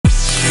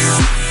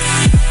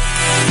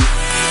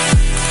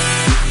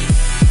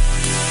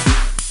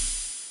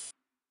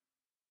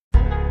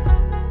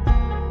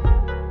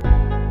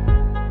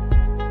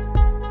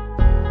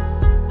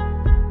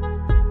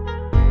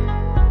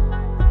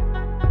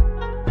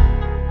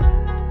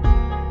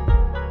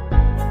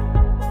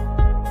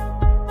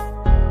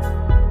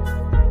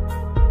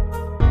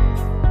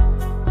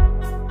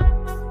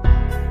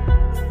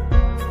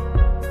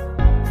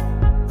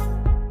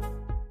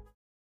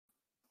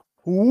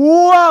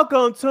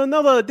welcome to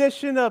another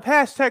edition of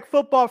Hashtag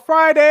Football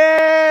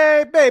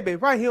Friday, baby,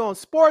 right here on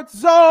Sports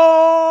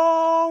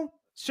Zone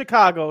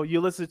Chicago. You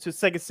listen to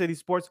Second City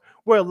Sports.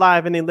 We're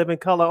live and in living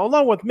color,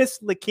 along with Miss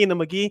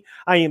Lakina McGee.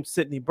 I am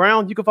Sydney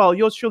Brown. You can follow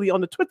yours truly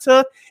on the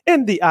Twitter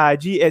and the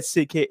IG at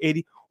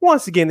SidK80.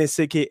 Once again, it's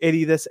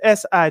SidK80. That's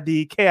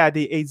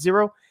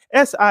SIDKID80.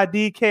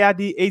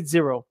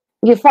 SIDKID80.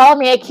 You follow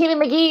me at Keena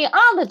McGee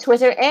on the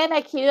Twitter and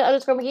at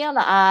Keena_McGee on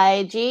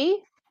the IG.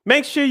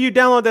 Make sure you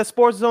download that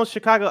Sports Zone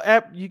Chicago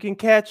app. You can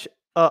catch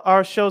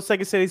our show,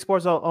 Second City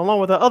Sports, along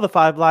with our other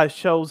 5 live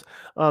shows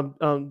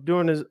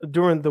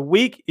during the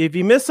week. If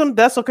you miss them,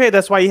 that's okay.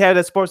 That's why you have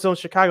that Sports Zone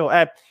Chicago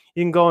app.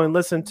 You can go and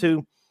listen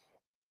to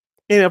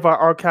any of our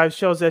archive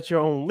shows at your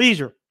own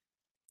leisure.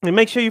 And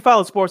make sure you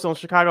follow Sports Zone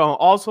Chicago on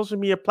all social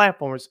media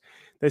platforms.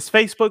 There's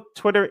Facebook,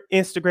 Twitter,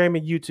 Instagram,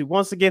 and YouTube.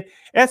 Once again,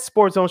 at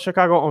Sports Zone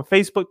Chicago on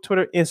Facebook,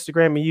 Twitter,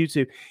 Instagram, and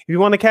YouTube. If you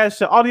want to catch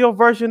the audio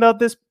version of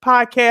this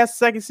podcast,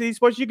 Second City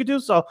Sports, you can do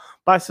so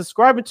by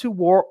subscribing to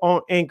War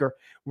on Anchor.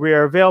 We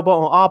are available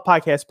on all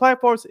podcast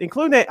platforms,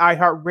 including the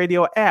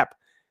iHeartRadio app.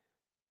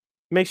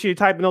 Make sure you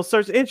type in those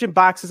search engine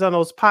boxes on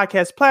those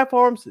podcast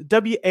platforms,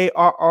 WARR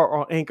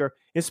on Anchor.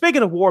 And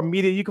speaking of War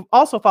Media, you can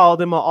also follow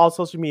them on all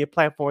social media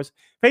platforms,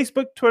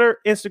 Facebook, Twitter,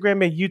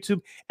 Instagram, and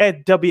YouTube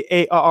at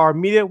WARR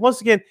Media.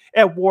 Once again,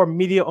 at War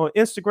Media on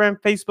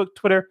Instagram, Facebook,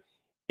 Twitter,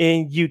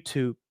 and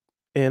YouTube.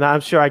 And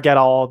I'm sure I got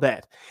all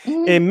that.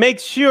 Mm-hmm. And make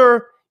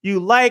sure you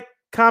like,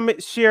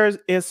 comment, share,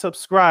 and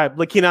subscribe.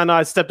 Lakina, I know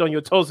I stepped on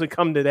your toes to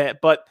come to that,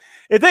 but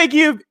thank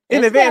you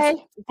in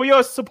advance for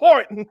your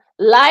support.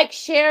 Like,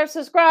 share,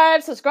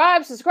 subscribe,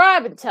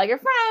 and tell your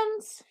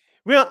friends.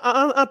 We're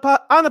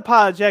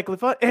unapologetically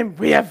fun, and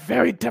we have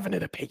very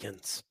definite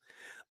opinions.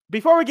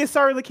 Before we get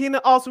started,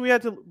 Lakina, also we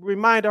have to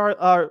remind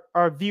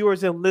our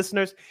viewers and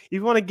listeners, if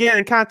you want to get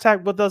in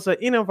contact with us on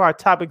any of our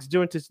topics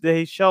during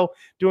today's show,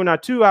 during our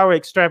 2-hour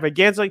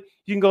extravaganza,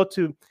 you can go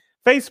to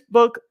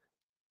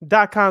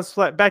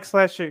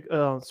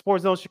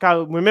Facebook.com/Sports Zone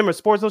Chicago. Remember,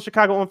 Sports Zone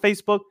Chicago on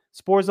Facebook,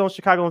 Sports Zone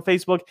Chicago on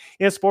Facebook,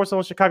 and Sports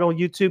Zone Chicago on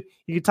YouTube.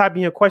 You can type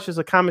in your questions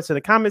or comments in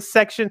the comments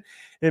section,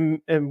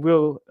 and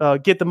we'll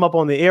get them up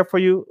on the air for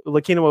you.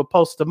 Lakina will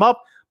post them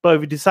up. But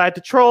if you decide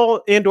to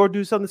troll and or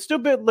do something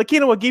stupid,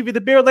 Lakina will give you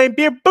the Beer Lane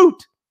Beer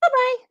boot.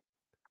 Bye-bye.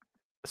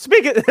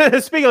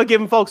 Speaking of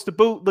giving folks the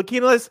boot,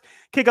 Lakina, let's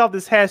kick off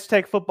this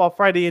Hashtag Football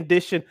Friday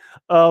edition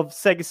of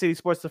Second City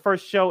Sports, the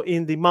first show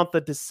in the month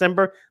of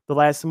December, the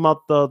last month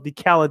of the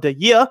calendar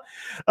year.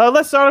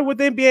 Let's start with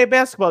NBA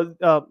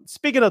basketball.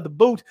 Speaking of the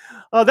boot,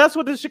 that's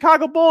what the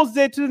Chicago Bulls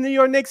did to the New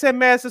York Knicks at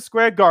Madison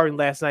Square Garden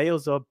last night. It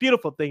was a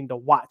beautiful thing to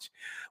watch.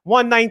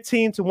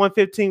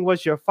 119-115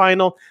 was your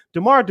final.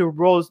 DeMar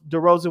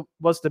DeRozan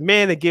was the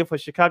man again for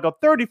Chicago,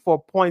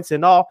 34 points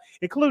in all,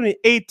 including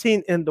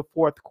 18 in the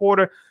fourth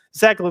quarter.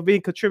 Zach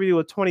LaVine contributed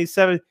with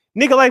 27.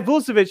 Nikolai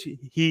Vucevic,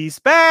 he's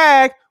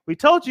back. We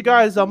told you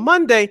guys on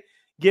Monday,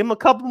 give him a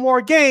couple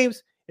more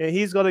games, and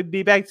he's going to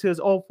be back to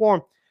his old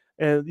form.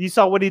 And you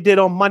saw what he did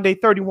on Monday,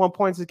 31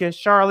 points against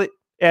Charlotte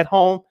at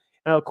home.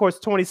 And, of course,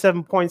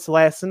 27 points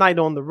last night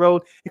on the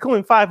road,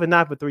 including 5 and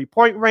 9 for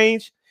three-point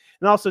range.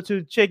 And also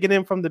to checking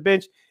in from the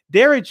bench,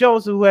 Derrick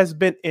Jones, who has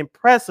been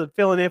impressive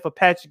filling in for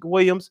Patrick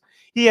Williams.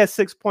 He has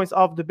 6 points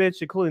off the bench,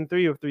 including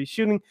 3 of 3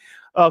 shooting.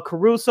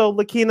 Caruso,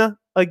 Lakina,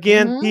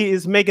 again, he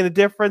is making a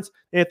difference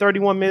in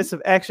 31 minutes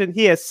of action.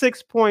 He has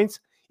 6 points.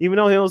 Even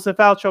though he was in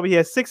foul trouble, he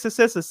has 6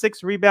 assists and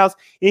 6 rebounds.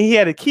 And he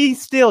had a key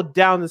steal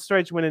down the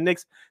stretch when the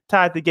Knicks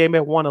tied the game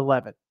at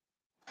 111.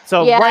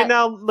 So right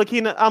now,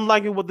 Lakina, I'm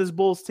liking what this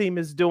Bulls team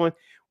is doing.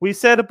 We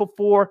said it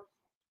before.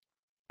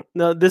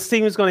 No, this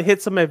team is going to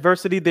hit some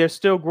adversity. They're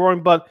still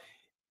growing, but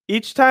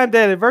each time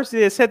that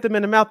adversity has hit them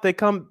in the mouth, they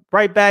come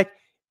right back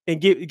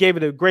and gave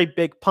it a great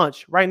big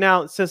punch. Right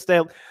now, since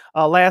their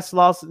last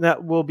loss,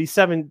 that will be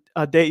 7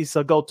 days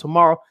ago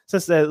tomorrow,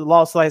 since they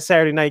lost last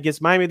Saturday night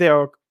against Miami, they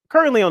are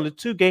currently on the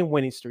 2-game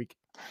winning streak.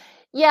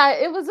 Yeah,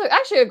 it was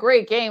actually a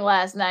great game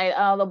last night.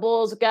 The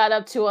Bulls got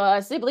up to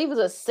I believe it was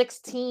a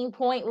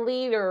 16-point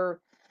lead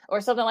or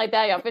something like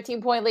that,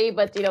 15-point lead.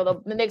 But,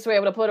 the Knicks were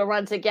able to put a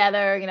run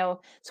together,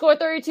 scored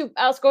 32,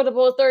 outscored the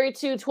Bulls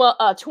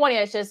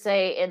 32-20, I should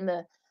say, in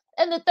the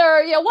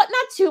third.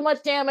 Not too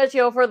much damage,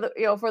 for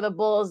the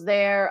Bulls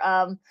there.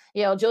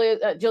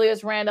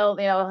 Julius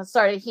Randle,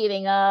 started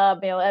heating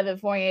up. Evan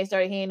Fournier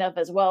started heating up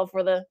as well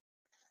for the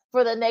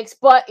Knicks.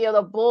 But,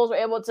 the Bulls were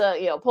able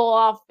to, pull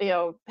off,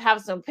 have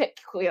some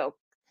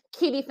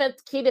key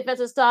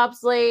defensive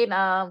stops late.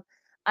 I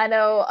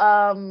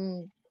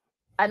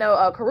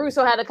know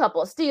Caruso had a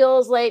couple of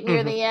steals late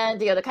near the end,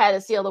 to kind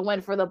of seal the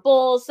win for the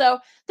Bulls. So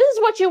this is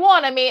what you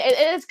want. I mean,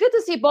 it's good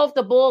to see both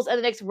the Bulls and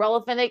the Knicks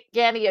relevant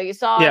again. You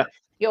saw,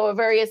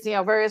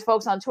 various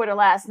folks on Twitter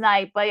last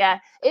night. But yeah,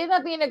 it ended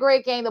up being a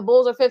great game. The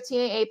Bulls are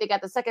 15-8. They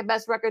got the second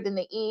best record in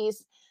the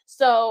East.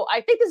 So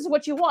I think this is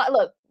what you want.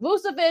 Look,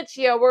 Vucevic,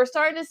 we're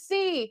starting to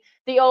see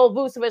the old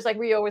Vucevic, like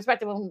we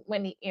respected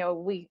when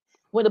the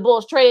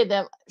Bulls traded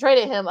him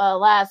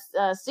last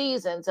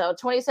season. So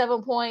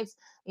 27 points.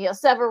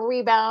 7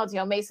 rebounds,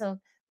 made some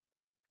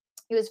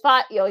He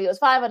was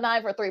 5 of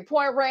 9 for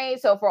 3-point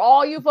range. So for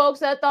all you folks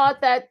that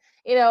thought that,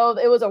 it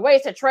was a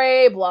waste of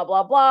trade, blah,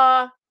 blah,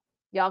 blah,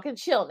 y'all can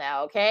chill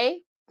now, okay?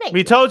 Thank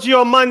you. Told you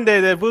on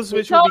Monday that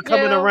Vucevic would be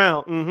coming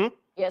around. Mm-hmm.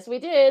 Yes, we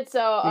did. So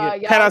y'all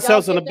pat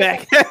ourselves on the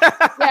back.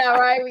 Yeah,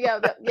 right. Yeah,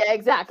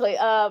 exactly.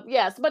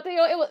 Yes, but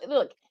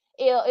it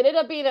ended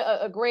up being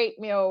a great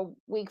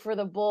week for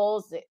the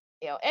Bulls.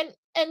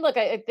 And look,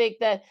 I think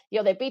that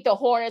they beat the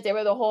Hornets. They were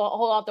able to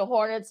hold off the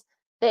Hornets.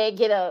 They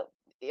get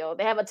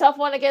they have a tough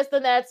one against the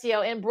Nets,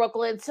 in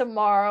Brooklyn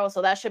tomorrow.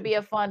 So that should be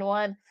a fun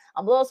one.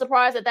 I'm a little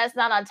surprised that that's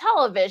not on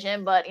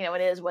television, but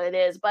it is what it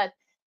is. But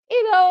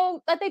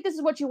I think this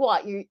is what you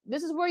want.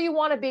 This is where you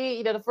want to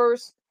be. The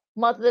first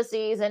month of the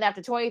season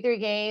after 23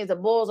 games, the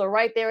Bulls are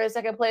right there in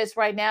second place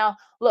right now.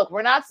 Look,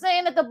 we're not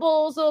saying that the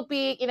Bulls will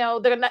be,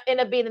 they're not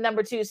end up being the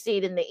number 2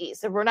 seed in the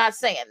East. So we're not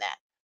saying that.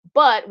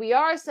 But we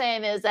are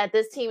saying is that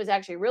this team is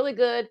actually really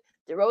good.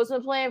 DeRozan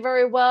been playing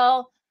very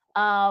well.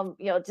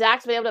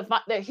 Zach's been able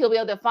to he'll be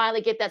able to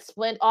finally get that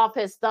splint off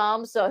his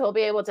thumb, so he'll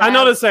be able to. I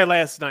noticed that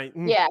last night.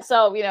 Yeah,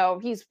 so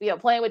he's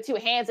playing with 2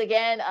 hands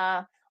again.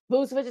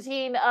 Vucevic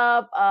heating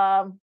up.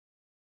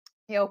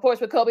 Of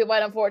course, with Kobe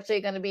White,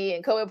 unfortunately, going to be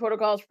in COVID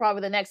protocols for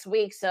probably the next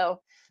week.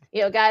 So,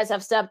 guys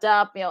have stepped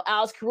up.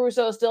 Alex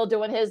Caruso is still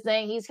doing his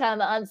thing. He's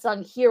kind of the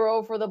unsung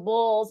hero for the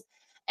Bulls.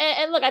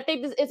 And look, I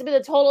think it's been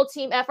a total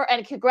team effort.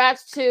 And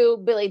congrats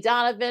to Billy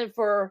Donovan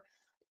for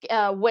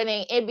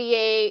winning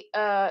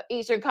NBA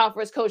Eastern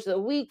Conference Coach of the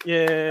Week.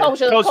 Yeah,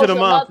 Coach of the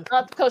Month.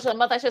 Coach of the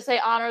Month, I should say,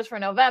 honors for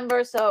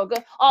November. So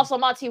good. Also,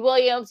 Monty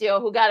Williams,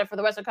 who got it for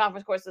the Western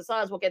Conference. Of course, the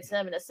Suns. We'll get to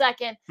them in a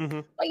second. Mm-hmm.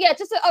 But yeah,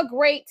 just a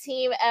great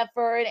team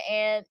effort.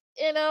 And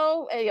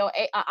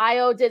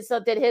Io did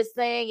his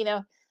thing.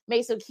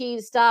 Made some key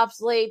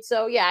stops late.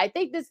 So yeah, I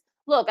think this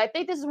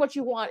is what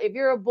you want. If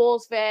you're a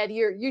Bulls fan,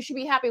 you should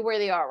be happy where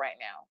they are right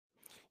now.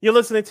 You're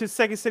listening to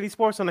Second City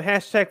Sports on the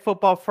hashtag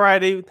Football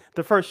Friday,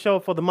 the first show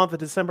for the month of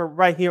December,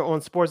 right here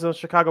on Sports Zone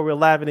Chicago. We're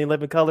live and in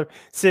living color.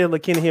 Sid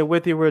Lakina here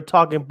with you. We're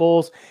talking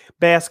Bulls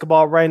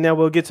basketball right now.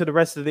 We'll get to the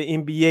rest of the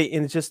NBA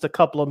in just a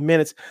couple of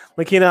minutes.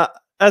 Lakina,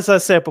 as I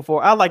said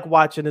before, I like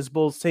watching this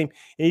Bulls team.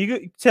 And you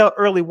could tell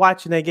early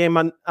watching that game,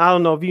 I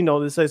don't know if you know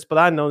this, but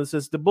I know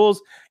this, the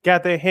Bulls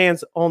got their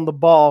hands on the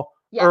ball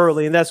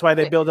early, and that's why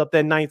they built up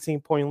that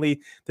 19-point lead.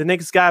 The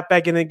Knicks got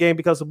back in the game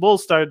because the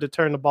Bulls started to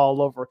turn the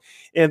ball over,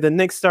 and the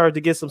Knicks started to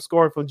get some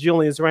scoring from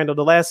Julius Randle.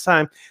 The last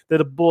time that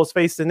the Bulls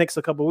faced the Knicks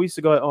a couple of weeks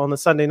ago on a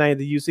Sunday night at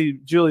the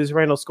UC, Julius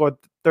Randle scored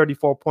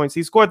 34 points.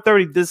 He scored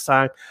 30 this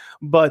time,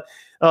 but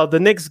the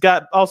Knicks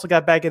also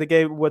got back in the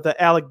game with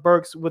Alec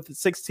Burks with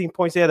 16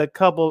 points. He had a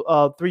couple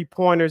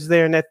 3-pointers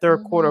there in that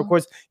third quarter. Of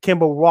course,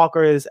 Kemba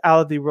Walker is out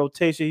of the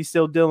rotation. He's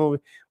still dealing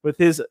with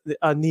his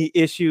knee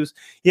issues.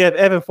 You have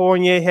Evan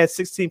Fournier had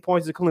 16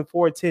 points, including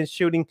 4-10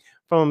 shooting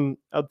from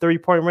a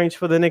 3-point range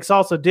for the Knicks.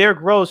 Also,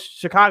 Derrick Rose,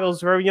 Chicago's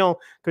very own,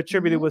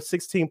 contributed with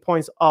 16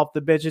 points off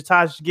the bench.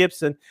 Taj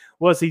Gibson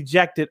was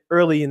ejected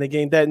early in the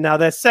game.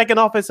 That second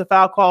offensive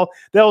foul call,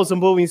 that was a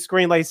moving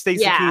screen, like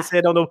Stacey Key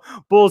said on the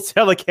Bulls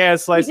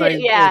telecast last night.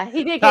 Yeah,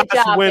 he did get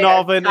job went there.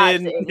 off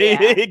and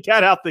he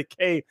got out the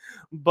cave.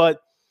 But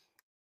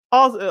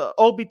also,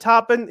 Obi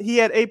Toppin, he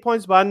had 8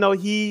 points, but I know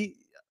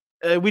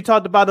we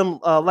talked about him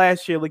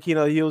last year. Like, he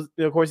was,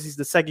 of course, he's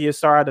the second-year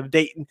star out of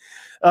Dayton.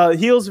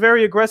 He was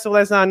very aggressive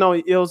last night. I know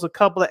it was a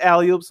couple of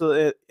alley-oops,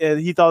 and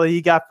he thought that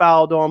he got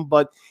fouled on,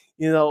 but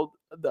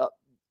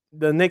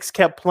the Knicks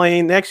kept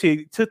playing. They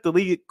actually took the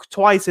lead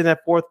twice in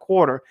that fourth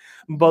quarter,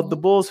 but the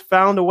Bulls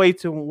found a way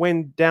to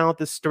win down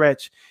the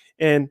stretch.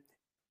 And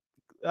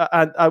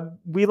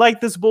we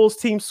like this Bulls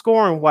team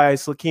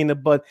scoring-wise,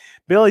 Lakina, but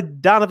Billy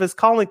Donovan's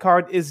calling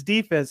card is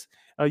defense.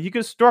 You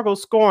can struggle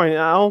scoring.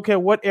 I don't care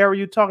what era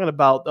you're talking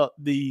about,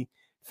 the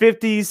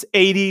 50s,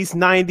 80s,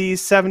 90s,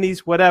 70s,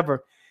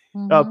 whatever.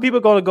 People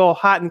are going to go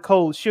hot and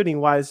cold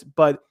shooting-wise,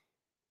 but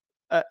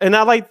and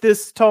I like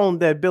this tone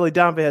that Billy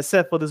Donovan has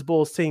set for this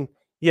Bulls team.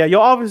 Yeah,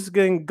 your offense is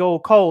going to go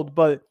cold,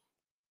 but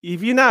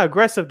if you're not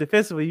aggressive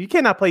defensively, you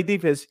cannot play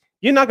defense.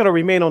 You're not going to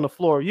remain on the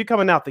floor. You're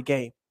coming out the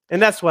game,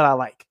 and that's what I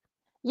like.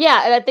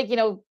 Yeah, and I think,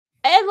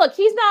 and look,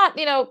 he's not,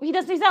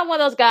 he's not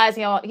one of those guys,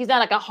 he's not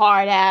like a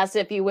hard ass,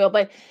 if you will,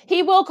 but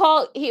he won't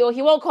call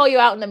you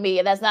out in the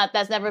media.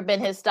 That's never been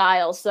his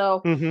style.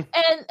 So, and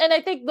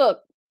I think, look,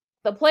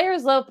 the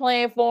players love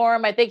playing for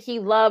him. I think he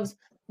loves,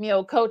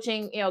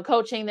 coaching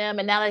them.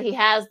 And now that he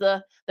has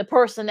the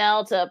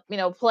personnel to,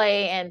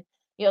 play and,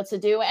 to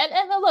do.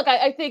 And look,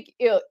 I think,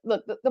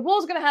 look, the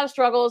Bulls are going to have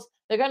struggles.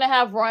 They're going to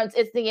have runs.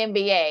 It's the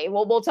NBA.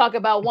 We'll talk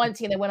about one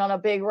team that went on a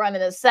big run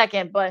in a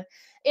second, but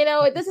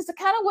this is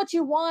kind of what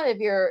you want if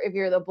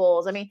you're the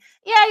Bulls. I mean,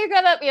 yeah, you're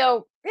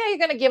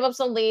gonna give up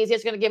some leads. You're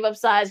just gonna give up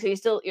size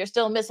because you're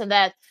still missing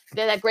that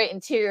great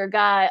interior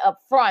guy up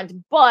front.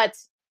 But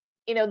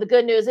the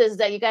good news is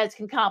that you guys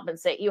can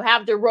compensate. You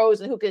have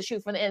DeRozan who can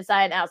shoot from the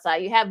inside and outside.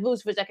 You have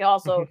Vucevic that can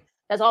also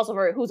who's also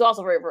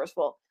very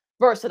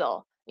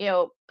versatile.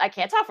 I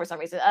can't talk for some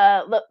reason.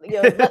 Look,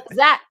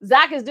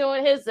 Zach is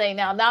doing his thing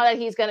now. Now that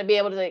he's going to be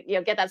able to,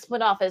 get that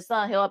split off his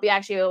son, he'll be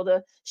actually able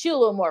to shoot a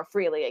little more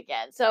freely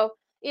again. So.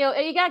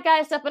 and you got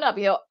guys stepping up.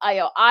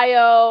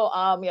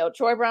 Io,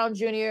 Troy Brown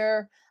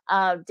Jr.,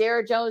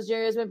 Derrick Jones Jr.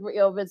 has been,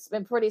 it's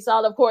been pretty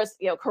solid. Of course,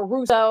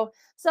 Caruso.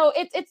 So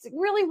it's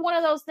really one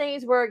of those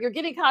things where you're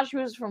getting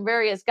contributions from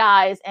various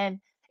guys, and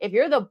if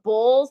you're the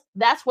Bulls,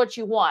 that's what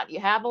you want. You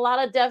have a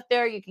lot of depth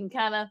there. You can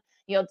kind of,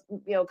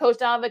 Coach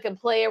Donovan can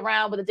play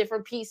around with the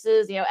different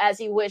pieces, as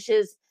he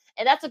wishes,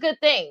 and that's a good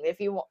thing if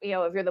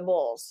if you're the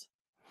Bulls.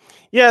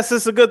 Yes,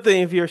 it's a good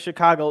thing if you're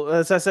Chicago.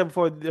 As I said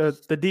before,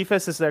 the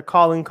defense is their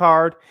calling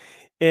card,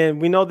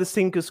 and we know this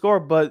team can score.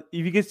 But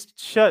if you get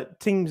shut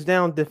teams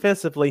down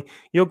defensively,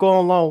 you'll go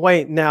a long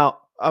way. Now,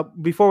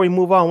 before we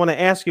move on, I want to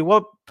ask you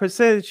what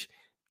percentage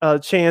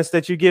chance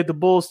that you give the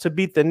Bulls to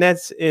beat the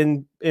Nets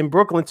in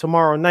Brooklyn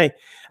tomorrow night.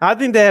 I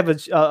think they have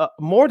a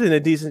more than a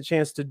decent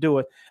chance to do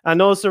it. I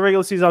know it's the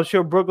regular season. I'm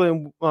sure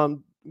Brooklyn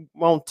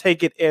won't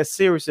take it as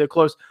seriously. Of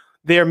course,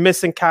 they're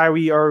missing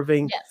Kyrie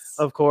Irving, yes,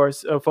 of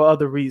course, for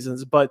other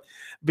reasons. But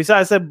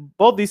besides that,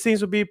 both these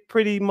teams will be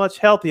pretty much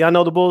healthy. I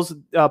know the Bulls,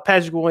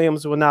 Patrick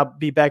Williams will not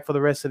be back for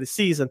the rest of the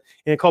season,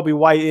 and Kobe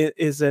White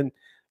is in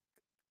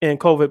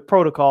COVID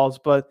protocols.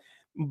 But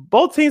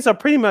both teams are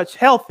pretty much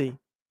healthy.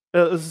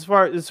 As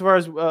far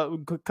as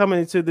coming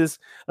into this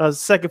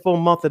second full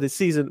month of the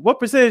season, what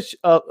percentage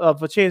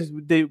of a chance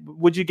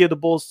would you give the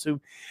Bulls to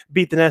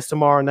beat the Nets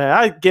tomorrow night?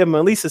 I give them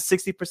at least a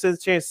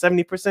 60% chance,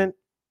 70%.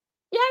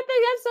 Yeah, I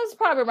think that's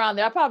probably around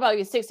there.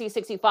 Probably 60,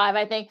 65,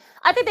 I think.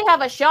 I think they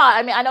have a shot.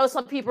 I mean, I know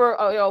some people,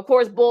 of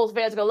course, Bulls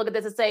fans are going to look at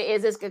this and say,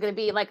 is this going to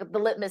be like the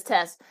litmus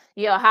test,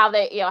 how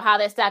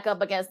they stack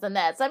up against the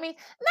Nets? I mean,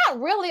 not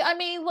really. I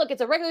mean, look,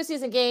 it's a regular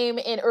season game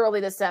in early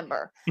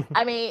December.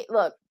 I mean,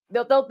 look,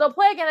 they'll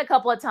play again a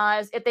couple of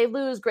times. If they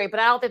lose, great, but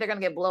I don't think they're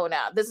going to get blown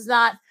out. This is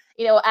not,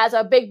 as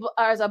a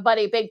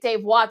buddy, Big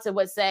Dave Watson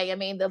would say, I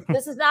mean,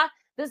 this is not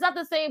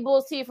the same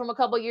Bulls team from a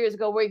couple of years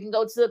ago where you can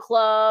go to the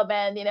club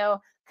and,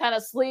 kind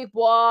of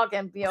sleepwalk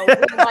and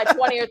win by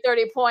 20 or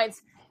 30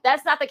 points.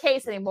 That's not the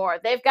case anymore.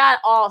 They've got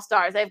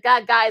all-stars. They've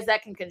got guys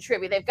that can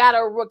contribute. They've got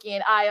a rookie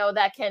in Io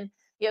that can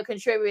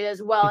contribute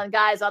as well, and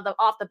guys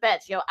off the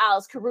bench,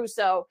 Alex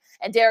Caruso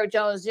and Derrick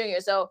Jones Jr.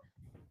 So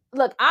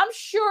look, I'm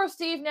sure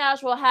Steve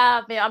Nash will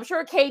have, I'm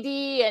sure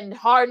KD and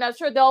Harden, I'm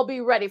sure they'll be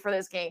ready for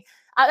this game.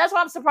 That's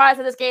why I'm surprised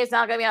that this game is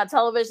not going to be on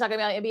television, not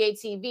going to be on NBA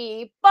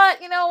TV.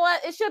 But you know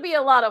what? It should be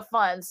a lot of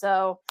fun.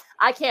 So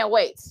I can't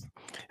wait.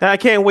 I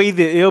can't wait.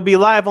 It'll be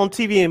live on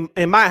TV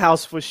in my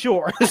house for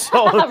sure.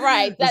 So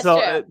right, that's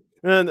true.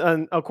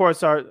 And of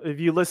course, if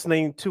you're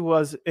listening to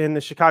us in the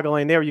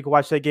Chicagoland area, you can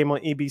watch that game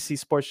on ABC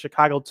Sports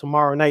Chicago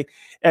tomorrow night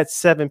at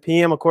 7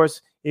 p.m. Of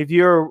course, if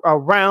you're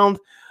around,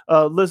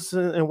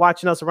 listening and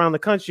watching us around the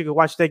country, you can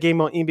watch that game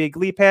on NBA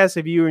Glee Pass.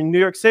 If you're in New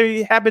York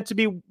City, happen to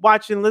be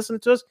watching and listening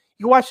to us,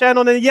 you can watch that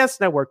on the Yes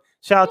Network.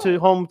 Shout out to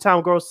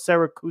hometown girl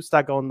Sarah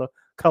Kustak on the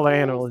color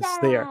analyst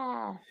there.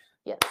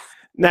 Yes.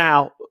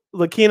 Now,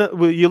 Lakina,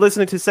 you're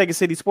listening to Second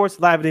City Sports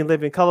live and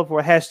live in color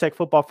for Hashtag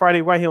Football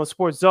Friday right here on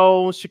Sports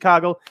Zone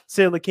Chicago.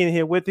 Sarah Lakina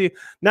here with you.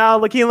 Now,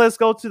 Lakina, let's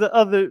go to the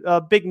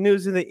other big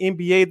news in the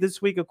NBA this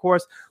week. Of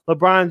course,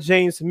 LeBron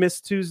James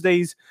missed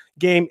Tuesday's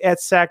game at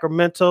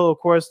Sacramento. Of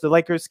course, the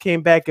Lakers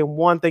came back and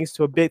won thanks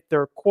to a big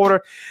third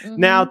quarter. Mm-hmm.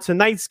 Now,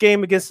 tonight's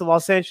game against the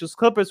Los Angeles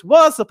Clippers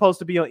was supposed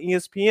to be on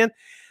ESPN.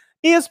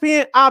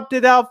 ESPN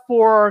opted out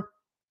for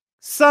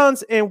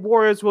Suns and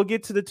Warriors. We'll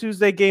get to the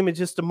Tuesday game in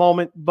just a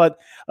moment. But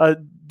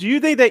do you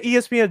think that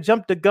ESPN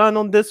jumped the gun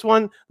on this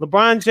one?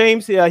 LeBron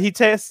James, he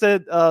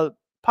tested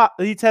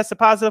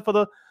positive for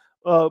the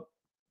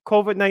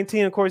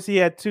COVID-19. Of course, he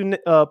had two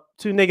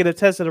negative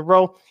tests in a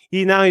row.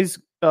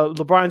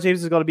 LeBron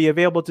James is going to be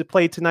available to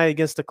play tonight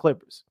against the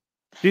Clippers.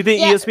 Do you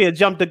think ESPN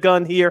jumped the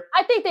gun here?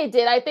 I think they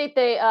did. I think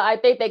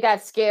they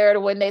got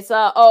scared when they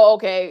saw, oh,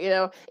 okay,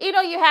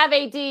 you have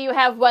AD, you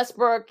have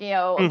Westbrook,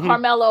 mm-hmm.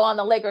 Carmelo on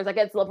the Lakers. I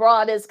guess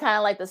LeBron is kind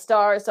of like the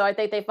star, so I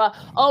think they thought,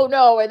 oh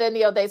no, and then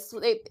it's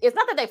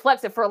not that they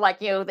flexed it for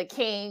the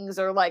Kings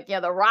or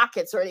the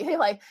Rockets or anything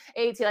like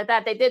anything like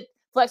that. They did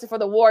flex it for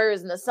the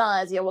Warriors and the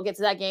Suns. We'll get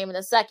to that game in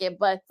a second,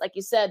 but like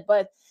you said,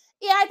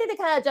 yeah, I think they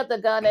kind of jumped the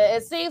gun.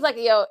 It seems like,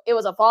 it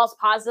was a false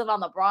positive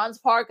on LeBron's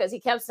part because he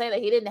kept saying that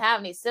he didn't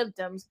have any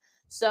symptoms.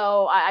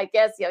 So I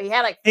guess, he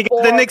had he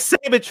got the Nick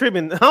Saban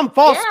treatment. I'm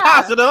false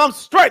positive. I'm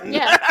straightened.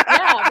 Yeah,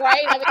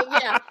 right.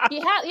 I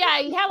mean,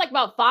 he had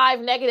about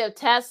five negative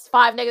tests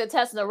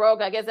in a row.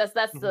 I guess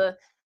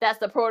that's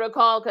the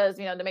protocol because,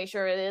 to make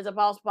sure it is a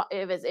false,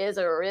 if it is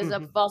or is a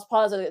false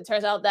positive, it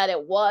turns out that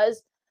it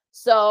was.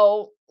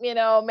 So,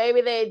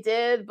 maybe they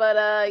did, but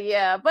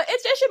but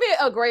it should be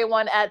a great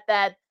one at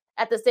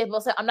the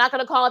Staples Center. I'm not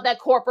going to call it that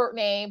corporate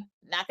name.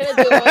 Not going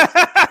to do it.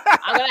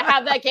 I'm going to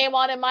have that game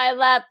on in my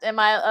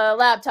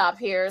laptop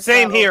here.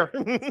 Same here.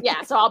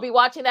 Yeah, so I'll be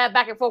watching that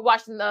back and forth,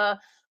 watching the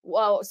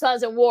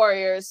Suns and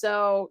Warriors.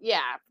 So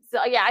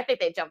I think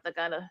they jumped the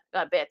gun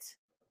a bit.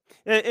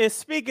 And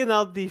speaking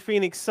of the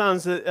Phoenix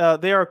Suns,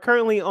 they are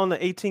currently on the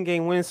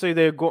 18-game win streak.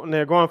 They're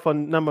going for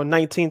number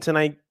 19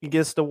 tonight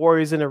against the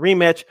Warriors in a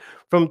rematch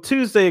from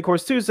Tuesday. Of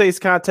course, Tuesday's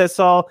contest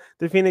saw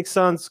the Phoenix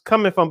Suns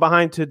coming from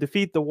behind to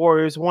defeat the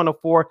Warriors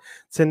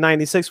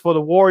 104-96 for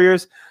the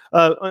Warriors.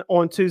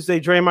 on Tuesday.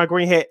 Draymond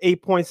Green had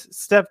 8 points.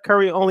 Steph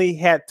Curry only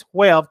had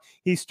 12.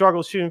 He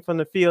struggled shooting from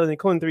the field,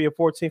 including 3 of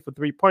 14 for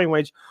three-point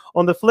range.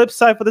 On the flip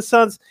side for the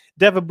Suns,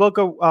 Devin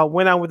Booker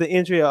went out with an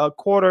injury a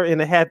quarter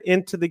and a half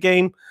into the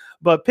game.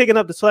 But picking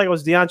up the slack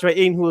was DeAndre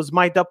Ayton, who was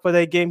mic'd up for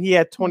that game. He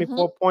had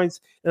 24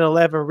 points and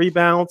 11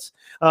 rebounds.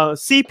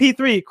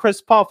 CP3,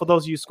 Chris Paul, for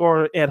those of you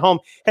scoring at home,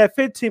 had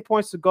 15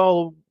 points to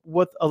go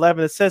with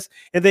 11 assists.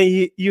 And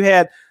then you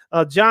had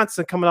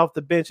Johnson coming off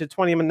the bench at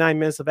 29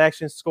 minutes of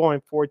action,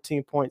 scoring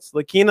 14 points.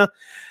 Lakina,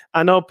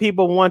 I know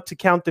people want to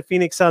count the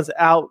Phoenix Suns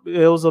out.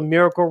 It was a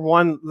miracle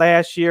run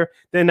last year.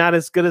 They're not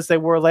as good as they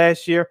were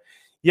last year.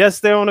 Yes,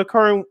 they're on a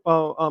current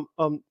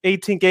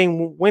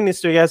 18-game winning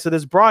streak as of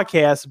this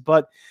broadcast,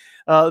 but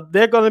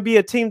they're going to be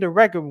a team to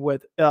reckon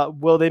with.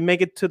 Will they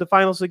make it to the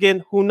finals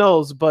again? Who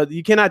knows? But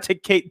you cannot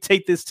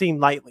take this team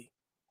lightly.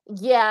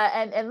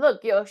 Yeah, and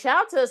look, shout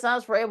out to the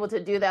Suns for able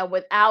to do that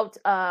without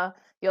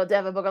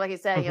Devin Booker, like you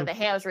said, the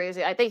hamstrings.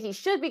 I think he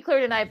should be clear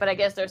tonight, but I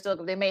guess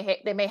they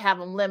may have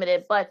him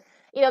limited. But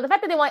the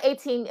fact that they won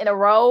 18 in a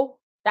row,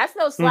 that's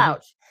no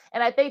slouch.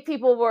 And I think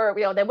people were,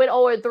 they went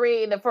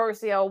 0-3 in the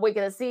first, week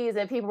of the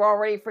season. People were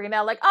already freaking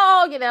out, like,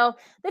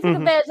 they took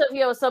advantage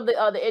of, some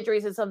of the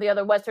injuries and some of the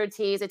other Western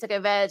teams. They took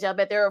advantage of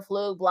it. They're a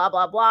fluke, blah,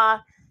 blah,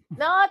 blah.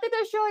 No, I think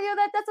they're showing you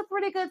that that's a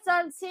pretty good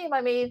Suns team. I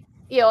mean,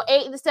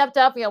 Ayton stepped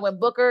up, when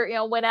Booker,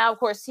 went out. Of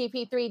course,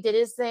 CP3 did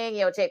his thing.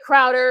 Jay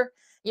Crowder,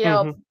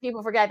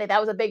 people forgot that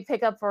was a big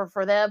pickup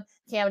for them.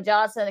 Cam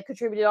Johnson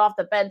contributed off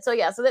the bench. So,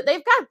 yeah, so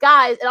they've got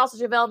guys, and also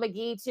JaVale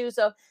McGee, too.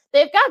 So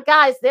they've got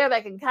guys there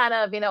that can kind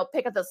of,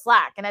 pick up the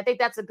slack. And I think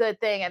that's a good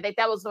thing. I think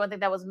that was the one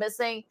thing that was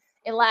missing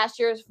in last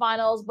year's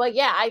finals. But,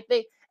 yeah, I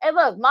think – and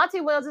look,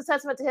 Monty Williams is a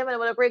testament to him and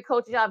what a great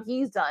coaching job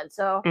he's done.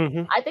 So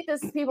I think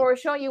people are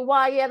showing you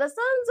why, the Suns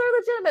are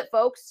legitimate,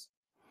 folks.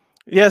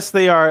 Yes,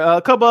 they are.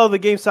 A couple of the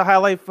games to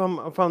highlight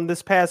from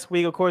this past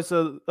week, of course,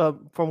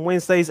 from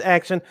Wednesday's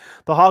action.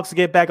 The Hawks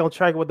get back on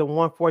track with the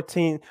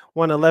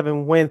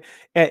 114-111 win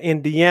at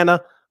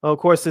Indiana. Of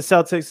course, the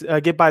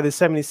Celtics get by the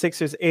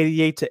 76ers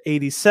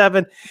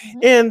 88-87.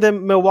 And the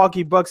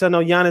Milwaukee Bucks, I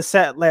know Giannis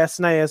sat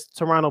last night as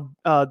Toronto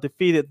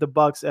defeated the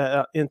Bucks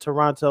in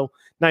Toronto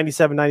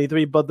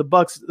 97-93. But the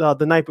Bucks,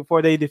 the night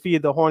before, they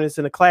defeated the Hornets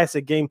in a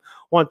classic game,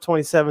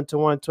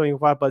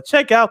 127-125. But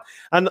check out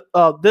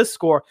this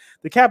score.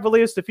 The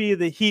Cavaliers defeated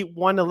the Heat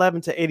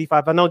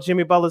 111-85. I know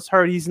Jimmy Butler's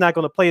hurt. He's not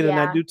going to play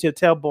tonight due to a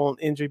tailbone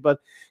injury. But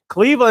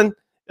Cleveland,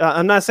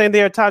 I'm not saying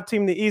they're a top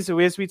team in the East.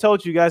 As we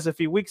told you guys a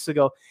few weeks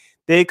ago,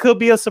 they could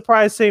be a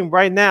surprise team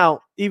right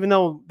now, even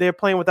though they're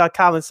playing without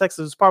Colin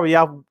Sexton, who's probably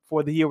out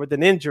for the year with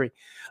an injury.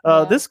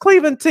 This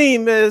Cleveland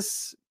team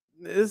is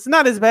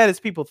not as bad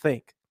as people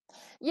think.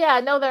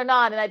 Yeah, no, they're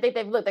not. And I think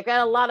they've got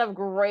a lot of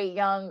great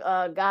young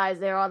guys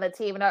there on the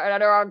team. And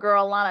our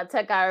girl, Lana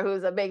Techire,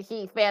 who's a big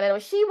Heat fan.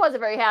 And she wasn't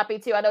very happy,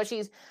 too. I know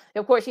she's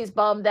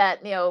bummed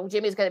that,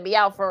 Jimmy's going to be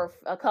out for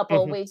a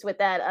couple of weeks with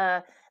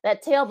that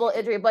tailbone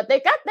injury. But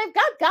they've got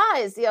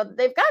guys,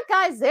 they've got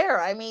guys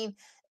there. I mean,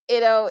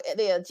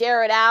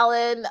 Jared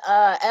Allen,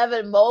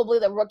 Evan Mobley,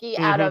 the rookie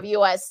out of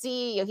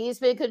USC, he's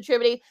been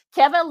contributing.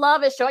 Kevin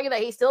Love is showing you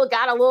that he still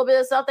got a little bit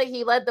of something.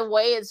 He led the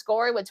way in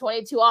scoring with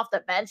 22 off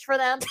the bench for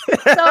them.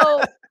 So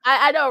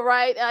I know,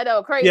 right? I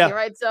know, crazy,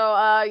 right? So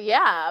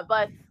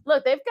but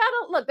look, they're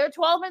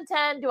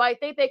 12-10. Do I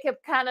think they could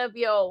kind of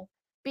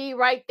be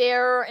right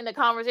there in the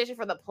conversation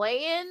for the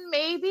play-in?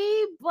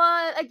 Maybe,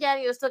 but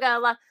again, still got a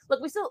lot.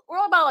 Look,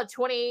 we're about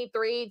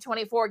 23,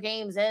 24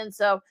 games in,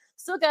 so.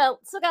 Still got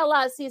a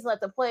lot of season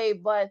left to play,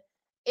 but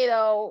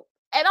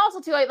and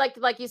also too,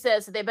 like you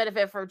said, so they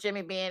benefit from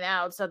Jimmy being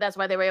out, so that's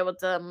why they were able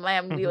to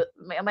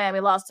Miami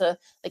lost to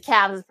the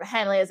Cavs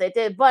handily as they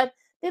did, but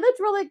they looked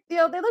really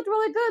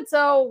good.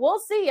 So we'll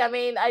see. I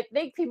mean, I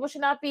think people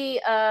should not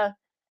be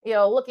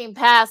looking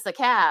past the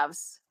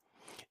Cavs.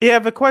 You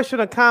have a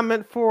question or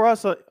comment for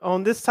us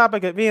on this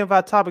topic at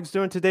VNVI Topics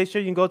during today's show,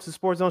 you can go to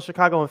Sports Zone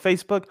Chicago on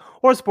Facebook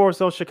or Sports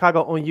Zone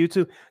Chicago on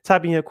YouTube.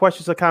 Type in your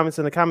questions or comments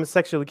in the comment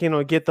section. Lakina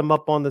will get them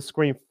up on the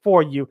screen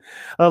for you.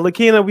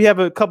 Lakina, we have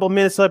a couple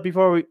minutes left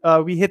before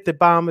we hit the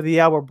bottom of the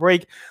hour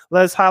break.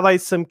 Let's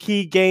highlight some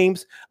key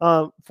games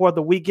for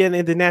the weekend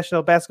in the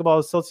National Basketball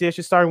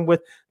Association, starting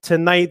with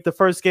tonight. The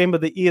first game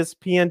of the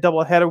ESPN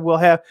doubleheader will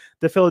have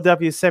the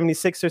Philadelphia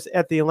 76ers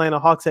at the Atlanta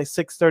Hawks at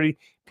 6:30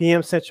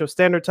 p.m. Central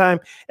Standard Time.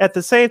 At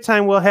the same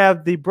time, we'll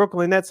have the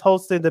Brooklyn Nets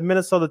hosting the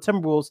Minnesota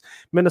Timberwolves.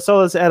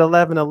 Minnesota's at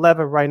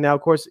 11-11 right now.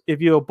 Of course, if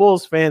you're a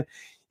Bulls fan,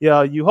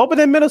 you hoping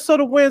that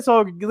Minnesota wins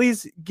or at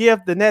least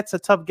give the Nets a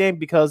tough game,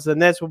 because the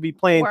Nets will be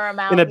playing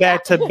in a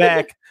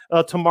back-to-back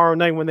tomorrow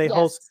night when they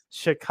host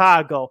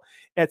Chicago.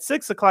 At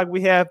 6 o'clock,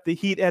 we have the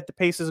Heat at the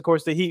Pacers. Of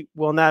course, the Heat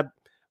will not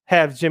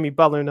have Jimmy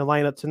Butler in the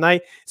lineup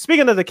tonight.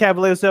 Speaking of the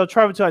Cavaliers, they'll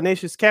travel to our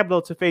nation's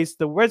capital to face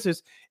the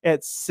Wizards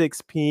at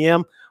 6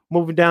 p.m.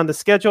 Moving down the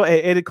schedule,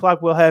 at 8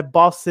 o'clock, we'll have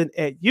Boston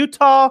at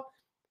Utah.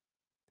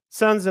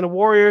 Suns and the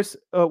Warriors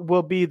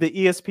will be the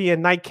ESPN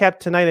nightcap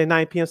tonight at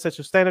 9 p.m.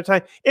 Central Standard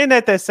Time. And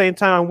at that same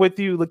time, I'm with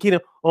you,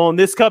 Lakina, on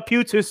this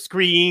computer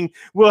screen,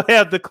 we'll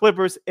have the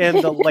Clippers and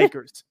the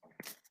Lakers.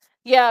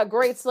 Yeah,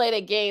 great slate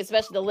of games,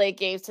 especially the late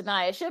games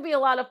tonight. It should be a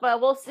lot of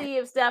fun. We'll see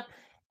if Steph.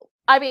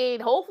 I mean,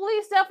 hopefully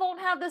Steph won't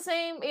have the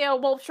same,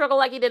 won't struggle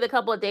like he did a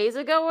couple of days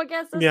ago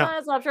against the Yeah.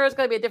 Suns. So I'm sure it's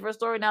going to be a different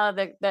story now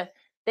that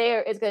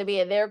it's going to be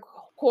in their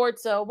court.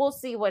 So we'll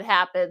see what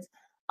happens.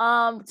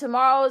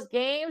 Tomorrow's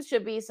games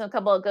should be some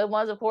couple of good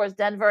ones. Of course,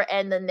 Denver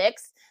and the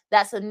Knicks.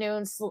 That's a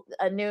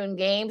noon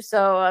game.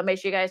 So make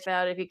sure you guys find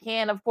out if you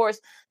can. Of course,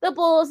 the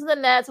Bulls and the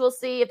Nets. We'll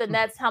see if the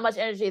Nets, how much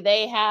energy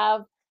they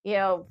have.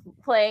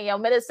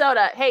 Playing,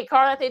 Minnesota. Hey,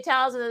 Karl-Anthony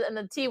Towns and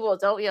the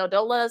T-Wolves,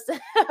 don't let us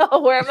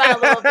wear them out a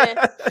little bit.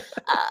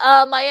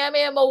 Miami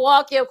and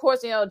Milwaukee, of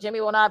course,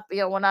 Jimmy will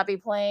not be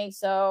playing.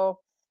 So,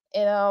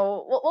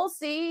 we'll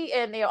see.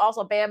 And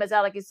also Bam is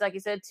out, like you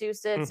said, too,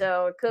 Sid.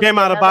 So it could Bam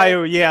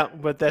Adebayo, yeah,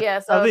 but that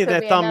I think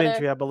that thumb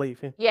injury, I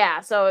believe. Yeah,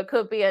 so it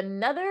could be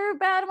another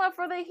bad one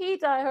for the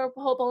Heat. I hope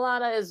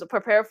Alana is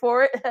prepared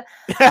for it.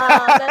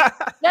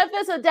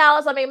 Memphis and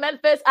Dallas. I mean,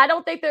 Memphis. I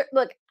don't think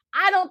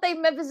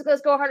Memphis is going to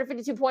score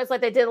 152 points like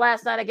they did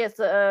last night against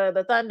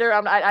the Thunder.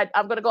 I'm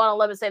going to go on a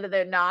limb and say that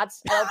they're not.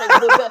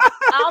 I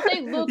don't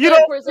think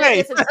Luka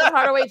Porzingis and Tim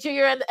Hardaway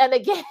Jr. and the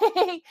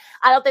game.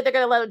 I don't think they're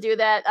going to let him do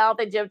that. I don't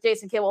think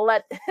Jason Kidd will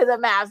let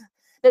them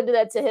do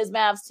that to his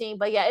Mavs team.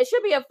 But yeah, it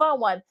should be a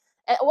fun one.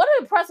 And what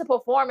an impressive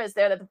performance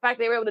there! That the fact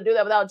they were able to do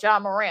that without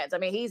John Morant. I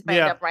mean, he's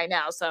banged up right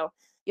now. So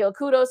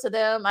kudos to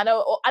them. I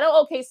know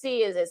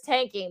OKC is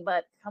tanking,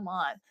 but come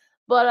on.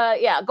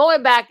 But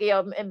going back,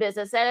 in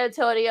business, San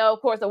Antonio, of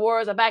course, the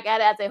Warriors are back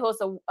at it as they host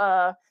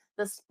the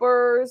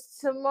Spurs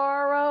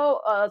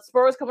tomorrow.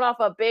 Spurs coming off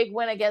a big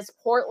win against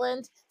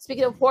Portland.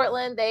 Speaking of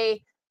Portland,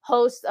 they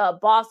host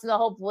Boston to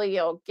hopefully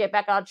get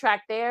back on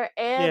track there.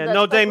 And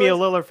no Damian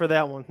Lillard for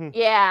that one.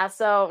 Yeah,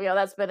 so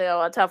that's been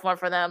a tough one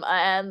for them.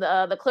 And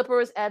the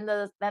Clippers and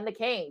the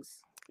Kings.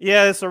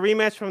 Yeah, it's a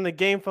rematch from the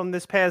game from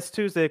this past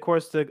Tuesday. Of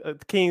course, the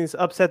Kings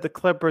upset the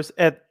Clippers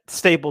at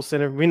Staples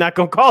Center. We're not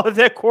going to call it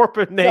that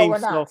corporate name. No, we're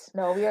not.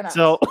 No, we are not.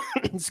 So,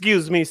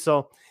 excuse me.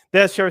 So,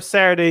 that's your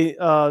Saturday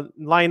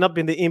lineup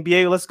in the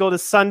NBA. Let's go to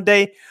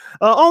Sunday.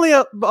 Only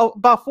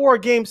about 4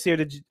 games here.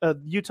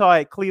 The Utah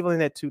at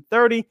Cleveland at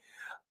 2:30.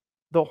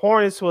 The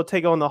Hornets will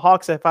take on the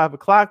Hawks at 5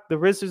 o'clock. The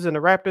Wizards and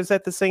the Raptors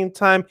at the same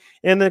time.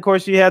 And then, of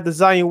course, you have the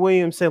Zion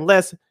Williamson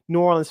less New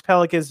Orleans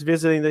Pelicans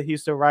visiting the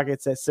Houston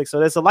Rockets at 6. So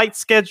there's a light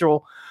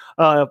schedule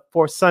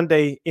for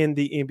Sunday in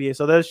the NBA.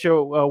 So that's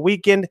your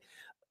weekend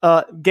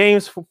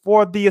games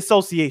for the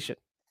association.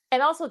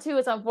 And also, too,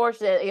 it's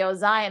unfortunate,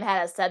 Zion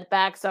had a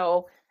setback.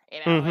 So,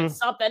 it's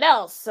something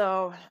else.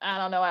 So I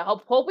don't know. I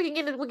hope we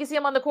can see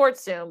him on the court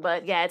soon.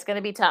 But yeah, it's going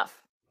to be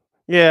tough.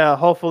 Yeah,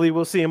 hopefully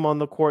we'll see him on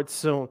the court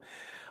soon.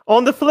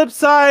 On the flip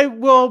side,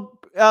 we'll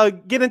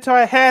get into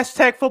our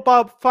hashtag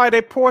Football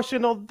Friday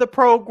portion of the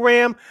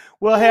program.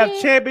 We'll have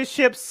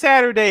Championship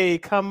Saturday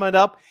coming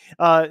up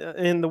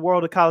in the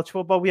world of college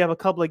football. We have a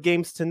couple of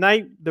games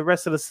tonight. The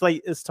rest of the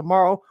slate is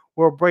tomorrow.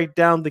 We'll break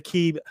down the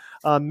key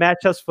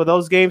matchups for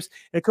those games.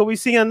 And could we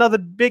see another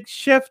big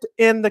shift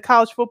in the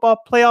college football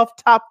playoff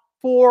top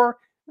 4?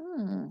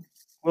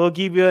 We'll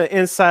give you an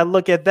inside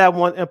look at that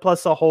one and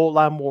plus a whole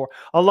lot more.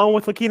 Along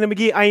with Lakina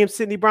McGee, I am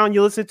Sydney Brown.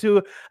 You listen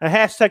to a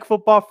hashtag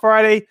Football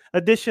Friday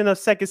edition of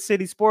Second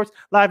City Sports,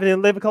 live and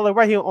in living color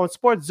right here on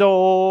Sports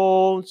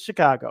Zone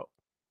Chicago.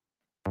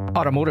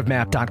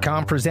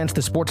 AutomotiveMap.com presents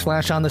the Sports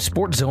Flash on the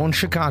Sports Zone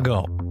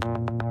Chicago.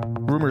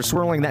 Rumors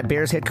swirling that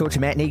Bears head coach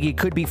Matt Nagy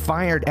could be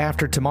fired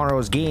after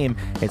tomorrow's game.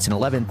 It's an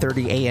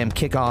 11:30 a.m.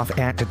 kickoff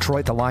at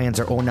Detroit. The Lions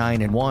are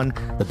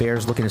 0-9-1. The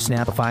Bears looking to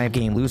snap a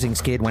 5-game losing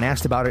skid. When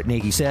asked about it,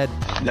 Nagy said,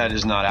 "That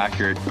is not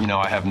accurate.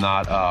 I have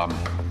not.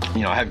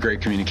 I have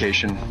great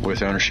communication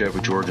with ownership,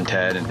 with George and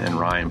Ted and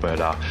Ryan,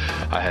 but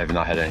I have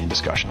not had any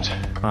discussions."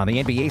 On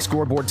the NBA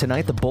scoreboard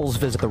tonight, the Bulls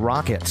visit the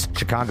Rockets.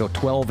 Chicago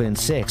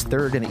 12-6,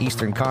 third in the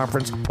Eastern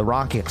Conference. The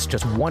Rockets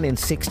just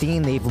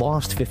 1-16. They've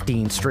lost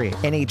 15 straight.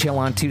 NHL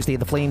on Tuesday,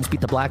 the Flames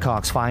beat the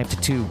Blackhawks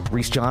 5-2.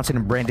 Reese Johnson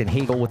and Brendan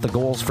Hagel with the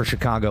goals for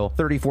Chicago.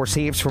 34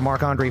 saves for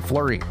Marc-Andre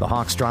Fleury. The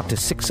Hawks dropped to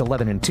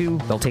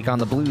 6-11-2. They'll take on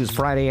the Blues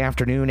Friday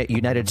afternoon at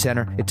United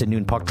Center. It's a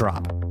noon puck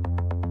drop.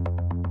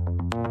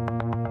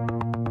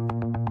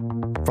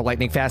 For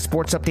lightning fast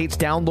sports updates,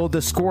 download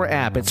the Score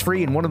app. It's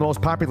free and one of the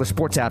most popular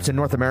sports apps in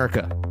North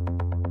America.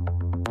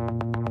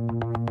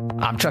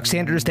 I'm Chuck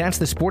Sanders. That's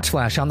the Sports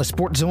Flash on the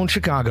Sports Zone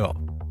Chicago.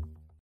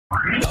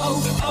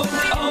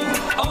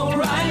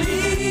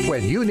 O'Reilly.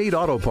 When you need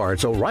auto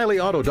parts,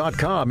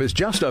 O'ReillyAuto.com is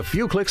just a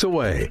few clicks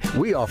away.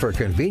 We offer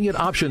convenient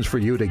options for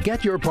you to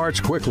get your parts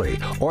quickly.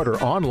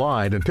 Order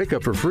online and pick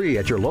up for free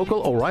at your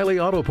local O'Reilly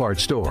Auto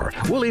Parts store.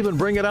 We'll even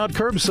bring it out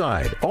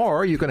curbside.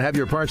 Or you can have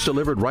your parts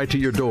delivered right to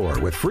your door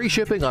with free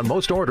shipping on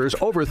most orders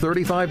over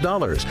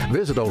 $35.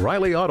 Visit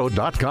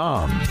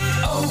O'ReillyAuto.com.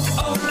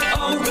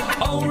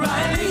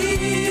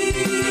 O'Reilly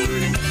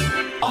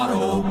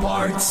Auto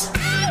Parts.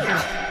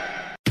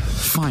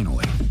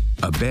 Finally,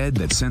 a bed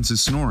that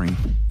senses snoring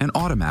and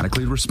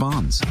automatically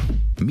responds.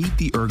 Meet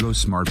the Ergo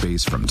Smart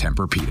Base from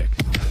Tempur-Pedic,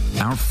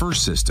 our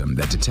first system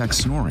that detects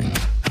snoring,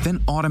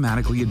 then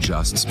automatically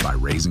adjusts by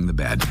raising the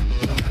bed.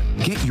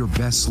 Get your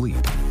best sleep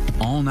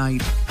all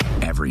night,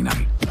 every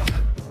night.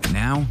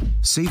 Now,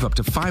 save up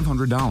to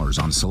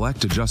 $500 on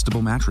select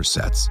adjustable mattress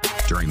sets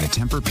during the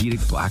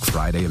Tempur-Pedic Black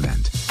Friday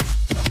event.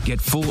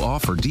 Get full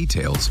offer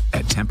details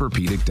at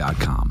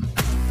TempurPedic.com.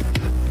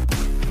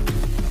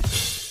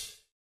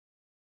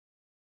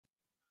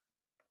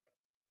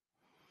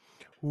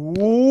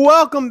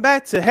 Welcome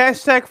back to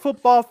Hashtag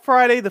Football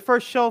Friday, the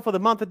first show for the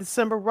month of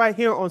December, right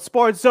here on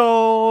Sports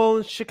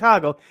Zone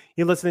Chicago.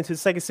 You're listening to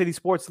Second City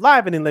Sports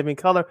live and in living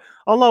color,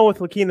 along with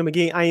Lakina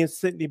McGee. I am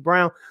Sydney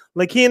Brown.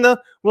 Lakina,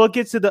 we'll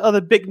get to the other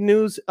big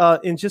news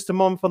in just a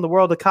moment from the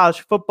world of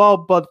college football.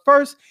 But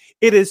first,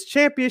 it is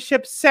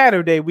Championship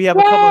Saturday. We have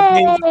a couple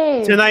of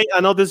games tonight. I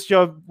know this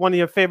is one of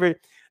your favorite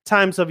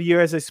times of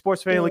year as a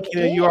sports fan.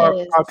 Lakina, you are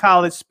our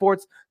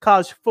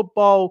college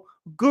football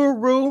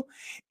guru,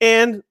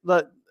 and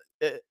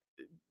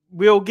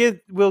we'll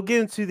get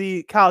into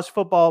the college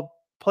football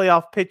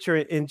playoff picture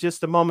in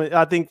just a moment.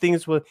 I think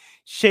things will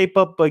shape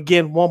up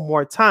again one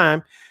more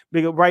time,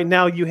 because right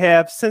now you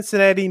have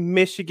Cincinnati,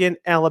 Michigan,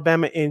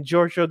 Alabama, and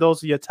Georgia.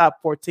 Those are your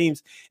top 4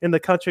 teams in the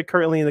country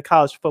currently in the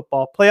college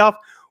football playoff.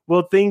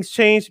 Will things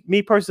change?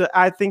 Me personally,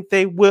 I think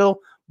they will,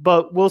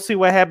 but we'll see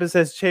what happens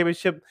as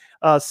championship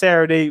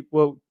Saturday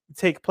will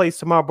take place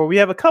tomorrow. But we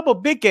have a couple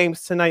big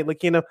games tonight,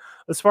 Lakina,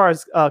 as far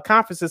as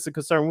conferences are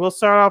concerned. We'll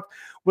start off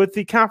with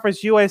the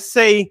Conference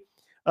USA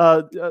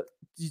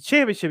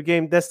championship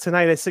game. That's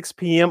tonight at 6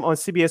 p.m. on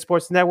CBS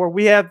Sports Network.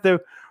 We have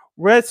the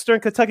Western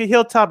Kentucky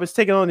Hilltoppers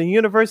taking on the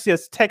University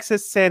of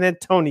Texas San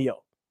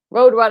Antonio.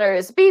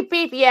 Roadrunners, beep,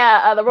 beep.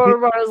 Yeah, the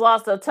Roadrunners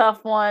lost a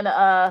tough one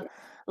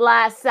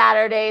last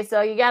Saturday.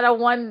 So you got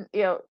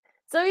to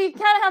so you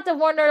kind of have to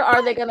wonder,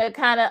 are they going to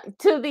kind of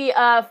to the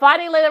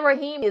Fighting Layla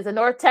Rahim is a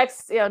North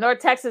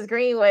Texas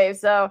Green Wave.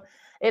 So,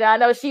 I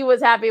know she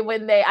was happy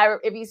when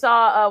if you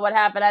saw what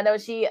happened, I know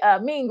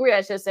Mean Green,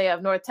 I should say,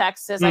 of North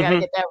Texas. I got to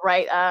get that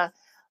right.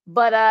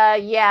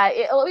 Yeah,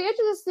 it'll be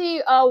interesting to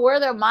see where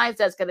their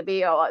mindset's going to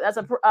be.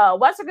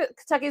 Western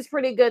Kentucky is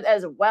pretty good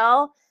as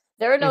well.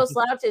 There are no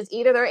slouches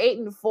either. They're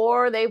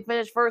 8-4. They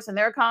finished first in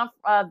their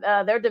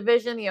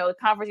division,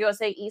 Conference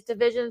USA East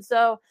Division.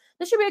 So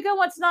this should be a good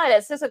one tonight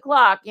at 6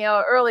 o'clock,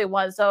 early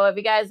one. So if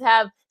you guys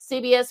have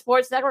CBS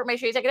Sports Network, make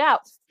sure you check it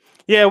out.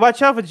 Yeah,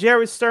 watch out for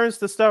Jared Stearns,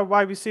 the star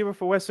wide receiver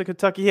for Western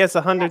Kentucky. He has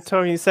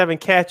 127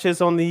 catches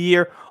on the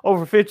year, over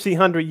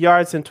 1,500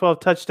 yards and 12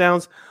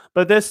 touchdowns.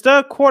 But their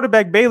star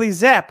quarterback, Bailey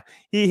Zapp,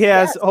 he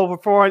has over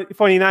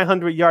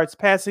 4,900 yards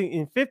passing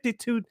and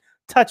 52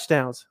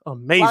 touchdowns.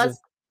 Amazing.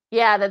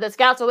 Yeah, the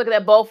scouts are looking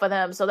at both of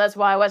them, so that's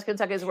why West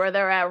Kentucky is where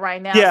they're at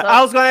right now. Yeah, so.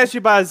 I was going to ask you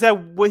about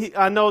that.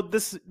 I know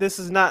this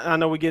is not. I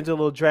know we get into a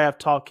little draft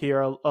talk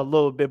here a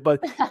little bit,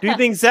 but do you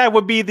think Zach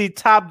would be the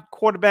top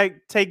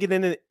quarterback taken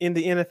in the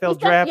NFL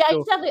draft? Yeah,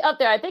 he's definitely up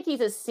there. I think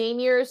he's a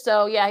senior,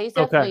 so yeah, he's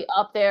definitely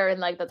up there in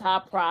like the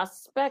top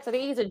prospects. I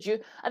think he's either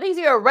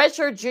a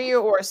redshirt junior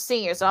or a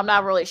senior, so I'm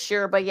not really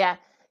sure, but yeah,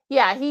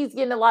 he's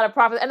getting a lot of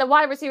profit, and the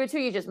wide receiver too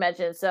you just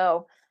mentioned.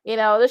 So.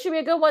 This should be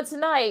a good one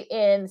tonight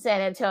in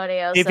San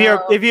Antonio. If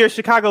you're a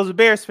Chicago's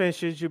Bears fan,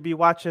 should you be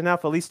watching out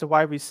for at least the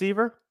wide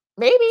receiver?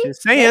 Maybe.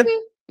 Just saying. Maybe.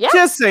 Yeah,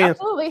 just saying.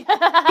 Absolutely.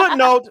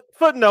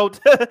 Footnote.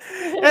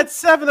 At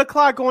 7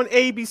 o'clock on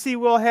ABC,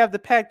 we'll have the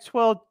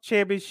Pac-12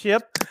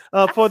 championship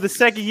for the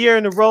second year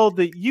in a row.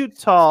 The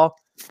Utah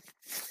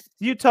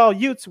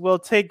Utes will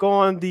take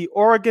on the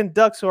Oregon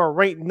Ducks, who are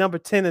ranked number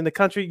 10 in the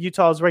country.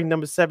 Utah is ranked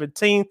number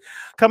 17.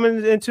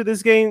 Coming into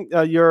this game,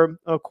 your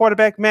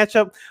quarterback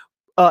matchup.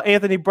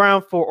 Anthony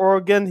Brown for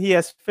Oregon. He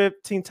has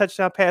 15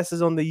 touchdown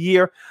passes on the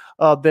year.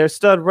 Their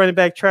stud running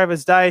back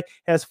Travis Dye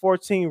has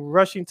 14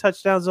 rushing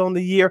touchdowns on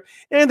the year.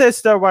 And their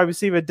stud wide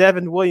receiver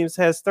Devin Williams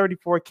has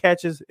 34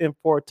 catches and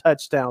 4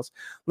 touchdowns.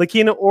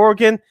 Lakina,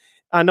 Oregon,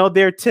 I know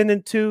they're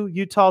 10-2.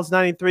 Utah's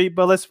 9-3,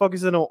 but let's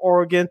focus in on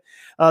Oregon.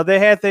 They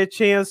had their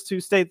chance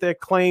to state their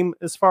claim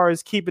as far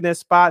as keeping their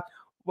spot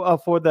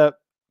for the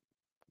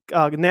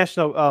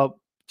national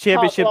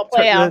championship.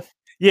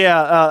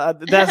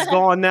 That's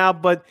gone now,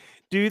 but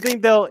do you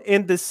think they'll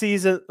end the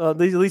season, at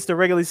least the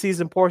regular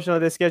season portion of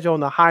their schedule,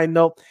 on a high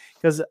note?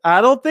 Because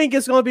I don't think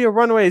it's going to be a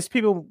runaway as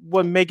people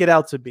would make it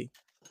out to be.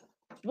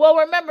 Well,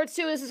 remember,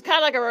 too, this is kind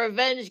of like a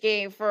revenge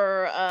game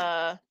for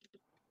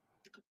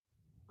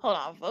hold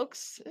on,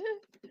 folks.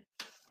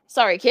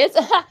 Sorry, kids.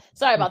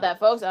 Sorry about that,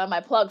 folks.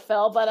 My plug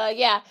fell. But,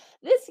 you wonder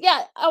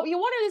if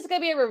this is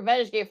going to be a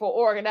revenge game for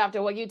Oregon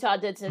after what Utah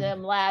did to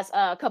them last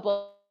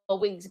couple of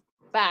weeks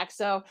back.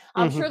 So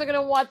I'm sure they're going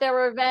to want their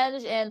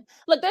revenge. And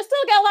look, they still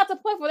got a lot to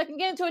play for. They can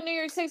get into a New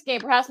Year's Six game,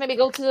 perhaps maybe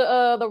go to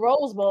the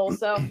Rose Bowl.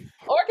 So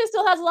Oregon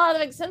still has a lot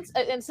of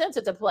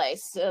incentive to play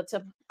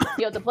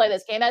to play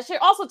this game. That's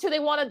also too. They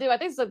want to do. I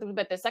think it's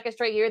like the second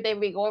straight year they'd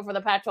be going for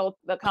the Pac-12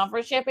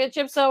 conference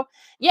championship. So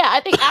yeah,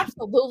 I think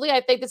absolutely. I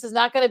think this is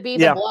not going to be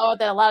the blowout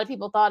that a lot of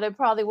people thought it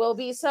probably will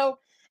be. So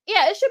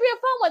yeah, it should be a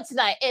fun one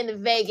tonight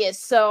in Vegas.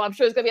 So I'm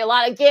sure there's going to be a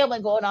lot of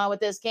gambling going on with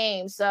this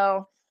game.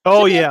 So.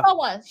 Should be a fun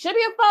one.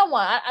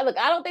 I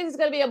don't think it's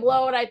going to be a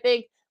blowout. I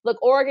think,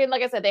 Oregon,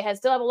 like I said, they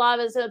still have a lot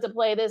of incentive to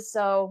play this,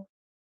 so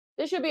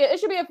it should be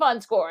a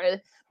fun score.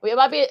 It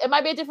might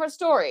be a different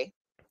story.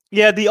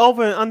 Yeah, the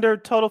over and under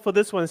total for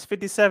this one is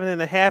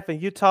 57.5,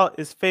 and Utah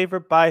is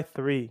favored by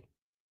 3.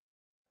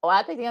 Well,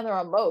 I think the under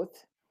on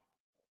both.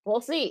 We'll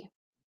see.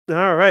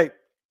 All right.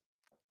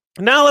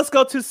 Now let's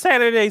go to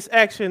Saturday's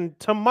action.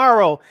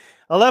 Tomorrow,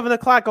 11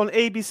 o'clock on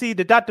ABC,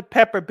 the Dr.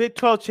 Pepper Big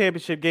 12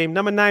 Championship game.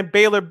 Number 9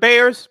 Baylor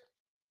Bears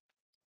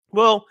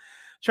will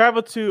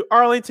travel to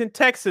Arlington,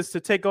 Texas to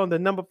take on the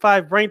number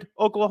 5 ranked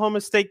Oklahoma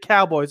State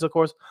Cowboys. Of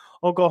course,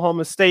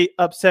 Oklahoma State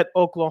upset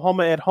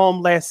Oklahoma at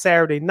home last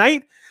Saturday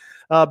night.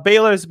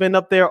 Baylor has been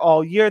up there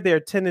all year.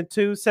 They're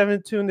 10-2,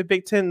 7-2 in the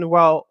Big Ten,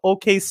 while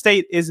OK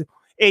State is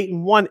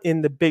 8-1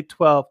 in the Big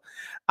 12.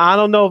 I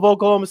don't know if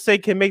Oklahoma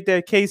State can make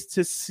their case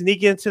to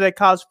sneak into that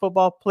college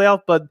football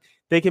playoff, but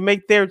they can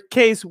make their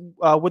case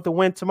with the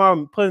win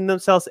tomorrow, putting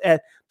themselves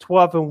at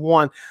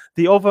 12-1.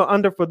 The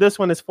over-under for this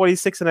one is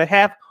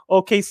 46.5.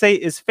 OK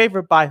State is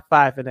favored by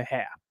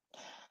 5.5.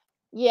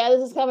 Yeah,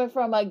 this is coming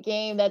from a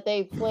game that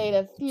they played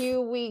a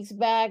few weeks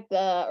back,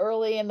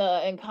 early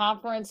in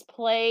conference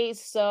play.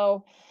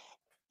 So,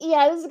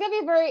 yeah, this is going to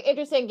be a very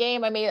interesting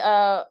game. I mean,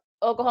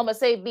 Oklahoma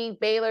State beat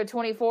Baylor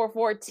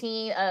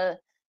 24-14.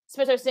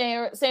 Spencer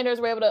Sanders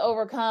were able to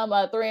overcome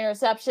 3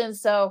 interceptions,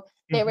 so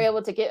they were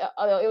able to get.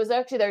 It was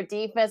actually their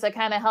defense that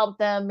kind of helped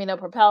them,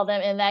 propel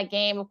them in that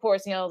game. Of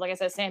course, like I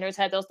said, Sanders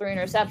had those 3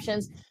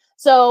 interceptions.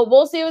 So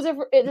we'll see if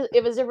it's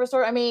a different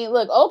story. I mean,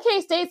 look,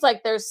 OK State's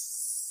like there's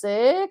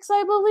 6,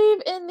 I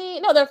believe,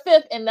 they're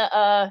 5th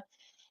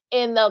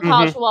in the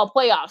college football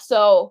playoffs.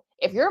 So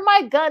if you're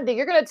Mike Gundy,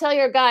 you're going to tell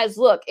your guys,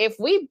 look, if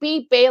we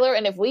beat Baylor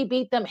and if we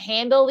beat them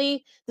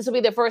handily, this will be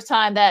the first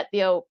time that,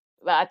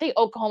 I think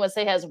Oklahoma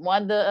State has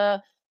won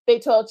the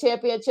Big 12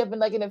 championship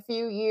in a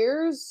few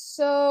years.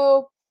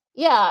 So,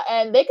 yeah,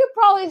 and they could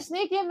probably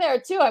sneak in there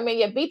too. I mean,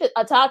 you beat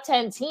a top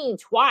 10 team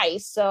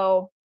twice.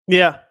 So,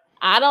 yeah.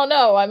 I don't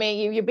know. I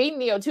mean, you're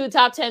beating 2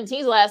 top 10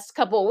 teams the last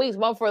couple of weeks,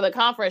 one for the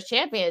conference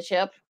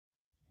championship.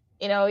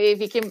 If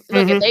you can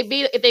look,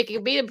 if they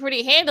can beat them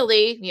pretty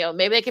handily,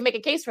 maybe they can make a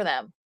case for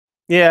them.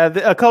 Yeah,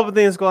 a couple of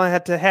things going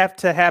to have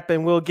to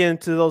happen. We'll get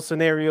into those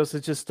scenarios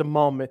in just a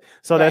moment.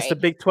 So that's the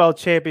Big 12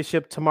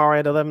 championship tomorrow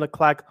at 11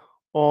 o'clock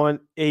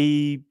on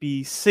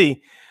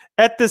ABC.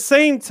 At the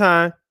same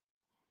time,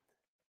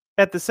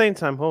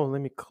 hold on,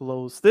 let me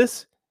close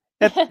this.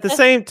 At the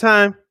same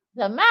time,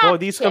 the MAC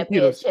these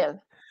championship.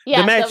 computers.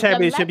 Yeah, the MAC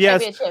championship,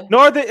 yes.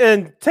 Championship.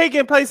 And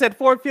taking place at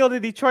Ford Field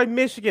in Detroit,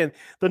 Michigan.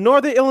 The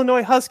Northern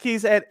Illinois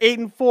Huskies at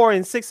 8-4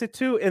 and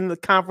 6-2 in the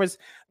conference.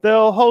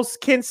 They'll host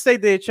Kent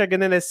State. They're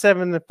checking in at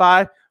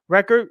 7-5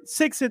 record,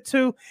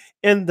 6-2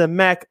 in the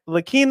MAC.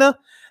 Lakina,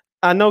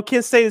 I know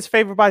Kent State is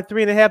favored by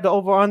 3.5. The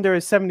over/under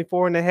is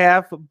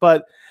 74.5.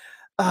 But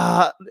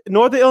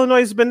Northern Illinois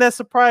has been that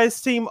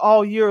surprise team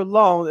all year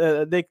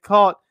long. They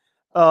caught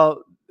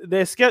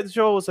their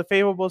schedule was a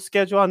favorable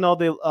schedule. I know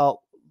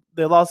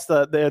they lost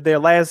their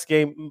last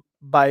game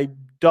by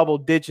double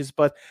digits,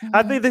 but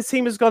I think this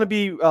team is going to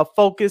be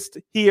focused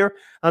here.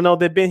 I know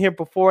they've been here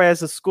before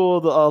as a school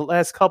the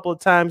last couple of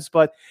times,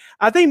 but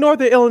I think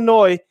Northern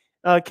Illinois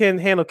can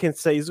handle Kent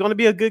State. It's going to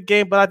be a good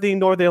game, but I think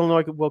Northern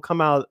Illinois will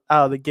come out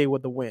of the gate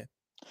with the win.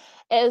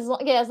 As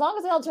long as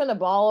they don't turn the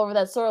ball over,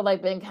 that's sort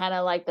of been kind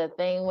of like the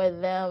thing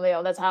with them.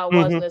 That's how it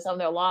was in some of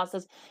their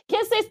losses.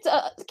 Kent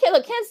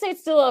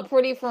State's still a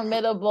pretty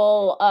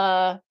formidable.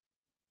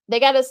 They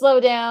got to slow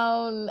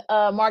down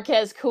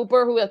Marquez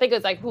Cooper, who I think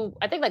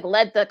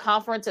led the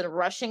conference in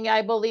rushing,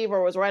 I believe,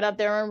 or was right up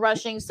there in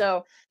rushing.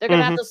 So they're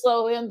gonna have to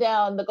slow him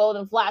down. The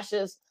Golden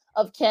Flashes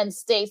of Kent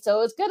State.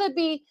 So it's gonna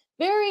be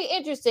very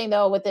interesting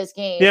though with this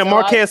game. Yeah, so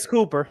Marquez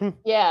Cooper.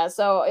 Yeah,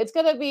 so it's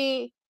gonna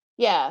be.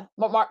 Yeah,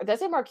 did I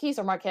say Marquise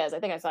or Marquez? I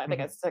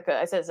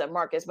said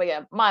Marcus, but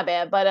yeah, my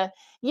bad. But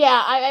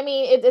yeah, I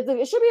mean,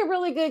 it should be a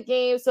really good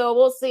game. So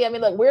we'll see. I mean,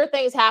 look, weird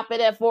things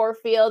happen at Ford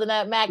Field in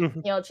that MAC,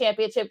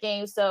 championship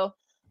game. So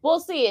we'll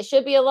see. It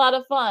should be a lot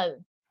of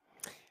fun.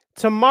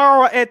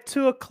 Tomorrow at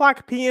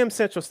 2:00 p.m.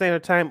 Central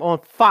Standard Time on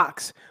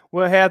Fox,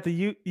 we'll have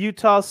the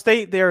Utah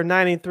State. They're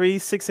 9-3,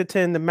 6-10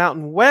 in the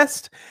Mountain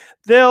West.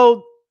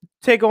 They'll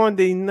take on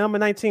the number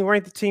 19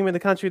 ranked team in the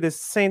country, the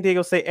San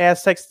Diego State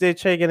Aztecs. They're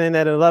checking in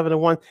at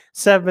 11-1,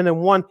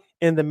 7-1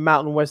 in the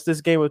Mountain West.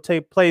 This game will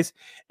take place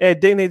at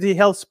Dignity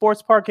Health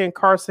Sports Park in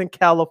Carson,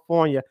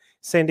 California.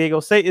 San Diego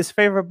State is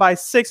favored by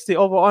 60.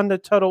 Over/under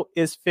total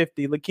is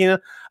 50. Lakina,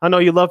 I know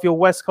you love your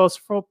West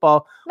Coast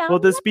football. Will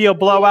this be a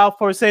blowout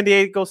for San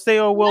Diego State,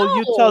 or will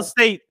Utah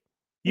State?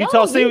 You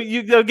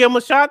give them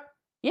a shot?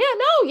 Yeah,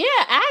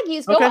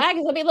 Aggies, go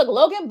Aggies. I mean, look,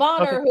 Logan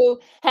Bonner, who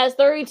has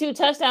 32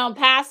 touchdown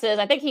passes.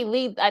 I think he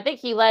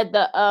led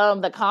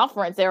the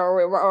conference there,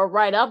 or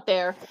right up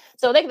there.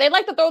 So they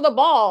like to throw the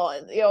ball.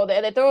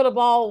 They throw the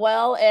ball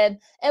well. And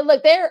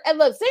look,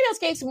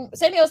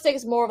 San Diego State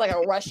is more of like a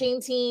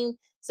rushing team.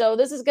 So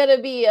this is going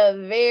to be a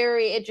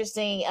very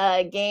interesting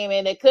game,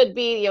 and it could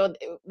be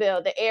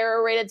the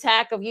air raid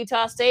attack of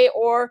Utah State,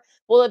 or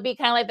will it be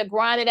kind of like the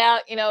grinded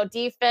out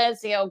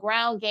defense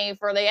ground game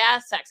for the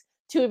Aztecs?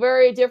 Two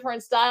very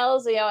different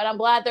styles, and I'm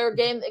glad they're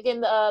getting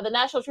the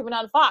national treatment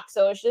on Fox.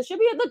 So this should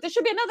be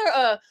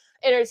another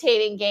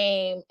entertaining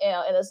game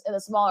in a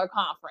smaller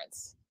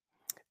conference.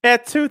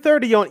 At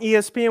 2:30 on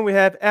ESPN, we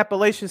have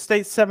Appalachian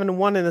State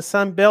 7-1 in the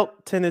Sun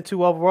Belt,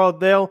 10-2 overall.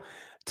 They'll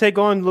take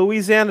on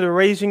Louisiana, the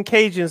Raging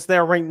Cajuns.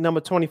 They're ranked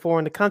number 24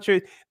 in the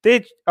country.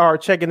 They are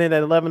checking in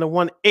at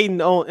 11-1,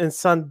 8-0 in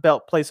Sun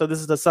Belt play. So this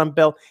is the Sun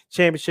Belt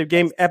championship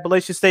game.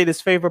 Appalachian State is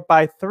favored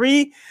by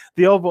 3.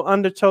 The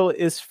over/under total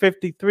is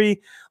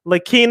 53.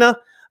 Lakina,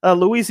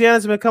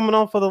 Louisiana's been coming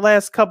on for the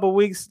last couple of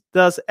weeks.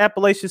 Does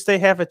Appalachian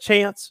State have a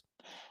chance?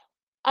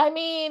 I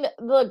mean,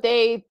 look,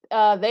 they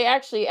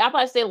actually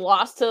Appalachian State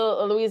lost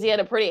to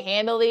Louisiana pretty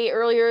handily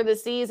earlier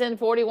this season,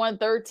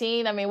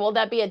 41-13. I mean, will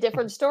that be a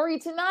different story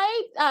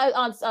tonight?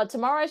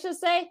 Tomorrow, I should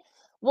say.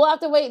 We'll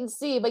have to wait and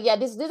see. But yeah,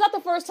 this is not the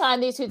first time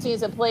these two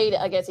teams have played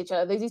against each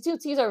other. These two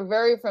teams are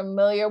very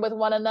familiar with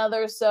one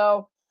another.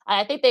 So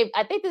I think this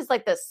is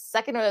like the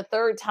second or the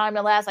third time in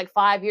the last like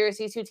 5 years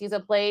these two teams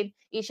have played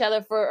each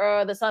other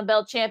for the Sun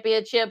Belt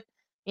Championship.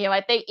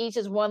 I think each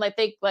is one. I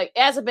think like it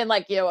hasn't been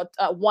like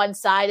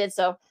one-sided.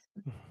 So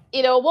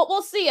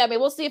we'll see. I mean,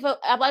 we'll see if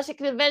Appalachian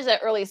can avenge that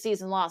early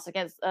season loss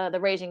against the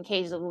Raging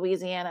Cajuns of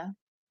Louisiana.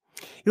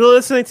 You're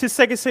listening to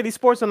Second City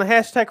Sports on the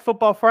hashtag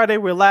Football Friday.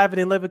 We're live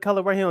and in living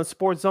color right here on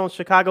Sports Zone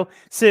Chicago.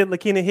 Sid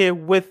Lakina here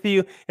with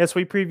you as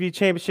we preview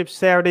Championship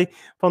Saturday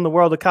from the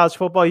world of college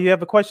football. You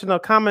have a question or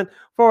comment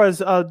for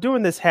us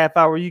during this half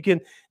hour, you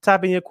can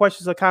type in your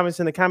questions or comments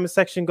in the comment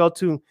section. Go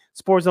to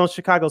Sports Zone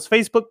Chicago's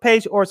Facebook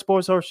page or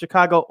Sports Zone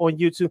Chicago on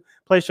YouTube.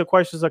 Place your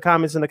questions or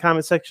comments in the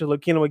comment section.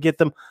 Lakina will get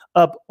them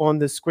up on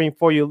the screen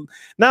for you.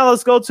 Now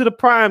let's go to the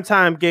prime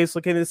time games.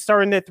 Lakina, it's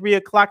starting at 3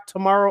 o'clock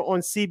tomorrow on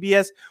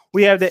CBS.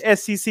 We have the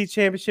SEC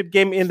Championship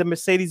game in the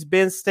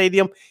Mercedes-Benz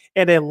Stadium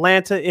in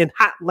Atlanta, in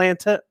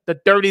Hotlanta, the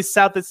dirty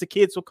South, as the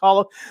kids will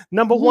call it.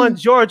 Number one,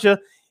 Georgia.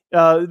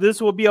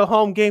 This will be a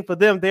home game for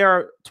them. They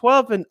are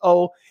 12-0,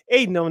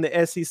 8-0 in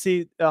the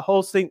SEC,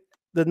 hosting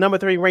the number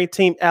 3 ranked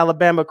team,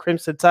 Alabama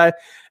Crimson Tide.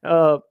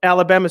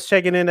 Alabama's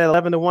checking in at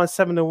 11-1,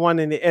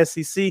 7-1 in the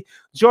SEC.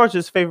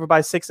 Georgia's favored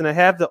by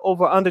 6.5. The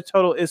over/under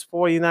total is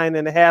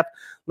 49.5.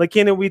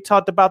 Lakina, we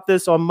talked about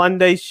this on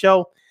Monday's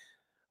show.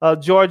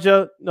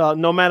 Georgia,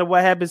 no matter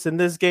what happens in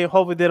this game,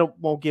 hopefully they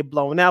won't get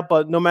blown out.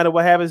 But no matter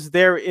what happens,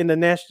 they're in the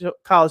National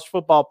College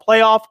Football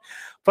Playoff.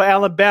 For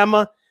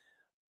Alabama,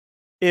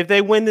 if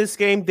they win this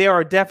game, they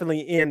are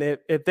definitely in.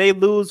 If they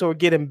lose or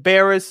get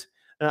embarrassed,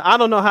 I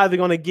don't know how they're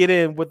going to get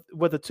in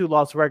with a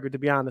 2-loss record, to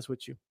be honest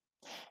with you.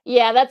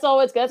 Yeah, that's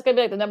going to be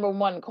like the number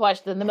one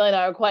question, the $1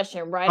 million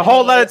question, right? A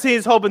whole lot of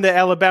teams hoping that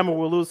Alabama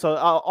will lose, so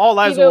all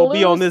eyes will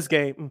be on this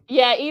game.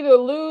 Yeah, either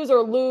lose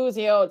or lose,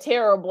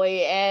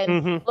 terribly.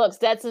 And look,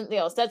 Stetson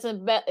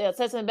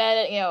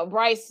Bennett,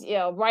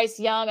 Bryce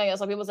Young.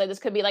 Some people say this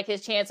could be like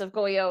his chance of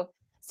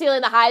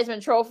stealing the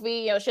Heisman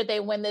Trophy. Should they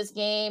win this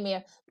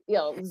game?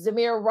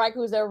 Zamir Reich,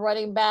 who's their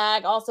running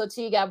back. Also,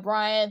 too, you got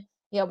Brian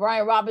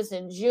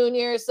Robinson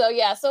Jr. So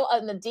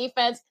in the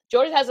defense,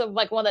 Georgia has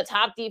one of the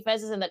top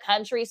defenses in the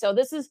country. So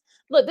this could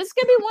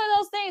be one of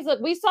those things. Look,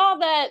 we saw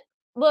that.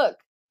 Look,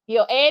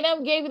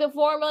 A&M gave you the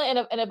formula,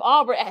 and if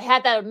Auburn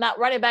had that not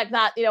running back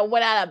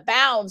went out of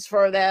bounds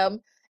for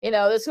them,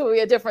 this would be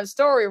a different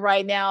story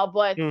right now.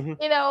 But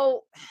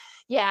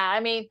yeah, I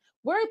mean,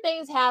 where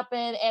things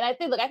happen, and I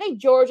think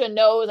Georgia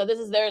knows that this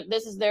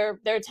is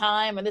their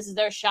time and this is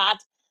their shot.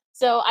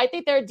 So I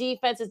think their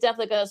defense is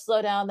definitely going to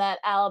slow down that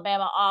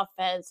Alabama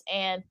offense.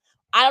 And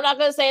I'm not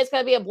going to say it's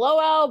going to be a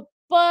blowout,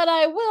 but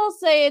I will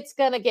say it's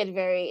going to get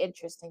very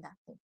interesting.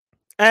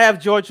 I have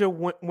Georgia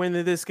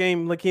winning this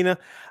game, Lakina.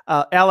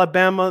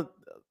 Alabama,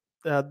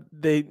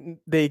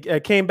 they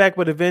came back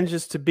with a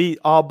vengeance to beat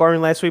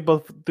Auburn last week,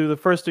 but through the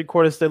first 3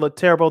 quarters, they looked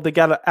terrible. They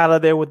got out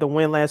of there with the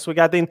win last week.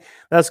 I think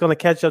that's going to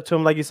catch up to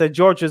them. Like you said,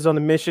 Georgia's on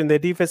a mission. Their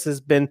defense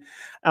has been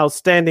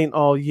outstanding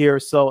all year.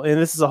 And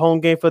this is a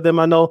home game for them.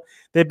 I know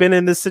they've been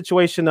in this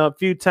situation a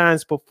few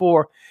times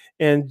before,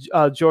 and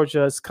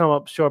Georgia has come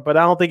up short, but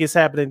I don't think it's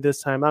happening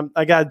this time.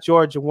 I got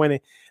Georgia winning.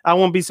 I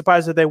won't be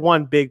surprised if they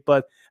won big,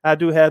 but I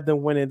do have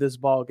them winning this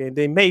ball game.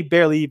 They may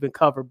barely even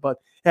cover, but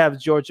have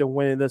Georgia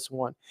winning this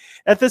one.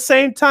 At the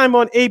same time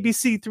on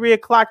ABC, 3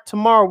 o'clock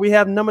tomorrow, we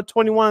have number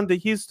 21, the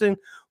Houston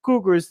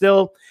Cougars.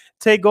 They'll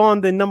take on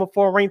the number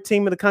 4 ranked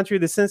team in the country,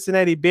 the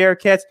Cincinnati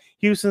Bearcats.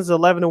 Houston's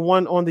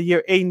 11-1 on the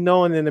year,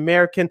 8-0 in the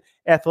American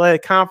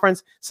Athletic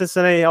Conference.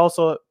 Cincinnati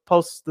also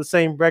posts the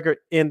same record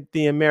in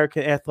the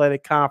American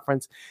Athletic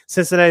Conference.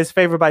 Cincinnati is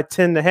favored by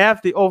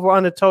 10.5. The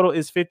over-under total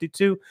is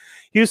 52.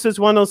 Houston's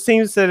one of those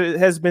teams that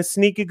has been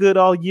sneaky good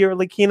all year,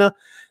 Lakina.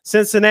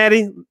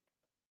 Cincinnati,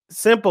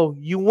 simple.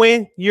 You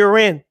win, you're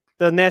in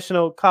the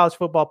National College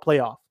Football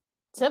Playoff.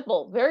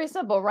 Simple, very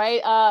simple,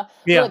 right?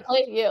 Yeah.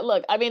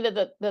 Look. I mean,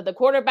 the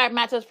quarterback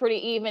match is pretty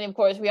even. Of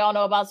course, we all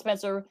know about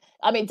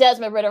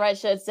Desmond Ridder, I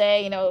should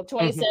say.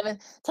 27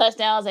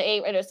 touchdowns and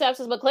 8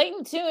 interceptions. But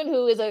Clayton Tune,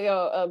 who is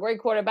a great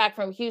quarterback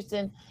from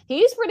Houston,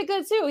 he's pretty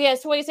good too. He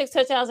has 26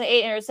 touchdowns and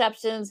 8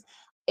 interceptions.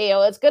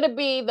 It's going to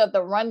be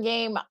the run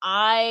game.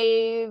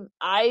 I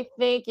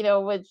think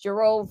with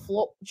Jerome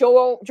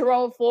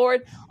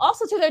Ford.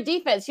 Also to their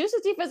defense,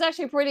 Houston's defense is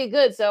actually pretty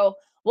good. So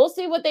we'll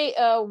see what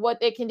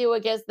they can do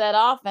against that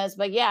offense.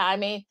 But yeah, I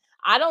mean,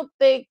 I don't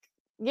think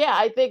Yeah,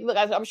 I think, look,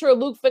 I'm sure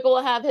Luke Fickell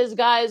will have his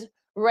guys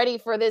ready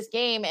for this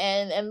game.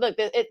 And look,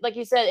 like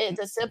you said, it's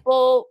a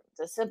simple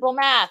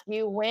math.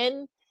 You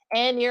win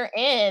and you're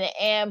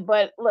in.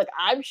 But look,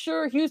 I'm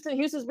sure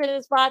Houston's been in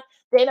the spot.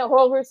 Dana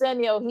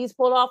Holgorsen, he's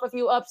pulled off a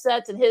few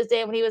upsets in his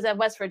day when he was at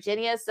West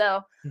Virginia.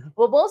 So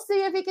we'll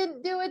see if he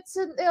can do it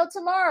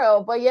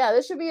tomorrow. But yeah,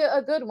 this should be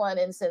a good one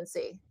in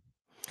Cincy.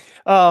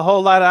 A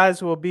whole lot of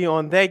eyes will be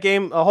on that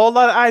game. A whole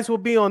lot of eyes will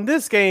be on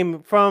this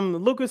game from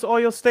Lucas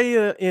Oil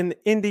Stadium in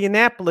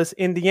Indianapolis,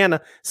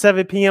 Indiana,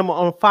 7 p.m.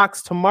 on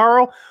Fox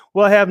tomorrow.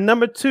 We'll have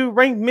number 2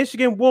 ranked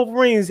Michigan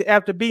Wolverines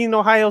after beating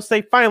Ohio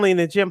State finally in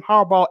the Jim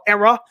Harbaugh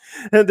era.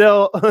 And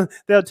they'll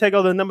take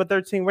over the number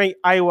 13 ranked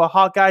Iowa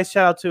Hawkeyes.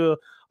 Shout out to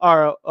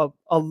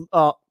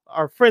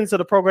our friends of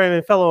the program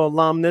and fellow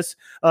alumnus,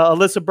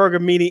 Alyssa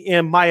Berger-Meany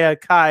and Maya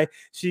Kai.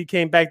 She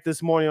came back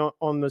this morning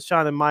on the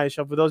Sean and Maya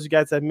show. For those of you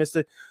guys that missed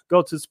it,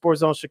 go to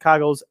Sports Zone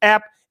Chicago's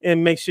app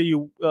and make sure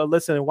you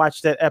listen and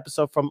watch that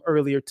episode from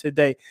earlier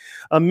today.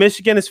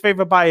 Michigan is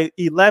favored by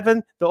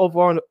 11. The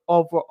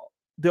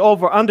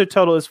over-under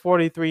total is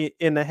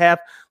 43.5.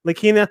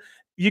 Lakina,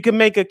 you can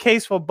make a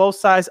case for both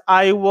sides.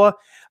 Iowa,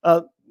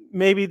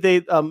 maybe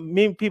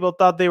many people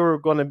thought they were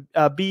going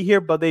to be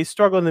here, but they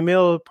struggled in the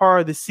middle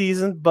part of the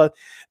season. But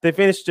they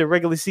finished the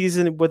regular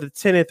season with a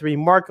 10-3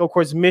 mark. Of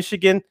course,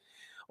 Michigan,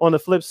 on the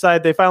flip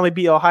side, they finally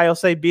beat Ohio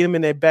State, beat them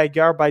in their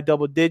backyard by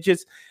double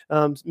digits.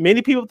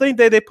 Many people think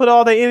that they put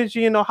all their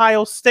energy in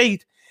Ohio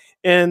State,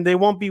 and they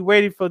won't be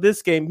ready for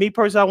this game. Me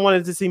personally, I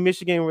wanted to see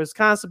Michigan and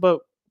Wisconsin, but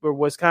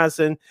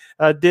Wisconsin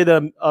did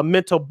a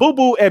mental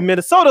boo-boo at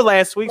Minnesota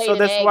last week, so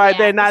that's why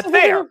they're not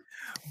there.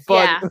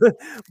 But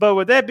but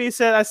with that being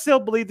said, I still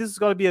believe this is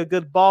going to be a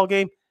good ball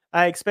game.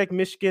 I expect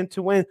Michigan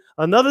to win.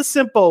 Another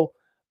simple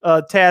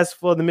task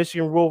for the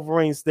Michigan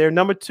Wolverines. They're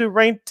number 2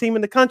 ranked team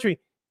in the country.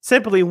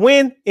 Simply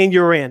win and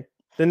you're in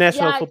the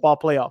National Football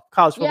Playoff,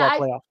 college football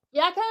playoff.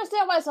 Yeah, I can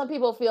understand why some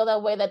people feel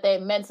that way, that they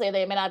mentally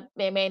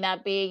they may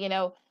not be,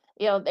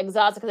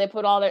 exhausted because they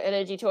put all their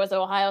energy towards the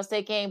Ohio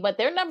State game. But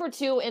they're number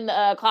 2 in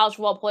the college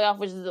football playoff,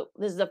 which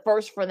is the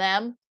first for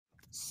them.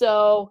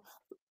 So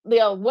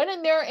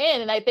winning, they're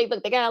in, and I think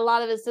they got a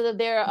lot of incentive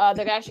there.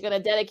 They're actually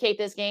going to dedicate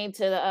this game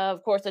to,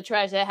 of course, the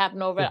tragedy that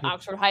happened over at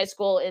Oxford High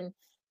School in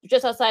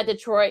just outside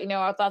Detroit.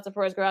 Our thoughts and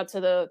prayers go out to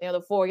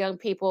the 4 young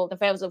people, the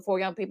families of 4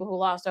 young people who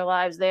lost their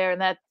lives there in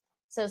that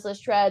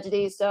senseless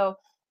tragedy. So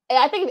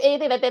I think if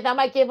anything, that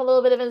might give a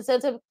little bit of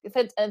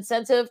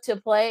incentive to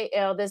play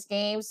this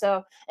game.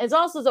 So it's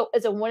also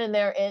it's a win in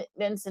their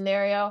in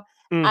scenario.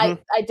 I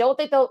don't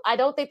think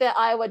that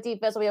Iowa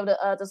defense will be able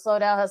to slow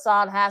down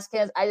Hassan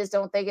Haskins. I just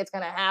don't think it's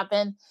going to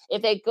happen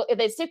if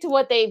they stick to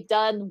what they've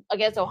done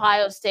against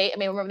Ohio State. I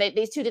mean, remember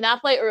these two did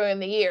not play early in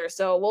the year,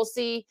 so we'll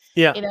see.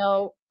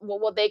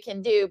 What they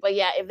can do. But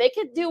yeah, if they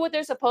can do what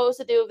they're supposed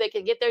to do, if they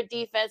can get their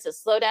defense to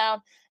slow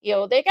down,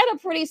 they got a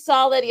pretty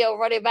solid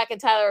running back in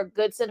Tyler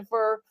Goodson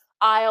for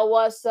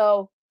Iowa.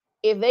 So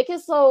if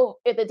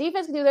the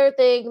defense can do their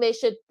thing, they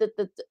should.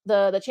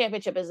 The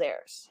championship is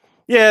theirs.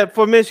 Yeah,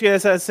 for Michigan,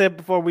 as I said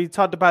before, we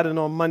talked about it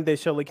on Monday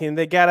show, Lakin.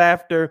 They got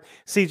after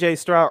C.J.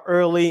 Stroud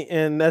early,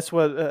 and that's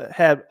what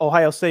had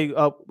Ohio State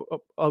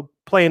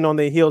playing on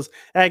their heels.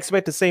 I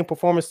expect the same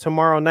performance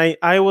tomorrow night.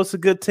 Iowa's a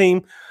good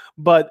team,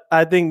 but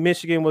I think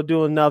Michigan will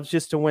do enough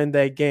just to win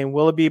that game.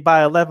 Will it be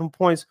by 11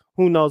 points?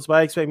 Who knows? But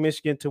I expect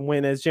Michigan to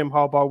win, as Jim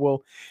Harbaugh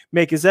will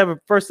make his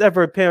first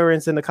ever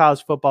appearance in the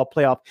college football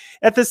playoff.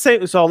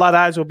 So a lot of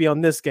eyes will be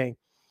on this game.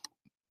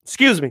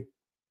 Excuse me.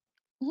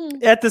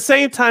 At the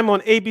same time on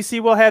ABC,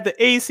 we'll have the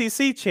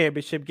ACC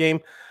championship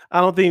game.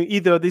 I don't think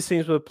either of these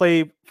teams will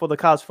play for the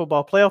college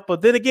football playoff,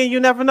 but then again, you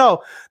never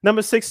know.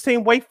 Number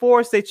 16, Wake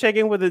Forest, they check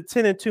in with a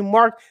 10-2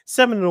 mark,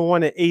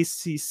 7-1 at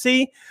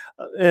ACC,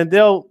 and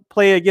they'll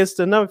play against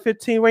the number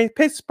 15 ranked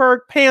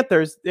Pittsburgh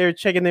Panthers. They're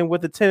checking in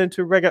with a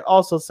 10-2 record,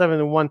 also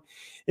 7-1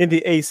 in the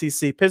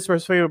ACC.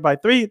 Pittsburgh's favored by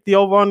 3. The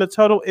over on the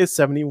total is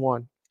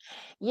 71.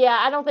 Yeah,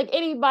 I don't think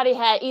anybody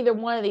had either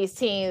one of these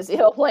teams,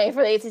 playing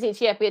for the ACC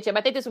championship.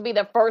 I think this would be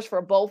the first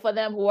for both of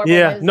them.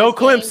 No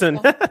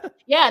Clemson.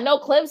 No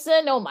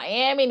Clemson, no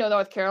Miami, no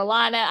North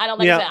Carolina. I don't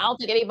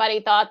think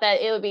anybody thought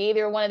that it would be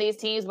either one of these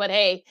teams. But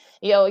hey,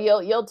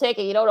 you'll take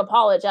it. You don't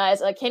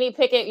apologize. Kenny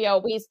Pickett,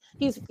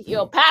 he's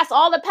passed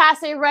all the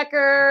passing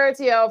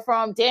records,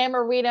 from Dan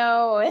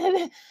Marino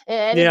and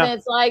Eddie Van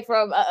Slyke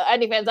from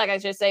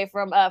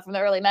the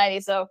early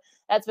 '90s. So.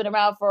 That's been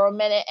around for a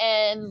minute.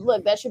 And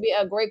look, that should be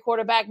a great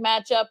quarterback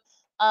matchup.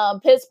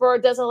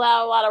 Pittsburgh doesn't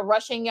allow a lot of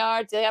rushing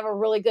yards. They have a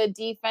really good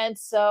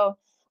defense. So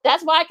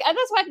that's why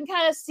I can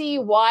kind of see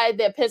why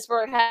the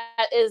Pittsburgh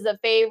is the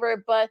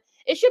favorite, but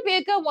it should be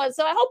a good one.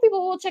 So I hope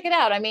people will check it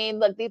out. I mean,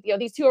 look,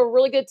 these two are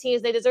really good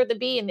teams. They deserve to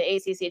be in the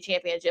ACC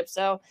championship.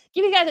 So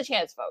give you guys a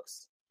chance,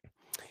 folks.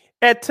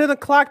 At 10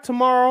 o'clock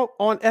tomorrow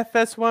on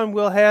FS1,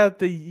 we'll have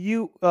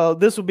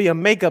this will be a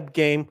makeup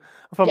game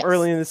from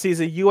early in the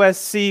season.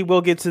 USC,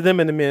 we'll get to them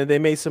in a minute. They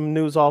made some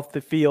news off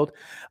the field.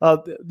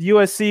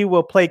 USC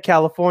will play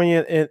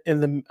California in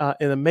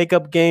the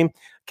makeup game.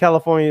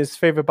 California is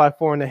favored by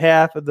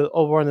 4.5. The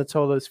over on the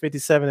total is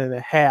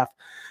 57.5.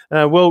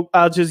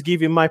 I'll just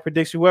give you my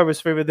prediction. Whoever's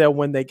favorite, they'll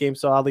win that game.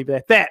 So I'll leave it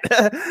at that.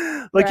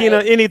 Lakina,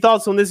 Right. any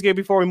thoughts on this game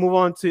before we move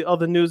on to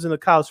other news in the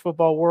college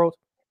football world?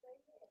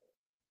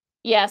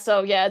 Yeah,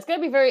 so yeah, it's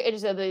gonna be very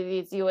interesting with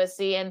these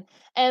USC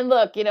and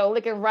look,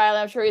 Lincoln Riley,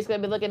 I'm sure he's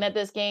gonna be looking at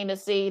this game to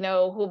see,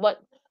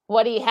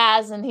 what he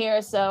has in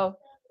here. So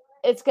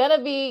it's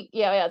gonna be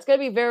it's gonna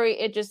be very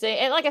interesting.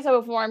 And like I said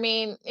before, I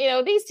mean,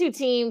 these two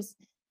teams,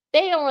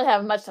 they don't really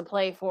have much to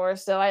play for.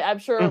 So I'm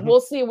sure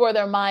we'll see where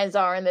their minds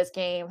are in this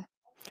game.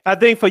 I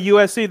think for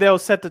USC, they'll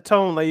set the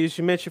tone, like as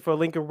you mentioned, for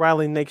Lincoln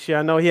Riley next year.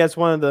 I know he has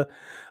one of the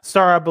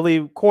star, I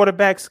believe,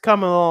 quarterbacks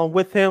coming along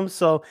with him.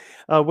 So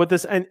with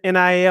this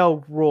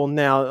NIL rule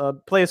now,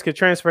 players can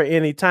transfer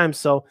anytime.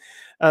 So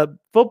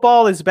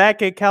football is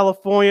back in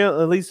California,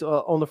 at least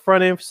on the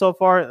front end so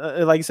far.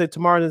 Like you said,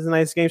 tomorrow is a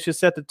nice game. Should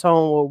set the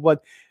tone with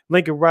what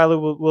Lincoln Riley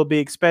will be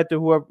expected,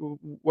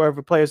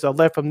 wherever players are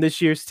left from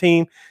this year's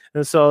team.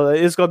 And so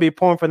it's going to be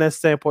important from that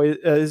standpoint.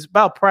 It's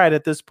about pride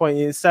at this point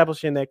in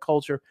establishing that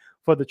culture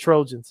for the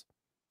Trojans.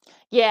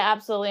 Yeah,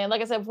 absolutely. And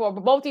like I said before,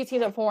 both these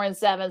teams are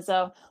 4-7,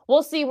 so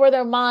we'll see where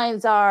their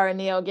minds are and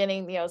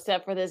getting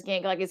set for this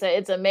game. Like I said,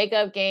 it's a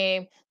makeup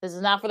game. This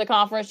is not for the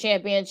conference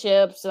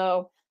championship,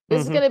 so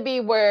this is going to be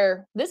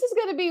where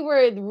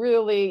it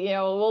really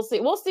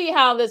we'll see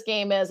how this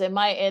game is. It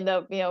might end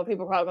up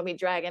people probably going to be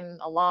dragging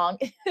along.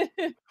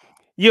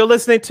 You're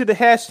listening to the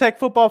hashtag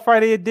Football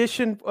Friday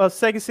edition of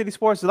Second City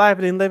Sports Live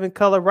and in living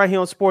color right here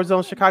on Sports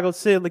Zone Chicago.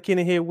 Sid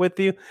Lakina here with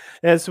you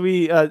as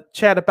we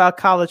chat about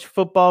college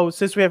football.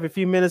 Since we have a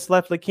few minutes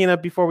left,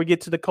 Lakina, before we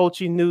get to the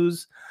coaching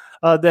news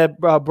that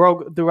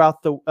broke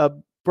throughout through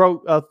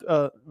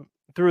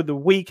the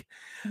week.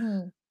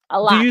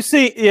 A lot.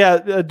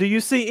 Do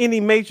you see any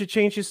major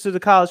changes to the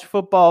college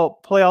football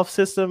playoff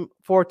system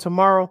for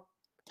tomorrow?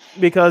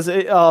 Because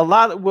a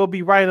lot will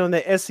be riding on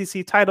the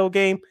SEC title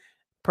game.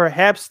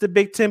 Perhaps the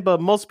Big Ten, but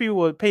most people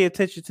would pay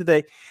attention to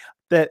that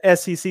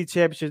SEC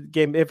championship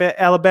game. If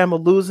Alabama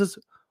loses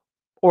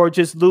or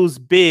just lose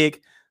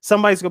big,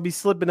 somebody's going to be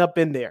slipping up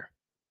in there.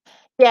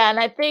 Yeah, and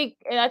I think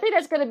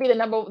that's going to be the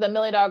 $1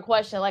 million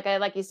question. Like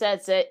you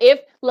said, if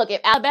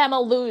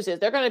Alabama loses,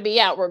 they're going to be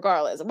out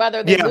regardless,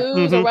 whether they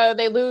lose or whether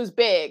they lose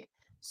big.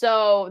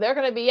 So they're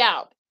going to be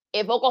out.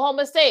 If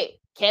Oklahoma State,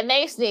 can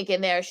they sneak in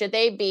there? Should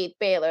they beat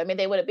Baylor? I mean,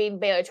 they would have beaten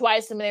Baylor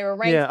twice when they were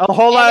ranked. Yeah, a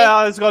whole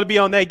lot is going to be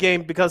on that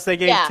game because that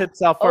game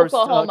kicks off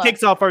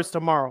first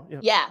tomorrow.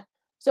 Yeah.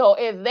 So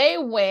if they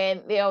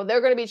win, they're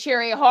going to be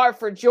cheering hard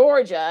for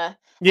Georgia.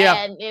 Yeah.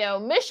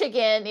 And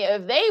Michigan,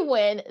 if they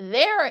win,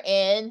 they're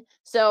in.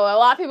 So a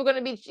lot of people are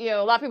going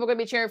to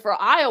be cheering for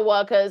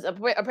Iowa because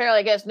apparently,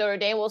 I guess Notre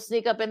Dame will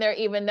sneak up in there,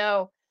 even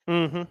though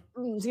they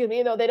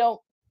don't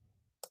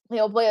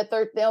play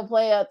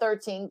a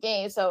 13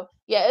 game. So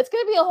yeah, it's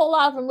going to be a whole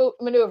lot of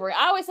maneuvering.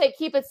 I always say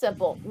keep it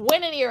simple.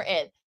 Win and you're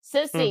in.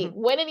 Cincy,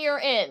 win and you're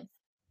in.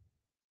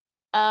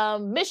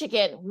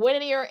 Michigan, win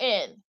and you're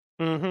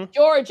in.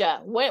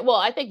 Georgia, win. Well,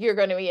 I think you're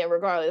going to be in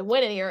regardless.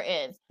 Win and you're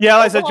in. Yeah,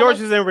 like I said,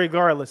 Georgia's in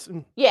regardless.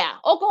 Yeah,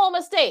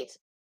 Oklahoma State.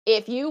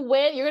 If you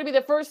win, you're going to be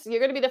the first. You're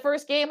going to be the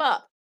first game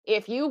up.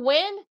 If you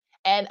win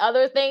and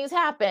other things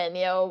happen,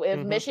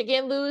 if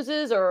Michigan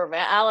loses or if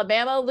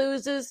Alabama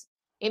loses,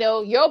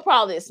 you'll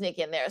probably sneak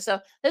in there. So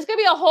there's going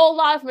to be a whole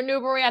lot of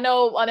maneuvering. I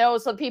know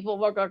some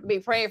people are going to be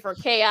praying for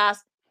chaos.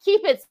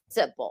 Keep it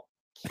simple.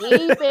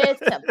 Keep it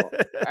simple.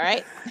 All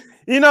right.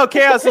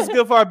 Chaos is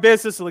good for our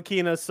business,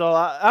 Lakina. So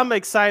I'm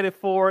excited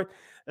for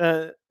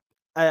it.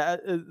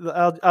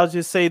 I'll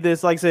just say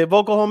this. Like I said, if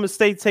Oklahoma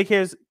State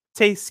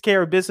takes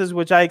care of business,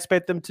 which I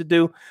expect them to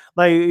do,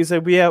 like you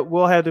said,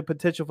 we'll have the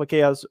potential for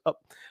chaos.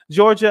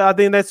 Georgia, I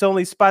think that's the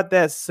only spot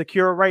that's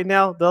secure right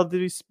now. The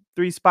other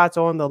three spots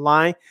are on the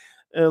line.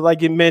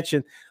 Like you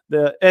mentioned,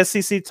 the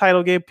SEC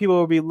title game people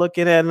will be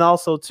looking at, and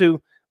also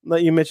too,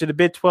 like you mentioned, the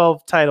Big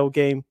 12 title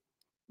game.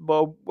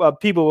 Well,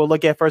 people will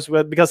look at first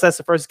because that's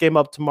the first game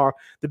up tomorrow.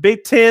 The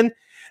Big 10,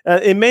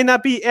 it may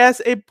not be as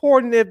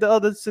important if the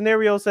other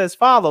scenarios as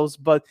follows,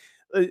 but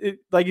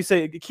like you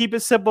say, keep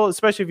it simple,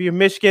 especially if you're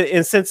Michigan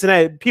and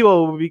Cincinnati.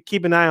 People will be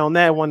keeping an eye on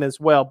that one as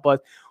well.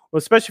 But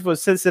especially for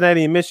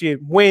Cincinnati and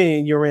Michigan,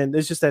 when you're in,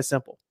 it's just that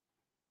simple.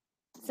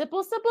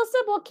 Simple, simple,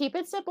 simple. Keep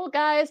it simple,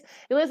 guys.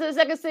 You listen to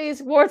Second City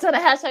Sports on the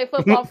hashtag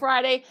Football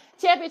Friday,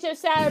 Championship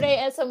Saturday,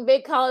 and some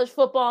big college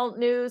football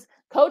news,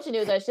 coaching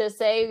news, I should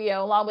say.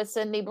 Along with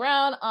Sydney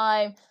Brown,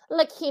 I'm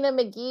Lakina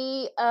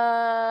McGee.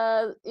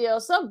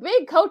 Some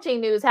big coaching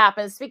news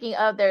happens. Speaking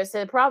of there,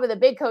 Sid, probably the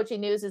big coaching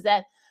news is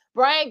that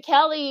Brian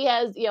Kelly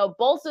has,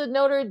 bolstered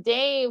Notre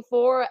Dame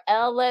for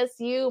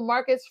LSU.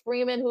 Marcus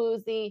Freeman,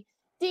 who's the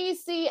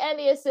DC and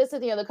the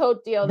assistant, the coach,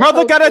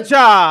 brother got a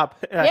job,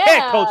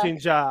 head coaching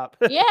job.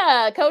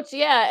 Yeah, coach.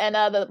 Yeah, and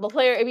the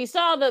player. If you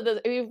saw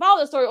if you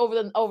followed the story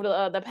over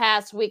the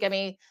past week, I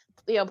mean,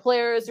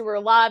 players who were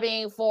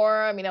lobbying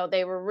for him.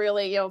 They were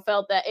really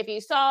felt that if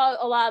you saw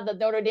a lot of the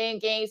Notre Dame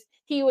games,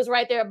 he was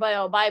right there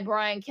by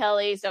Brian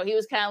Kelly. So he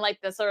was kind of like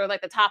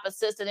the top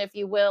assistant, if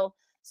you will.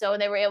 So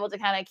they were able to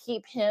kind of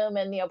keep him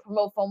and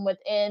promote from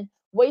within.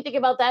 What do you think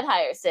about that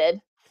hire,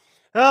 Sid?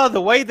 Oh,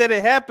 the way that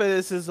it happened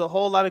is a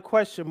whole lot of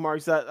question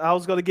marks. I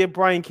was going to give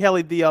Brian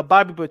Kelly the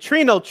Bobby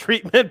Petrino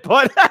treatment,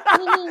 but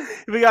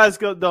if you guys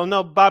don't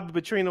know, Bobby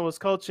Petrino was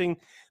coaching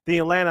the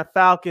Atlanta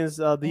Falcons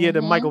the year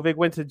that Michael Vick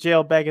went to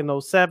jail back in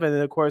 2007.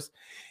 And, of course,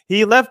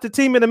 he left the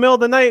team in the middle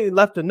of the night, he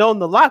left a note in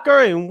the locker,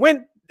 and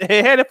went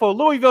headed for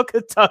Louisville,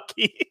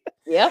 Kentucky.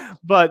 Yep.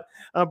 But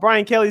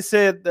Brian Kelly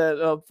said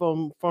that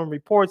from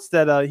reports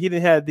that he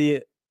didn't have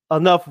the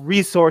enough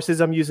resources,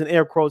 I'm using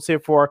air quotes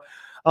here, for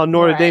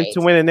Notre Dame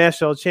to win a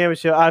national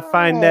championship. I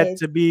find that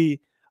to be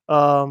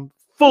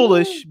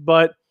foolish,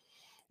 but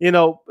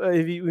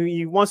if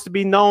he wants to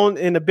be known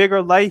in a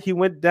bigger light, he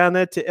went down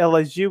there to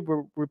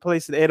LSU,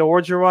 replacing Ed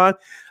Orgeron.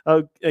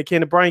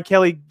 Can Brian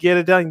Kelly get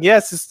it done?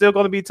 Yes, it's still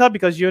going to be tough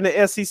because you're in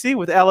the SEC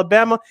with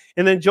Alabama,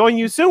 and then joining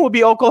you soon will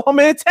be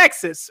Oklahoma and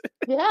Texas.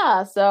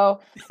 Yeah, so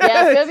it's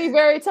going to be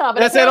very tough.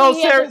 It's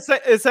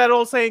that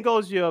old saying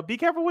goes, be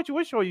careful what you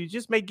wish for. You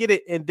just may get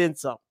it and then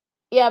some.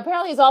 Yeah,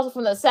 apparently he's also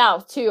from the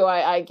South too,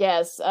 I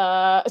guess.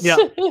 Yeah.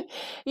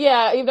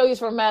 Yeah, even though he's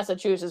from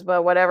Massachusetts,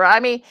 but whatever. I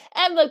mean,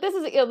 and look,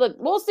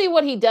 we'll see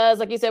what he does.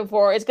 Like you said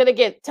before, it's going to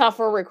get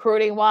tougher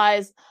recruiting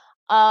wise.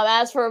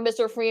 As for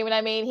Mr. Freeman,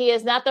 I mean,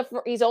 he's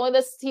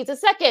the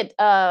second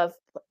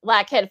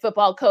black head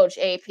football coach,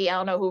 AP. I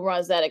don't know who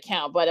runs that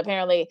account, but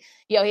apparently,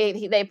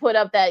 they put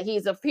up that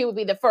he would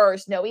be the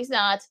first. No, he's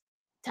not.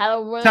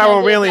 Tyrone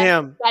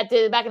Willingham. That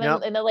did it back in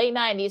the late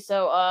 90s.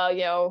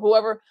 So,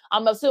 whoever,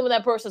 I'm assuming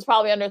that person's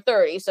probably under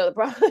 30. So,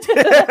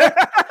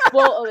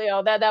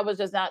 well, that was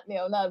just not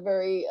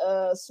very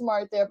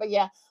smart there. But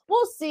yeah,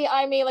 we'll see.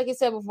 I mean, like you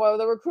said before,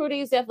 the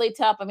recruiting is definitely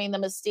tough. I mean, the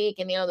mystique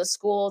and, the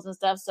schools and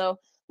stuff. So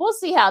we'll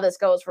see how this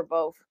goes for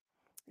both.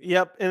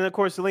 Yep. And of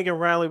course, Lincoln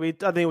Riley,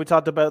 I think we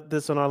talked about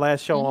this on our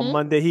last show on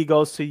Monday. He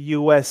goes to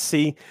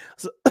USC.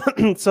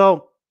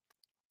 So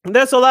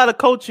there's a lot of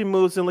coaching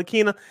moves in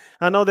Lakina.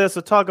 I know there's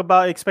a talk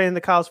about expanding the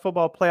college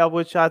football playoff,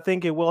 which I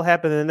think it will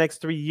happen in the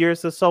next 3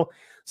 years or so.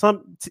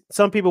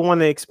 Some people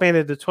want to expand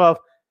it to 12.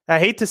 I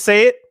hate to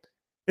say it.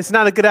 It's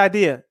not a good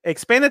idea.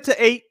 Expand it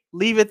to 8,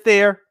 leave it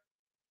there,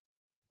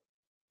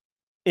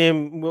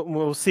 and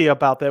we'll see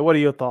about that. What are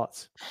your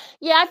thoughts?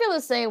 Yeah, I feel the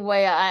same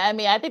way. I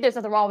mean, I think there's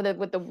nothing wrong with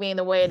it being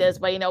the way it is,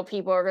 but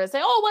people are going to say,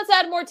 "Oh, let's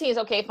add more teams."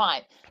 Okay,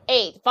 fine.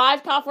 8,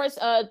 5 conference,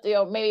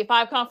 maybe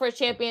 5 conference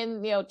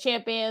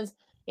champions.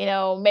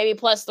 Maybe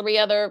plus 3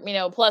 other,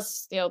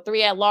 plus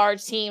 3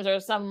 at-large teams or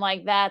something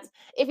like that.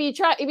 If you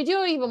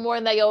do even more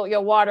than that,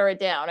 you'll water it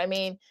down. I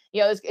mean,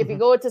 if you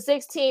go to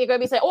 16, you're going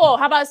to be saying, "Oh,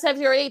 how about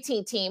 17 or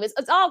 18 team?" It's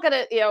all going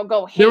to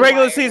go haywire. The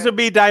regular season will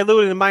be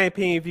diluted, in my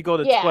opinion, if you go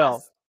to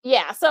 12.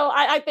 Yeah, so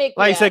I think,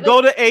 like I said,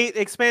 go to 8,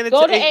 expand it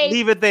to 8,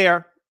 leave it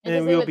there,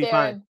 and we'll be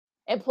fine.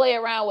 And play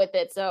around with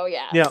it. So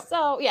yeah.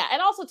 So yeah,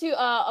 and also too,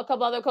 a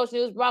couple other coach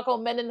news: Bronco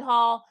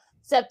Mendenhall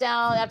stepped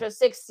down after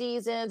 6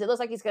 seasons. It looks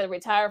like he's going to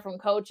retire from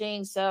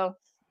coaching. So,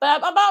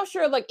 but I'm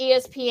sure like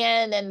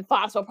ESPN and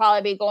Fox will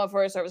probably be going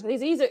for his service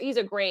because he's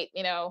a great,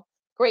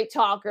 great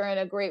talker and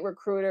a great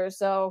recruiter.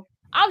 So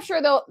I'm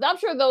sure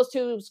those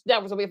 2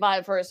 networks will be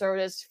fine for his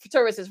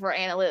services for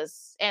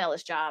analyst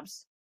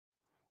jobs.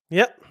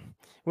 Yep.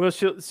 We'll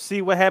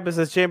see what happens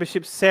as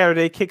Championship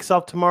Saturday kicks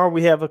off tomorrow.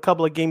 We have a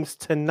couple of games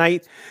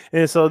tonight,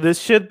 and so this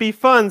should be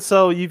fun.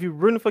 So if you're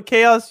rooting for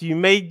chaos, you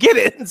may get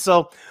it.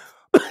 So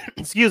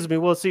excuse me,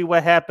 we'll see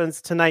what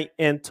happens tonight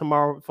and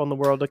tomorrow from the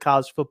world of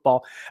college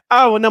football.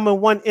 Hour number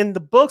 1 in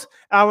the books.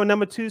 Hour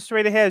number 2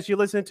 straight ahead as you're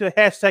listening to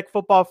Hashtag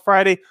Football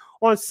Friday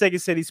on Second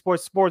City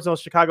Sports Zone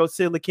Chicago.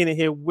 Sid Lakina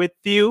here with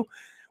you.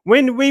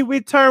 When we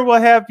return,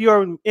 we'll have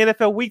your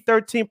NFL Week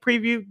 13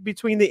 preview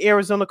between the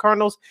Arizona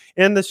Cardinals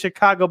and the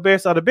Chicago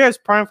Bears. Are the Bears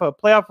primed for a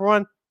playoff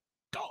run?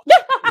 Don't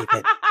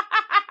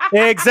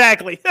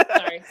exactly.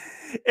 Sorry.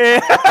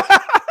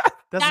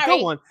 That's a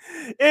good one.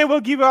 And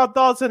we'll give you our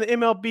thoughts on the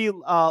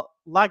MLB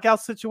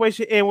lockout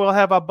situation, and we'll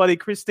have our buddy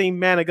Christine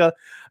Maniga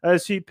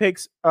as she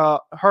picks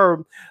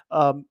her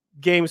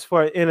games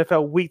for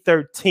NFL Week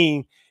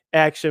 13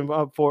 action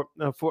for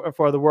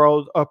the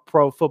world of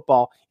pro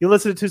football. You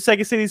listen to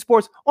Second City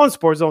Sports on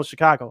Sports Zone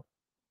Chicago.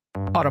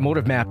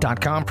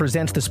 AutomotiveMap.com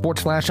presents the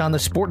Sports Flash on the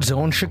Sports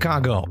Zone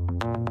Chicago.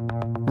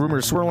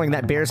 Rumors swirling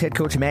that Bears head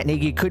coach Matt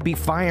Nagy could be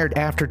fired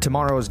after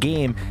tomorrow's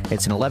game.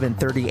 It's an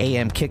 11:30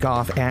 a.m.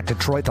 kickoff at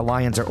Detroit. The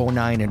Lions are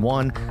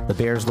 0-9-1. The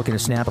Bears looking to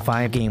snap a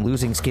 5-game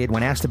losing skid.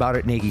 When asked about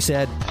it, Nagy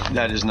said,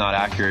 "That is not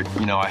accurate.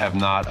 I have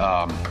not.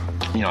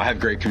 I have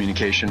great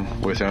communication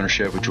with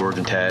ownership, with George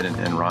and Ted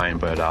and Ryan,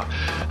 but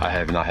I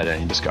have not had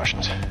any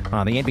discussions."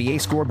 On the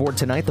NBA scoreboard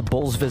tonight, the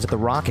Bulls visit the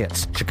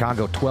Rockets.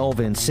 Chicago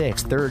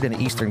 12-6, third in the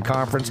Eastern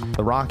Conference.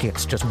 The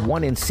Rockets just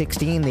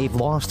 1-16. They've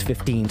lost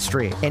 15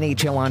 straight.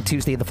 NHL on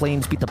Tuesday, the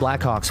Flames beat the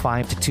Blackhawks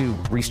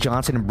 5-2. Reese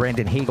Johnson and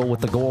Brendan Hagel with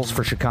the goals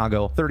for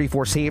Chicago.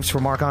 34 saves for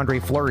Marc-Andre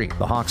Fleury.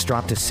 The Hawks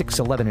dropped to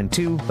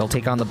 6-11-2. They'll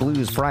take on the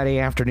Blues Friday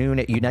afternoon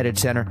at United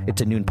Center.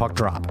 It's a noon puck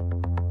drop.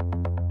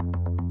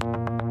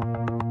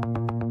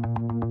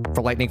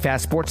 For lightning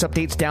fast sports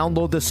updates,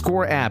 download the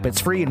Score app. It's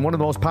free and one of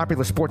the most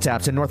popular sports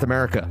apps in North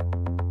America.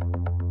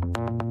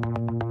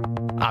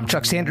 I'm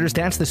Chuck Sanders.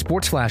 That's the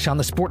Sports Flash on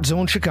the Sports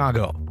Zone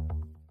Chicago.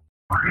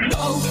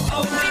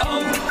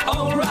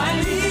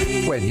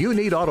 O'Reilly. When you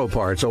need auto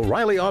parts,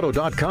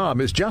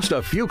 O'ReillyAuto.com is just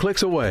a few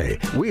clicks away.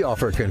 We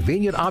offer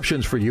convenient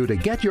options for you to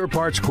get your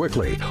parts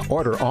quickly.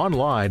 Order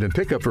online and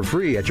pick up for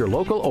free at your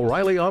local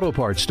O'Reilly Auto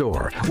Parts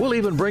store. We'll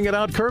even bring it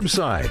out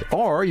curbside.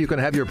 Or you can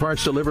have your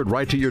parts delivered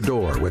right to your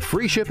door with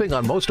free shipping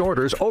on most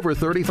orders over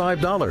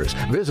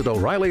 $35. Visit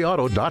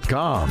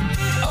O'ReillyAuto.com.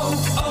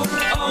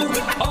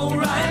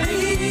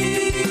 O'Reilly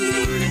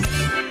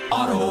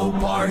Auto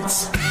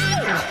Parts.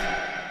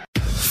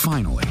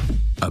 Finally,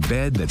 a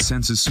bed that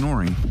senses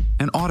snoring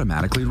and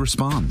automatically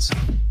responds.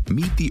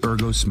 Meet the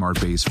Ergo Smart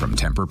Base from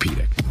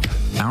Tempur-Pedic,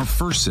 our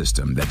first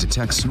system that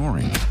detects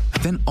snoring,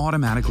 then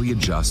automatically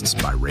adjusts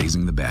by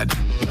raising the bed.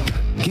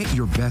 Get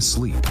your best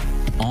sleep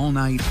all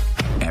night,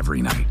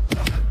 every night.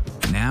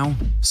 Now,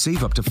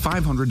 save up to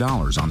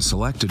 $500 on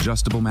select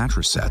adjustable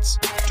mattress sets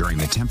during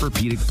the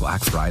Tempur-Pedic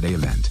Black Friday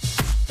event.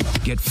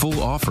 Get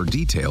full offer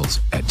details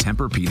at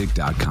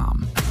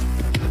TempurPedic.com.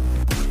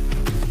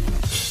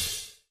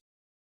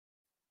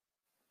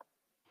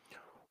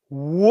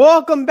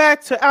 Welcome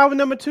back to hour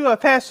number 2 of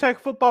Hashtag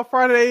Football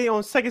Friday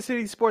on Second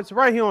City Sports,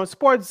 right here on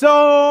Sports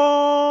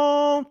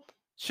Zone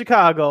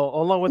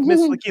Chicago, along with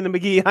Miss Lakina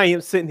McGee. I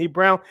am Sydney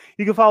Brown.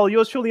 You can follow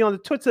yours truly on the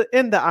Twitter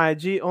and the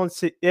IG on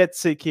at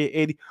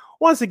SidKid80.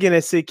 Once again,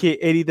 at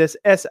SidKid80. That's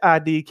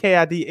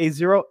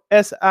SIDKID80,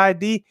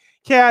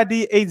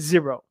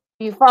 SIDKID80.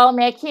 You follow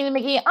me at Keenan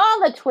McGee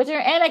on the Twitter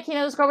and at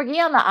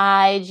Keenan_McGee on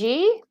the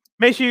IG.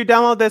 Make sure you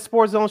download that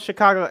Sports Zone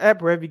Chicago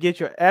app wherever you get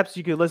your apps.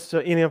 You can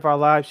listen to any of our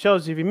live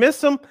shows. If you miss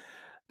them,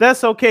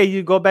 that's okay.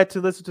 You go back to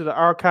listen to the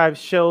archive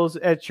shows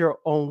at your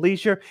own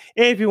leisure.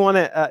 And if you want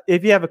to,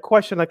 if you have a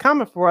question or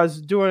comment for us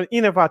during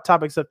any of our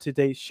topics of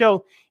today's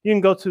show, you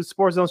can go to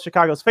Sports Zone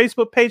Chicago's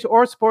Facebook page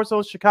or Sports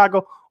Zone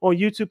Chicago on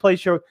YouTube.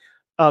 Place your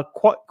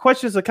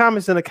questions or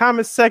comments in the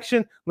comments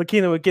section.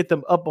 Lakina will get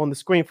them up on the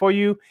screen for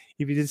you.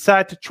 If you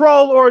decide to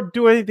troll or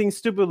do anything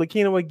stupid,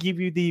 Lakina will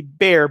give you the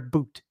bear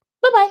boot.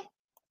 Bye-bye.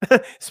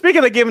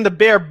 Speaking of giving the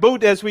bear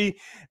boot, as we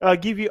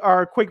give you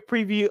our quick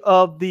preview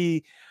of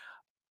the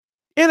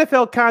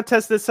NFL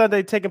contest this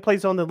Sunday taking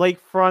place on the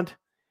lakefront.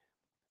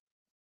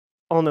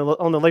 On the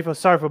lakefront.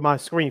 Sorry for my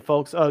screen,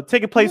 folks.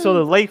 Taking place on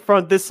the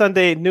lakefront this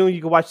Sunday at noon.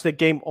 You can watch the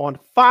game on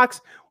Fox.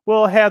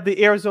 We'll have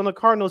the Arizona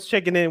Cardinals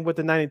checking in with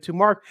the 92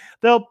 mark.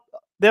 They'll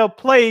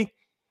play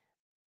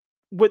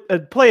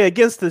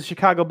against the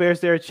Chicago Bears.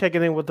 They're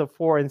checking in with the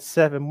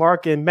 4-7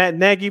 mark. And Matt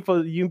Nagy,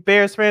 for you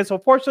Bears fans,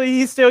 unfortunately,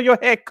 he's still your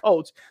head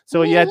coach,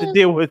 so you have to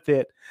deal with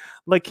it.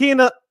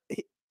 Lakina,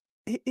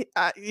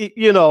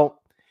 you know,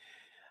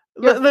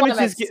 let me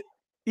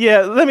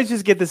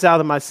just get this out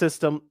of my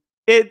system.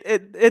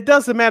 It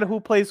doesn't matter who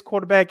plays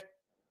quarterback,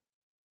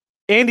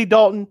 Andy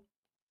Dalton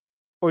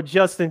or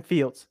Justin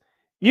Fields.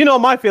 You know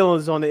my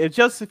feelings on it. If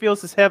Justin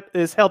Fields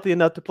is healthy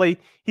enough to play,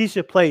 he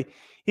should play.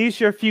 He's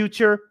your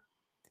future.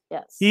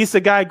 Yes. He's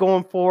the guy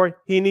going forward.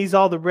 He needs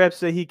all the reps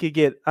that he could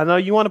get. I know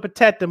you want to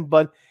protect him,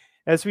 but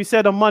as we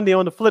said on Monday,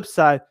 on the flip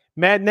side,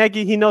 Matt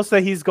Nagy, he knows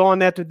that he's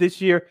gone after this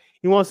year.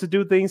 He wants to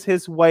do things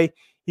his way.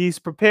 He's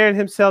preparing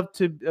himself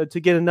to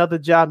get another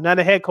job, not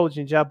a head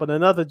coaching job, but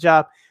another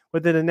job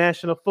within the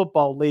National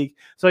Football League.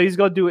 So he's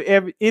going to do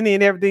any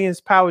and everything in his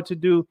power to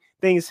do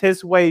things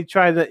his way,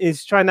 trying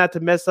not to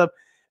mess up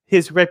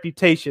his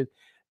reputation.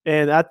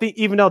 And I think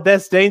even though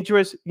that's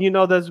dangerous,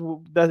 that's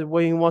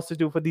what he wants to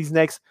do for these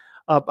next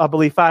I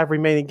believe 5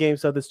 remaining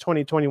games of this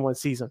 2021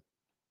 season.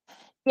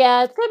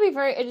 Yeah, it's going to be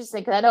very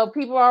interesting because I know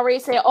people are already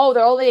saying, "Oh,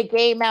 they're only a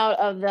game out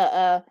of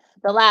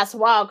the last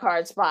wild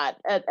card spot,"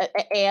 and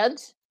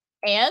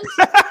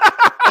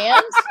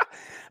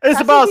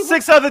it's about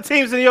 6 other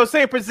teams in your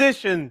same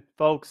position,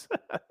 folks.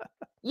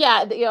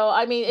 Yeah,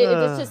 I mean,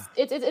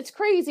 it's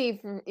crazy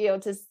for,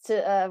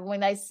 to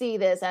when I see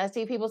this and I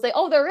see people say,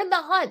 "Oh, they're in the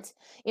hunt."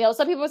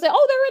 Some people say,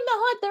 "Oh, they're in the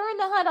hunt. They're in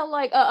the hunt." I'm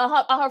like,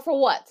 hunt for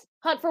what?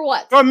 Hunt for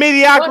what? For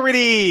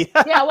mediocrity.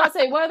 Yeah, I want to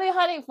say, what are they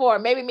hunting for?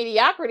 Maybe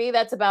mediocrity.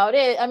 That's about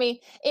it. I mean,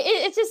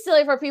 it's just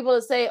silly for people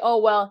to say, "Oh,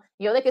 well,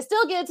 they can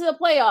still get into the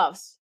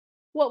playoffs."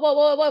 What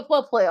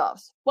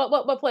playoffs?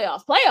 What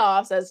playoffs?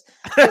 Playoffs, as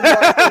the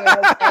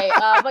would say.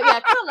 But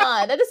yeah, come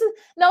on. This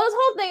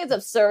whole thing is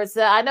absurd.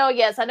 So I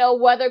know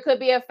weather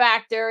could be a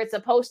factor. It's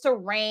supposed to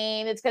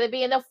rain. It's going to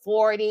be in the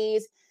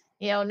 40s.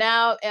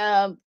 Now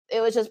it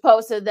was just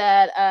posted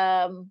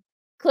that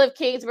Cliff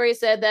Kingsbury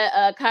said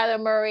that Kyler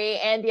Murray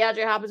and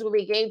DeAndre Hopkins will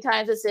be game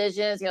time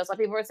decisions. Some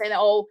people are saying that,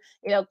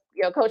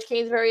 Coach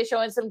Kingsbury is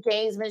showing some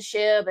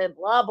gamesmanship and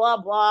blah,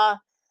 blah, blah.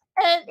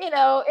 And,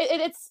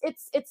 it's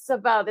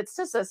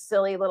just a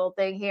silly little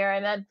thing here.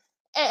 And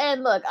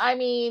look, I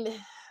mean,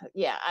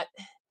 yeah,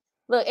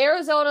 look,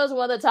 Arizona is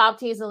one of the top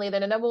teams in the league.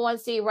 They're the number 1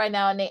 seed right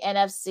now in the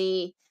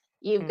NFC.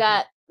 You've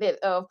got,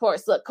 of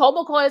course, look, Colt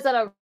McCoy has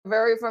done a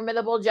very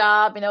formidable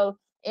job,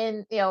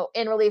 in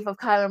relief of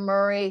Kyler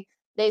Murray.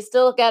 They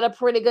still got a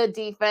pretty good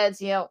defense.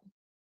 They got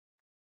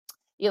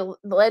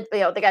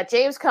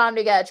James Conner.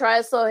 You got to try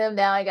to slow him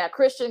down. You got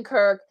Christian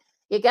Kirk.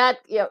 You got,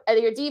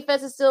 and your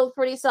defense is still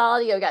pretty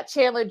solid. You got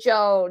Chandler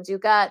Jones. You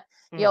got,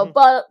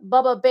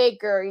 Bubba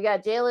Baker. You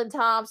got Jalen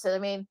Thompson. I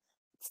mean,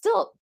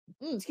 still,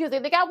 excuse me,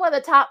 they got one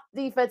of the top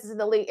defenses in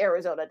the league.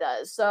 Arizona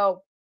does.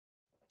 So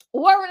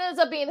whoever it ends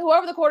up being,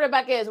 whoever the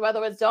quarterback is,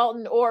 whether it's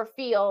Dalton or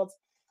Fields,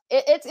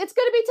 it's going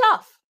to be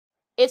tough.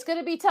 It's going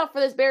to be tough for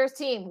this Bears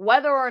team,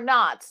 whether or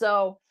not.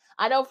 So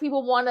I know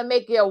people want to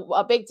make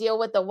a big deal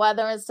with the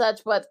weather and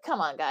such, but come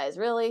on, guys,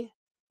 really?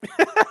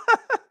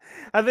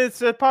 I think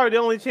it's probably the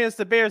only chance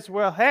the Bears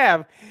will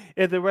have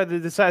if the weather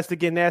decides to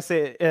get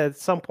nasty at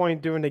some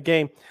point during the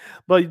game.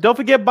 But don't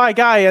forget my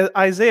guy,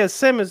 Isaiah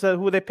Simmons,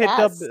 who they picked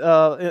up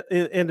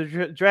in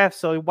the draft,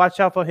 so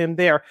watch out for him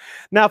there.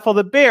 Now, for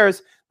the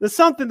Bears, there's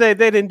something that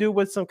they didn't do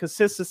with some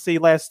consistency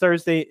last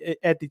Thursday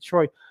at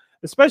Detroit,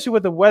 especially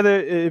with the weather,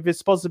 if it's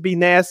supposed to be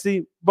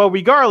nasty. But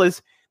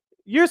regardless,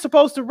 you're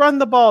supposed to run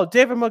the ball.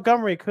 David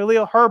Montgomery,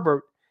 Khalil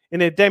Herbert,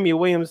 and then Damian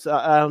Williams,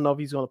 I don't know if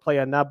he's going to play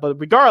or not, but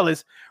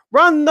regardless,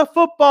 run the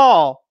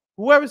football.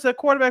 Whoever's the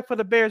quarterback for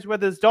the Bears,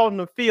 whether it's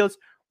Dalton or Fields,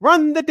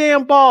 run the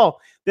damn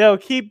ball. They'll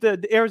keep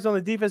the Arizona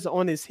defense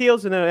on his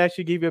heels, and they'll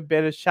actually give you a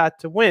better shot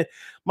to win.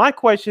 My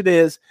question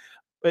is,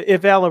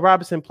 if Allen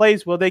Robinson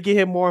plays, will they get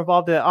him more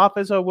involved in the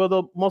offense, or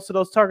will most of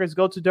those targets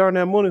go to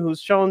Darnell Mooney,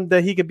 who's shown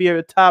that he could be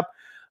a top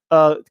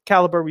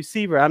caliber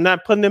receiver? I'm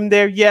not putting him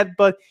there yet,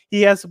 but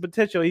he has the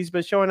potential. He's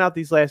been showing out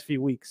these last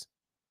few weeks.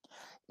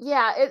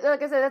 Yeah,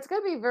 like I said, that's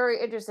going to be very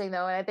interesting,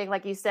 though. And I think,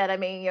 like you said, I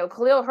mean,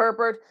 Khalil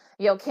Herbert,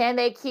 can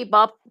they keep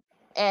up?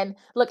 And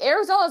look,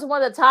 Arizona is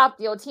one of the top,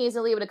 teams in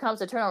the league when it comes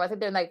to turnover. I think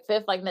they're like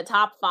fifth, like in the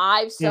top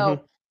 5.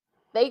 So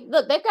they've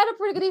got a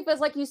pretty good defense,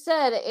 like you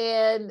said.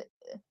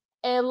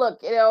 And look,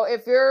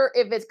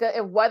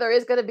 if weather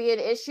is going to be an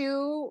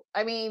issue,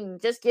 I mean,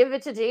 just give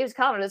it to James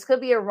Conner. This could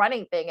be a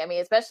running thing. I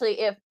mean, especially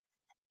if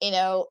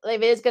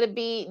it is going to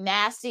be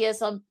nasty, as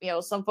some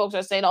folks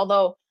are saying.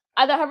 Although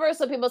I've heard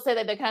some people say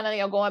that they're kind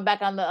of going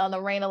back on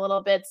the rain a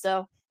little bit.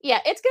 So yeah,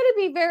 it's going to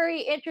be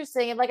very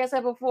interesting. And like I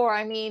said before,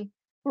 I mean,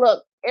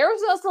 look,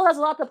 Arizona still has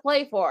a lot to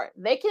play for.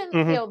 They can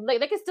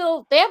they can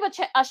still have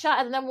a shot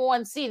at the number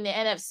 1 seed in the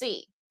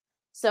NFC.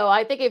 So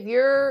I think if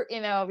you're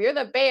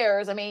the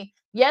Bears, I mean,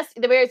 yes,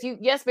 the Bears,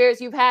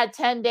 you've had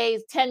 10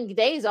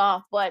 days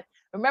off, but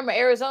remember,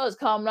 Arizona's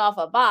coming off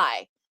a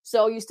bye.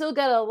 So you still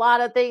got a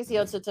lot of things,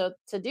 to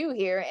do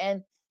here.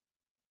 And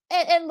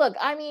look,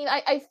 I mean,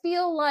 I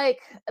feel like,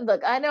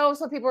 look, I know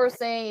some people are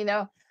saying,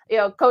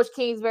 Coach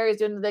Kingsbury is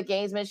doing the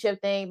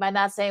gamesmanship thing by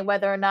not saying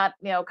whether or not,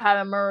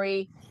 Kyler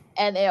Murray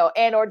and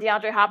or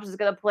DeAndre Hopkins is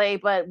going to play,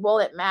 but will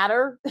it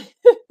matter?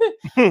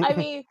 I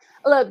mean,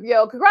 look,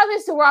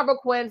 congratulations to Robert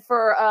Quinn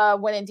for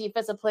winning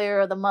Defensive Player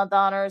of the Month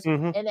honors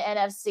in the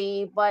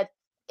NFC. But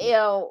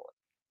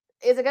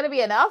is it going to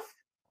be enough?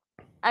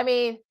 I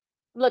mean,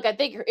 look, I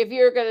think if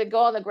you're going to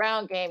go on the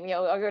ground game,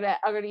 are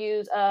going to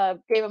use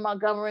David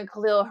Montgomery and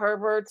Khalil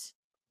Herbert.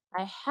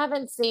 I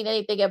haven't seen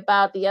anything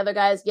about the other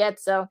guys yet,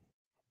 so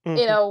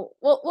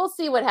we'll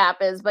see what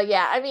happens. But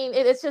yeah, I mean,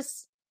 it's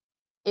just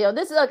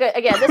this is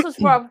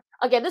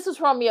this was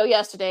from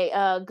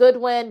yesterday.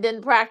 Goodwin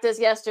didn't practice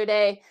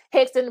yesterday.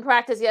 Hicks didn't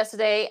practice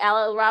yesterday.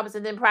 Allen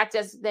Robinson didn't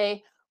practice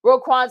yesterday.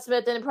 Roquan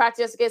Smith didn't practice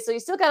yesterday. So you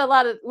still got a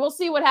lot of. We'll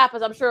see what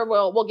happens. I'm sure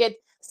we'll get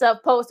stuff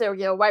posted,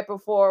 right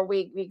before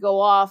we go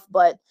off.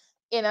 But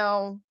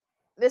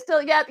there's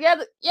still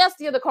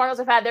the Cardinals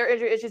have had their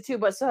injury issues too,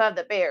 but still have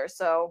the Bears.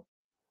 So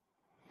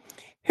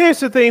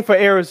here's the thing for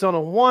Arizona.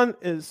 One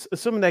is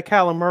assuming that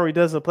Kyler Murray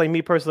doesn't play.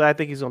 Me personally, I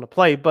think he's going to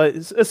play, but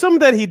assuming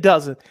that he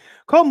doesn't.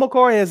 Colt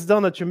McCoy has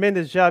done a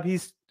tremendous job.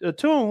 He's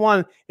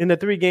 2-1 in the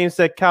 3 games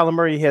that Kyler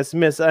Murray has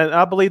missed, and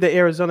I believe that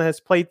Arizona has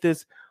played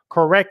this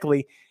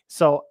correctly.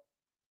 So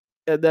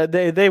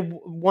they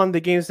won the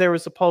games they were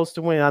supposed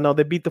to win. I know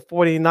they beat the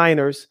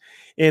 49ers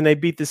and they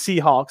beat the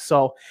Seahawks.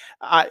 So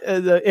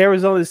the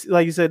Arizona,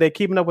 like you said, they're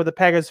keeping up with the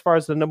Packers as far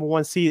as the number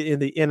 1 seed in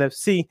the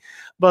NFC.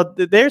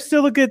 But they're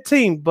still a good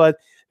team. But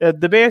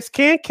the Bears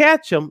can't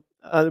catch them.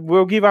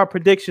 We'll give our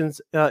predictions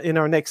in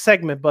our next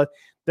segment. But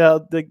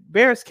the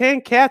Bears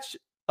can catch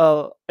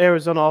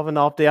Arizona off an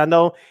off day. I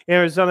know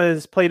Arizona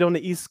has played on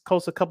the East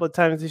Coast a couple of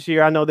times this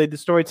year. I know they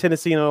destroyed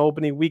Tennessee on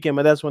opening weekend,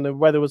 but that's when the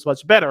weather was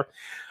much better.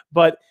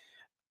 But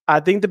I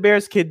think the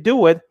Bears can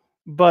do it,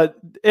 but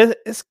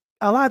it's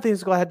a lot of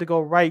things going to have to go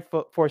right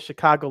for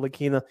Chicago,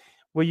 Lakina.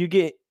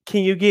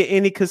 Can you get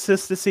any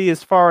consistency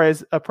as far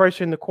as a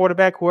pressure in the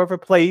quarterback, whoever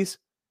plays?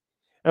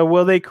 And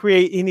will they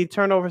create any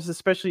turnovers,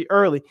 especially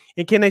early?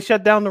 And can they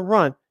shut down the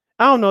run?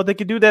 I don't know if they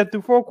can do that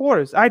through 4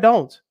 quarters. I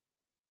don't.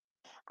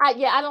 I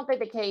don't think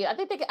they can. I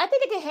think they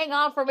can hang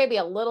on for maybe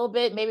a little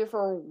bit, maybe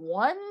for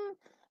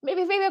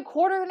maybe a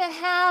quarter and a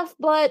half,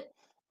 but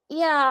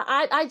yeah,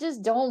 I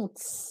just don't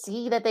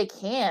see that they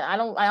can.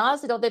 I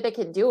honestly don't think they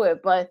can do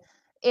it. But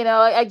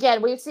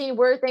again, we've seen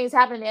weird things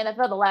happen in the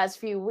NFL the last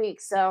few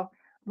weeks. So,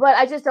 but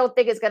I just don't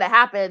think it's going to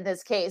happen in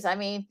this case. I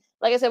mean,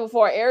 like I said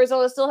before,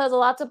 Arizona still has a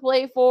lot to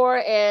play for.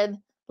 And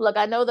look,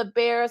 I know the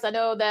Bears. I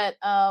know that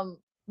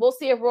we'll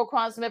see if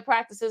Roquan Smith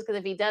practices, because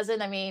if he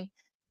doesn't, I mean,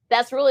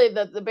 that's really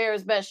the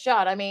Bears' best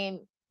shot. I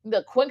mean,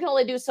 the Quinn can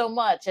only do so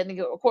much, and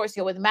of course,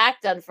 with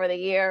Mack done for the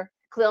year,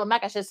 Khalil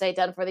Mack, I should say,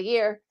 done for the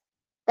year.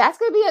 That's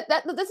gonna be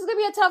this is gonna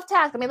be a tough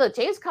task. I mean, look,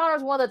 James Conner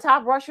is one of the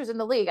top rushers in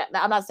the league.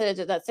 I'm not saying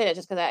it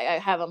just because I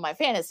have him on my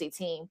fantasy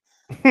team,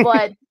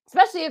 but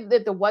especially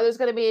if the weather's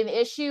gonna be an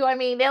issue. I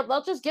mean,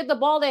 they'll just give the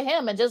ball to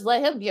him and just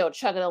let him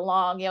chug it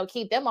along.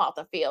 Keep them off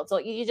the field. So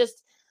you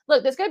just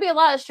look. There's gonna be a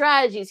lot of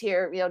strategies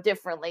here.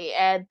 Differently.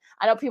 And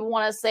I know people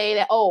want to say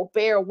that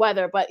bear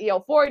weather, but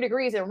 40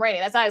 degrees and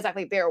raining. That's not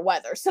exactly bear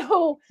weather.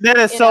 So that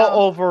is so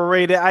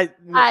overrated. I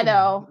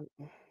know.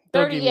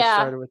 30,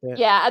 yeah, with that.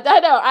 Yeah,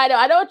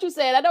 I know what you're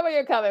saying. I know where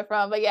you're coming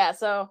from, but yeah,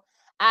 so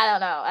I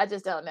don't know. I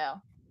just don't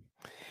know.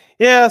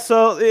 Yeah,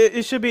 so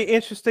it should be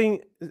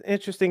interesting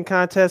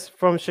contest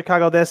from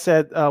Chicago. That's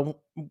at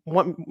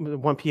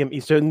 1 p.m.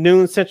 Eastern,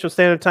 noon Central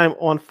Standard Time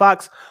on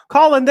Fox.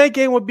 Calling that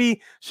game would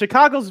be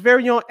Chicago's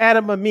very own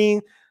Adam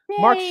Amin,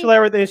 Mark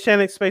Schlereth, and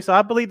Shannon Space. So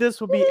I believe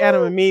this will be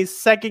Adam Amin's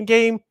second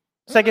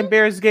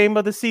Bears game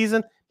of the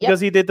season because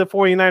he did the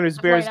 49ers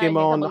Bears game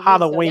on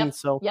Halloween.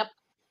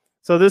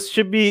 So this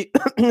should be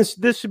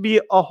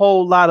a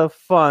whole lot of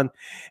fun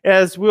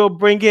as we'll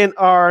bring in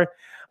our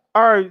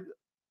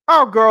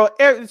girl.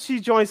 She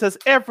joins us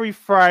every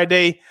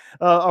Friday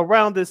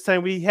around this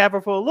time. We have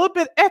her for a little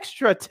bit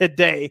extra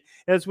today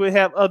as we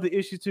have other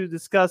issues to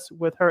discuss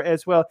with her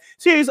as well.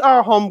 She's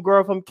our home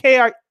girl from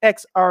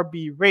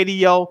KXRB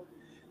Radio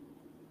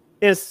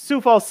in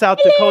Sioux Falls, South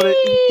Dakota.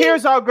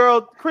 Here's our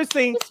girl,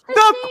 Christine,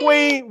 the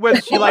Queen,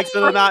 whether she likes it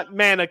or not,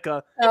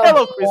 Manica.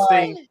 Hello,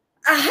 Christine.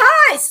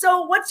 Hi.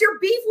 So, what's your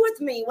beef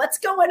with me? What's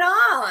going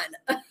on?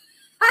 There's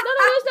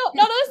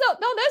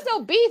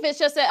no beef. It's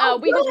just that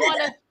we just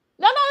want to.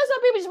 There's no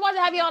beef. We just wanted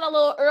to have you on a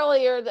little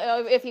earlier,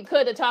 if you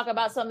could, to talk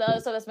about some of the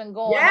other stuff that's been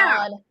going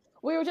on.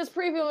 We were just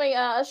previewing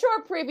a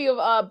short preview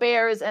of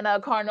Bears and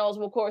Cardinals.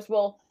 Of course,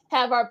 we'll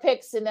have our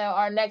picks in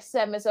our next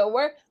segment. So,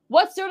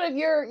 what's sort of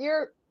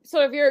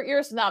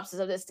your synopsis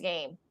of this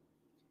game?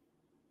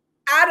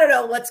 I don't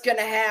know what's going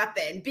to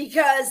happen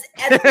because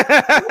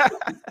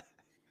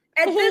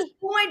at this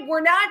point,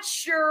 we're not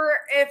sure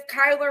if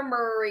Kyler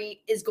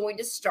Murray is going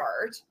to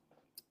start,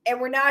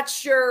 and we're not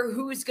sure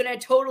who's going to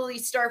totally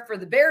start for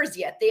the Bears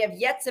yet. They have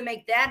yet to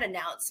make that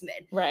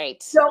announcement.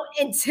 Right. So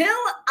until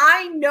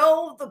I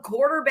know the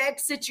quarterback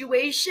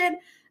situation,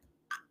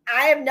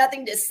 I have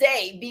nothing to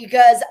say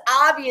because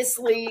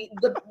obviously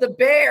the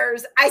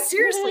Bears, I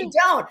seriously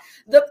don't.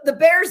 The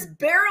Bears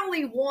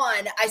barely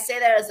won. I say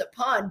that as a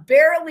pun,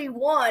 barely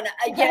won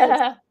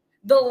against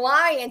the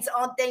Lions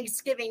on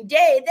Thanksgiving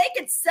Day. They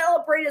could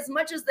celebrate as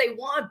much as they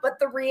want, but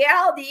the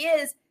reality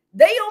is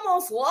they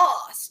almost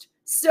lost.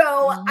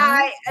 So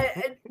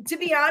to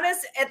be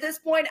honest, at this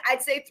point,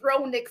 I'd say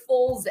throw Nick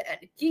Foles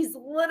in. He's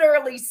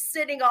literally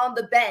sitting on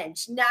the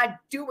bench, not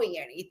doing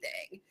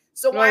anything.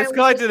 So he's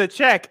collecting a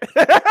check.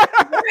 Right,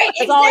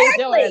 That's all he's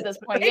doing at this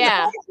point.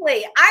 Yeah,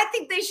 exactly. I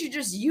think they should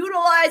just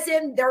utilize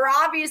him. They're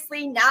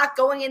obviously not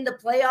going in the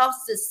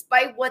playoffs,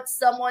 despite what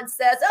someone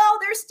says. Oh,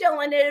 they're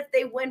still in it if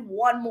they win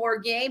one more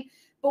game.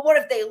 But what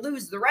if they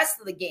lose the rest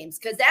of the games?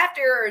 Because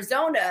after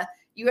Arizona,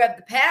 you have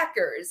the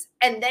Packers,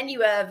 and then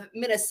you have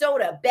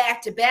Minnesota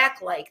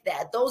back-to-back like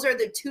that. Those are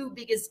the two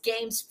biggest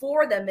games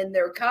for them in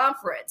their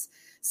conference.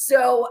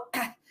 So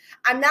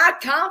I'm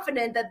not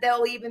confident that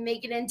they'll even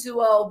make it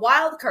into a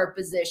wild card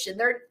position.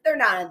 They're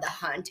not in the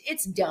hunt.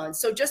 It's done.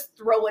 So just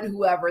throw in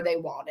whoever they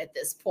want at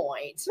this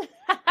point.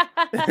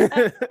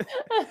 That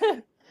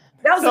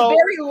was a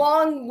very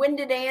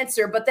long-winded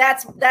answer, but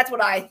that's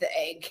what I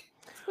think.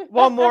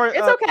 One more. It's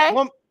okay.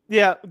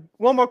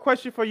 One more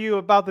question for you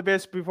about the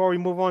Bears before we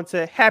move on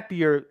to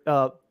happier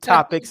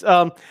topics.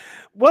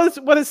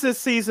 What is this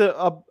season?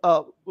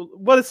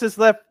 What is this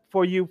left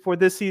for you for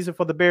this season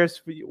for the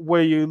Bears? What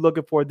are you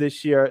looking for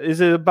this year?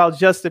 Is it about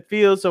Justin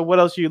Fields, or what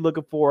else are you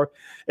looking for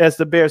as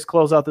the Bears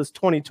close out this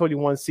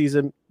 2021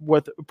 season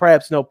with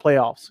perhaps no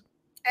playoffs?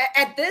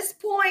 At this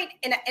point,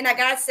 and I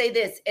gotta say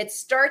this, it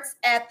starts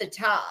at the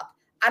top.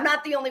 I'm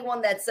not the only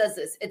one that says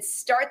this. It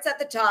starts at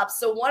the top.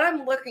 So what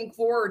I'm looking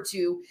forward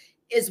to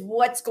is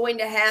what's going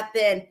to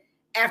happen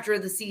after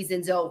the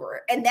season's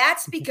over. And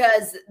that's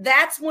because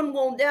that's when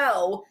we'll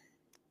know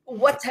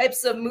what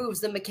types of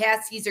moves the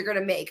McCaskies are going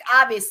to make.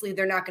 Obviously,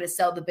 they're not going to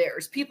sell the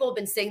Bears. People have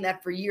been saying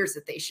that for years,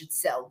 that they should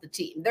sell the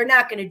team. They're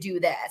not going to do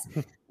that.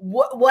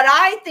 What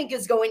I think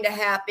is going to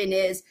happen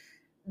is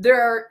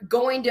they're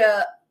going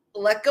to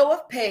let go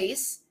of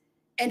Pace,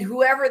 and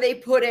whoever they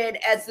put in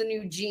as the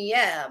new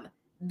GM,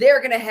 they're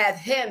going to have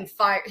him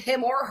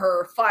or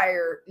her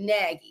fire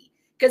Nagy.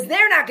 Because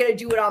they're not going to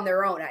do it on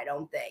their own, I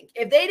don't think.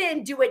 If they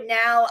didn't do it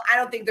now, I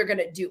don't think they're going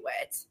to do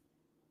it.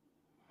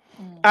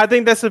 I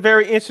think that's a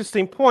very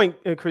interesting point,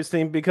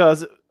 Christine,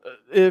 because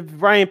if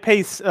Ryan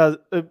Pace,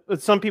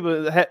 some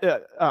people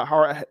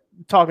are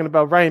talking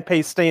about Ryan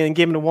Pace staying and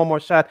giving him one more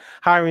shot,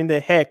 hiring the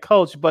head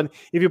coach. But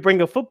if you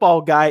bring a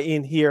football guy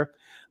in here,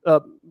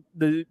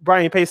 the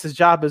Brian Pace's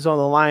job is on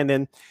the line.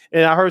 And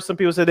I heard some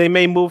people say they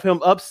may move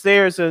him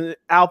upstairs and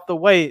out the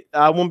way.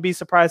 I wouldn't be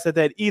surprised at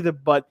that either.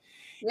 But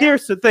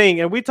here's the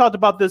thing, and we talked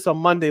about this on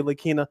Monday,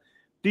 Lakina.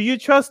 Do you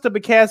trust the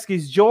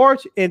McCaskies,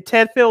 George and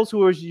Ted Fields, who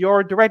was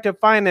your director of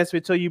finance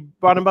until you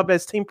brought him up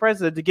as team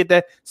president to get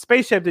that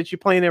spaceship that you're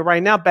playing in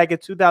right now back in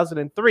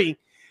 2003?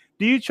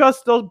 Do you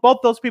trust both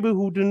those people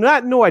who do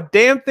not know a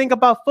damn thing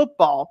about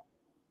football?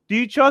 Do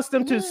you trust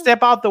them to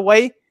step out the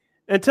way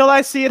until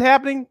I see it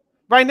happening?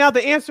 Right now,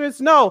 the answer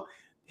is no.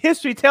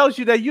 History tells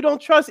you that you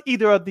don't trust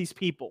either of these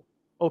people.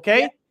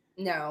 Okay?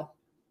 Yeah. No.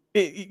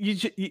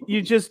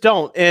 You just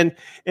don't.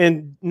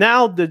 And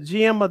now the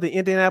GM of the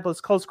Indianapolis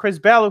Colts, Chris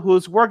Ballard, who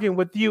is working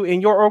with you in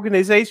your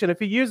organization a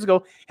few years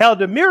ago,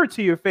 held a mirror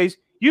to your face.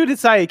 You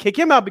decided to kick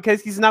him out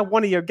because he's not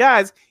one of your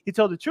guys. He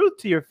told the truth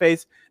to your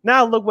face.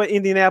 Now look what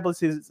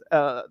Indianapolis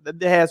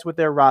has with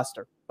their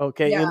roster.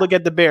 Okay, Yeah. and look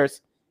at the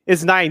Bears.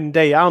 It's night and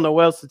day. I don't know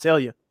what else to tell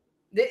you.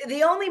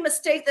 The only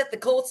mistake that the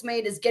Colts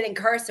made is getting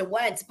Carson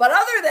Wentz. But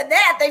other than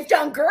that, they've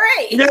done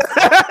great.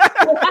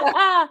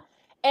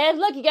 And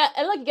look, you got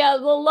a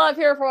little love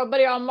here for our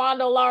buddy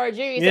Armando Lara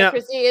Jr. He said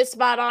Christine is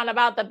spot on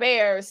about the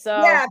Bears. So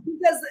yeah,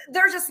 because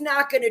they're just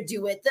not going to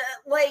do it.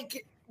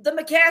 The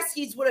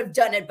McCaskies would have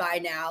done it by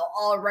now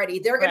already.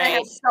 They're going to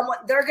have someone.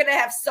 They're going to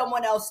have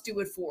someone else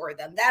do it for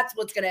them. That's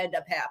what's going to end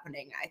up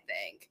happening, I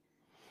think.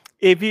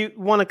 If you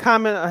want to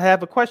comment or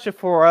have a question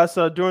for us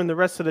during the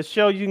rest of the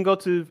show, you can go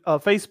to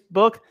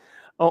Facebook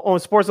on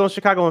Sports Zone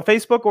Chicago on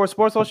Facebook or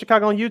Sports Zone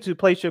Chicago on YouTube.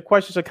 Place your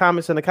questions or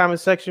comments in the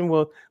comment section.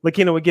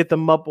 Lakina will get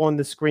them up on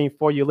the screen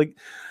for you.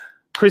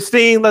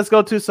 Christine, let's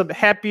go to some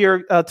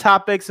happier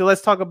topics. So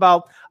let's talk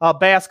about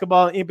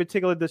basketball, in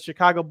particular the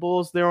Chicago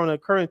Bulls. They're on a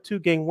current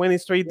 2-game winning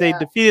streak. They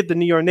defeated the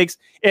New York Knicks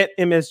at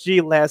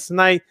MSG last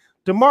night.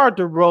 DeMar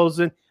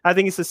DeRozan, I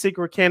think he's a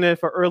secret candidate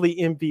for early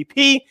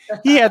MVP.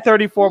 He had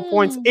 34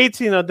 points,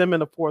 18 of them in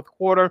the fourth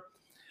quarter.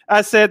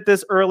 I said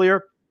this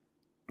earlier.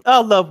 I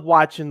love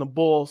watching the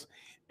Bulls.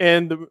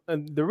 And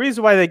the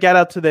reason why they got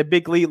out to that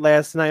big lead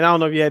last night, I don't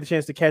know if you had a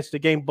chance to catch the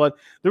game, but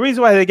the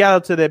reason why they got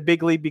out to that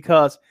big lead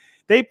because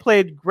they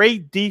played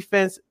great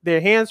defense. Their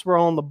hands were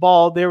on the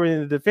ball. They were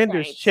in the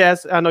defender's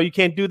chest. I know you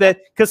can't do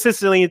that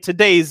consistently in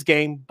today's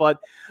game, but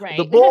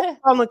the Bulls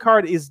calling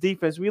card is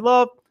defense.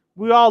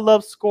 We all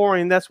love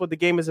scoring. That's what the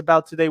game is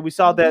about today. We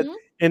saw that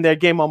in their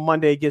game on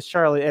Monday against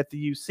Charlotte at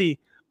the UC.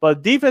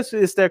 But defense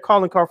is their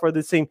calling card for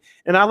this team.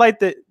 And I like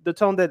the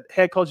tone that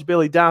head coach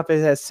Billy Donovan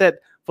has set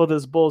for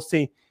this Bulls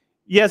team.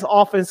 Yes,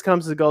 offense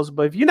comes and goes,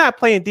 but if you're not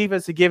playing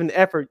defense and giving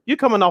effort, you're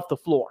coming off the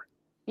floor.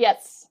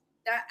 Yes.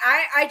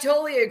 I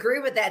totally agree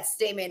with that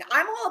statement.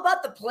 I'm all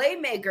about the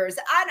playmakers.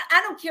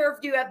 I don't care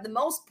if you have the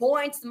most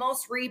points, the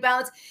most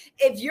rebounds.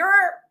 If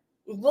you're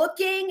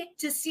looking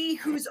to see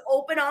who's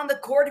open on the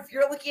court, if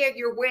you're looking at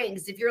your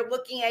wings, if you're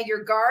looking at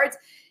your guards,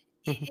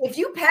 if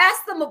you pass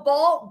them a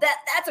ball,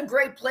 that's a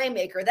great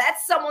playmaker.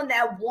 That's someone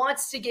that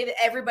wants to give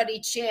everybody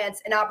a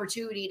chance, an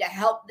opportunity to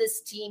help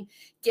this team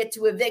get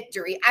to a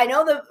victory. I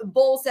know the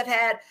Bulls have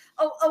had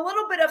a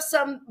little bit of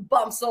some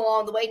bumps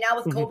along the way now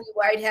with Kobe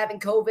White having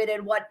COVID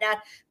and whatnot.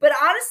 But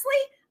honestly,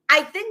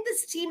 I think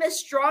this team is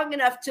strong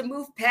enough to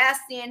move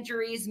past the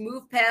injuries,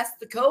 move past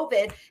the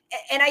COVID.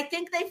 And I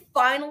think they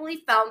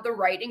finally found the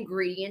right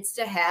ingredients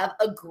to have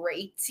a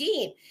great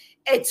team.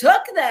 It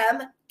took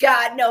them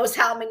God knows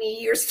how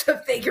many years to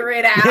figure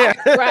it out.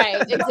 Yeah.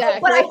 Right,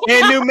 exactly.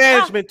 And new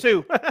management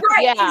too.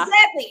 Right,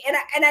 exactly.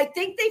 And I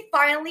think they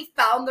finally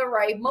found the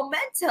right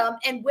momentum.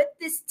 And with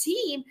this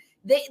team,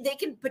 they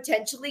can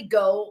potentially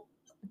go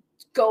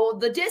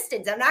the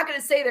distance. I'm not going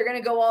to say they're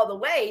going to go all the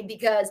way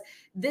because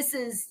this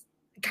is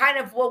kind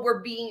of what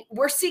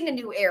we're seeing a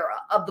new era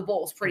of the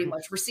Bulls pretty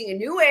much. We're seeing a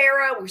new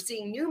era. We're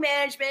seeing new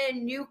management,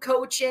 new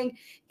coaching.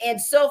 And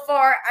so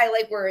far, I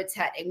like where it's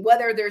heading,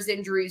 whether there's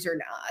injuries or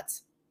not.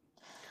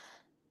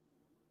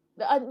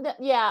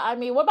 Yeah, I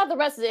mean, what about the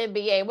rest of the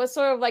NBA? What's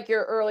sort of like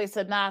your early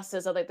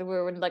synopsis of like we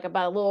were like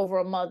about a little over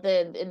a month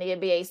in the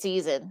NBA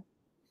season?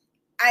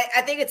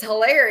 I think it's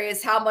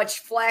hilarious how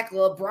much flack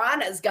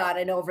LeBron has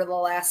gotten over the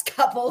last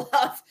couple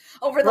of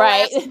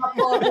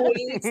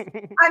weeks.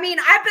 I mean,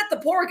 I bet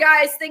the poor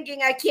guy is thinking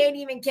I can't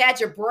even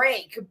catch a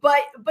break.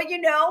 But you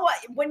know,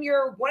 when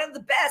you're one of the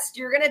best,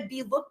 you're going to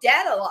be looked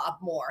at a lot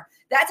more.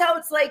 That's how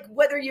it's like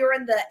whether you're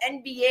in the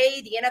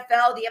NBA, the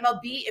NFL, the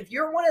MLB. If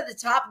you're one of the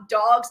top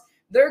dogs,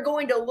 they're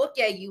going to look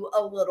at you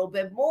a little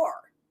bit more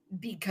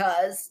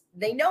because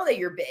they know that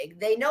you're big.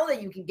 They know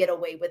that you can get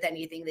away with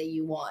anything that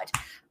you want.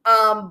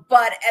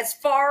 But as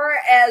far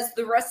as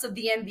the rest of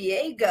the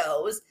NBA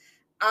goes,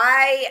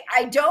 I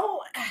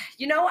don't,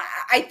 you know,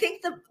 I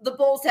think the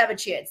Bulls have a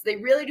chance. They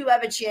really do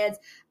have a chance.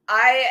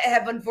 I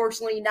have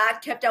unfortunately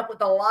not kept up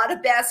with a lot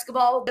of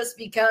basketball just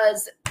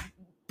because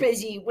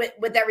busy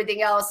with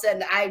everything else.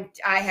 And I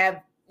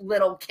have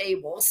little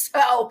cable.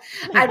 So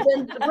I've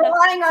been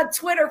relying on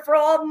Twitter for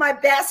all of my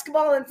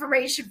basketball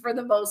information for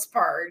the most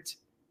part.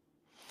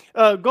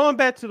 Going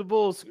back to the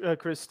Bulls,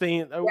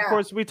 Christine, of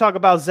course, we talk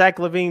about Zach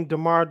LaVine,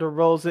 DeMar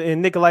DeRozan,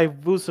 and Nikolai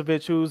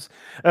Vucevic, who's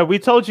we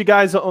told you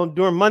guys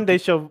during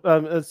Monday's show,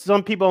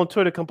 some people on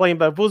Twitter complain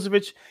about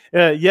Vucevic.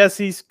 Yes,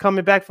 he's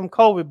coming back from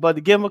COVID, but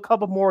to give him a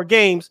couple more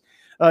games,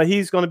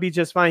 he's going to be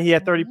just fine. He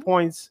had 30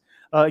 points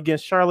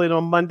against Charlotte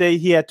on Monday.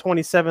 He had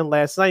 27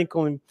 last night,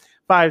 including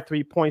 5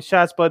 3-point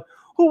shots. But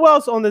who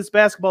else on this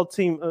basketball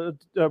team,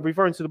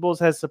 referring to the Bulls,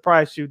 has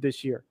surprised you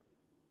this year?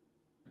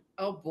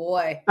 Oh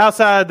boy!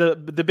 Outside the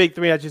big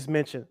three I just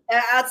mentioned.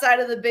 Outside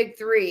of the big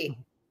three,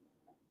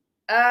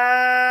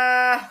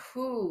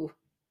 who?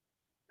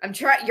 I'm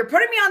trying. You're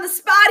putting me on the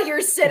spot here,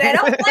 Sid. I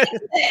don't like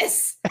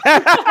this.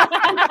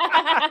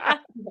 I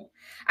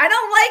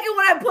don't like it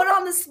when I put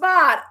on the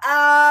spot.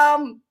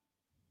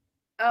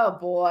 Oh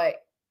boy.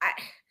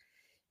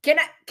 Can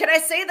I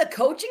say the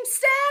coaching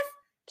staff?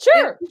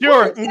 Sure.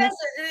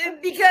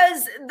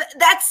 Because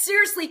that's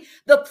seriously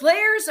the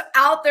players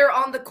out there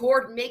on the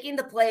court making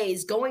the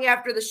plays, going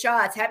after the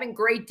shots, having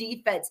great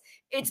defense.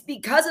 It's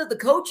because of the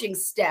coaching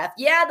staff.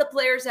 Yeah, the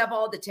players have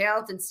all the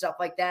talent and stuff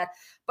like that.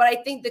 But I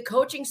think the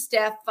coaching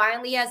staff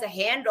finally has a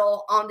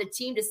handle on the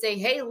team to say,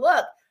 hey,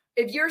 look,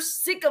 if you're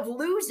sick of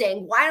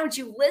losing, why don't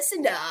you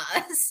listen to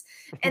us?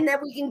 And then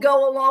we can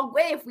go a long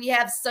way if we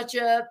have such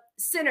a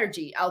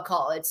synergy, I'll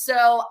call it.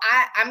 So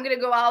I'm going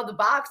to go out of the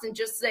box and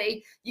just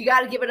say you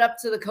got to give it up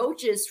to the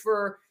coaches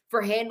for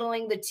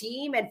handling the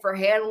team and for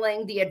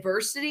handling the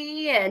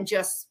adversity and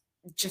just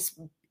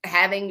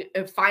finding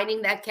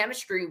that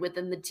chemistry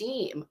within the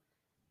team.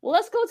 Well,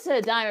 let's go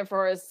to Diamond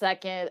for a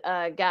second,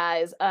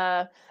 guys.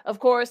 Of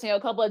course, a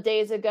couple of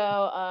days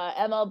ago,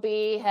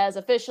 MLB has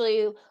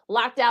officially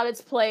locked out its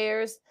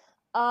players.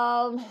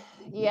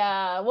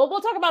 Yeah,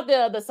 we'll talk about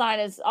the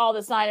signings, all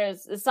the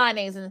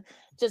signings in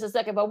just a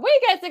second. But what do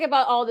you guys think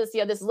about all this,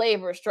 this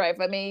labor strife?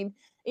 I mean,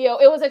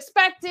 it was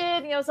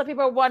expected. Some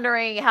people are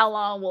wondering how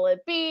long will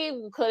it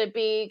be? Could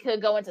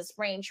it go into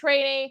spring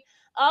training?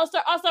 I'll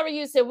start with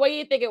you, Sid. What do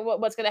you think?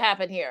 What's going to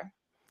happen here?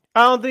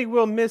 I don't think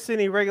we'll miss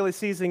any regular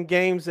season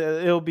games.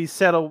 It'll be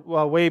settled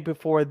way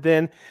before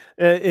then.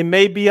 It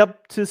may be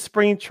up to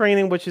spring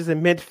training, which is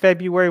in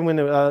mid-February when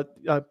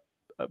the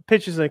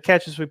pitchers and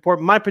catchers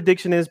report. My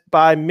prediction is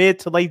by mid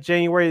to late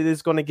January, it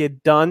is going to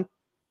get done.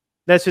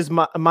 That's just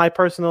my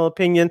personal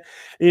opinion.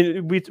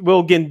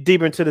 We'll get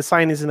deeper into the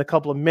signings in a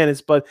couple of minutes,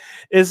 but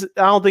I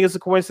don't think it's a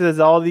coincidence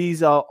that all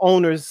these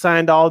owners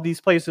signed all these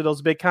players to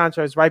those big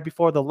contracts right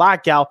before the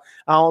lockout.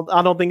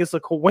 I don't think it's a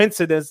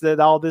coincidence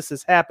that all this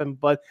has happened,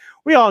 but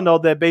we all know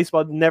that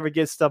baseball never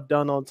gets stuff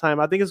done on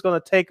time. I think it's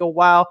going to take a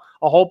while.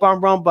 I hope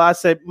I'm wrong, but I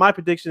said my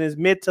prediction is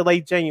mid to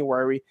late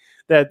January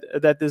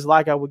that this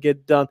lockout will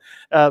get done.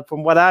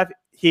 From what I'm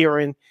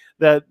hearing,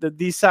 that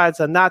these sides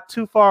are not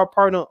too far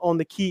apart on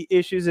the key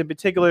issues, in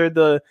particular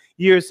the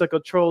years of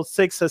control,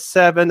 6 or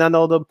 7. I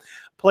know the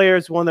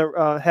players want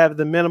to have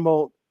the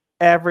minimal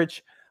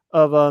average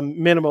of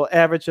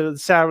the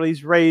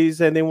salaries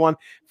raised, and they want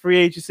free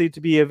agency to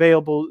be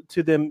available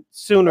to them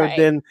sooner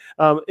than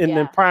in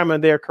the prime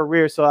of their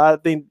career. So I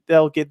think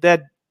they'll get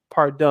that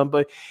part done.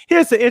 But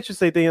here's the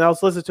interesting thing, and I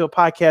was listening to a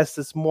podcast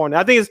this morning.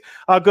 I think it's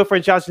our good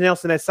friend Josh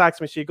Nelson at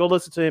Sox Machine. Go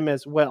listen to him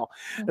as well.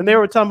 Mm-hmm. And they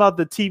were talking about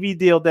the TV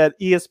deal that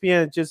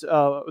ESPN just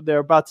they're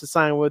about to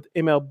sign with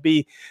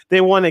MLB.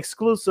 They want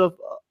exclusive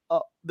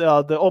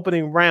the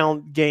opening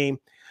round game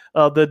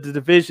of the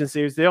division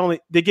series.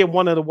 They get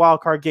one of the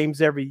wild card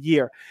games every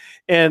year.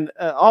 And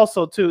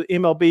also too,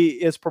 MLB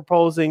is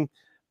proposing,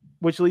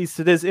 which leads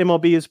to this,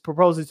 MLB is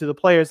proposing to the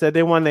players that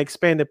they want to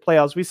expand the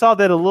playoffs. We saw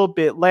that a little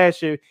bit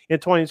last year in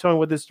 2020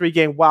 with this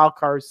 3-game wild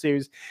card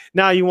series.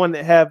 Now you want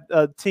to have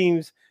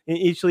teams in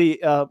each league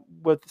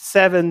with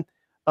 7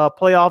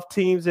 playoff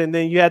teams, and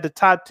then you had the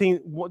top team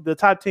with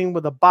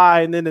a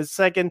bye, and then the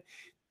second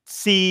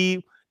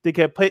seed they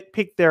can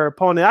pick their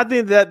opponent. I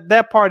think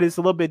that part is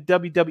a little bit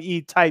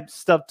WWE type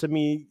stuff to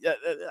me.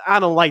 I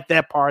don't like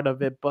that part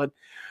of it, but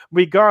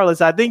regardless,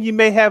 I think you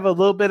may have a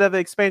little bit of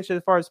expansion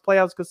as far as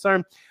playoffs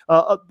concerned.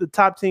 The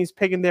top teams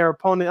picking their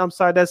opponent. I'm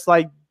sorry, that's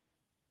like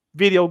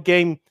video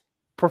game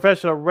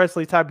professional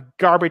wrestling type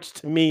garbage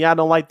to me. I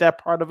don't like that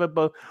part of it,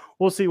 but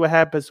we'll see what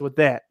happens with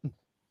that.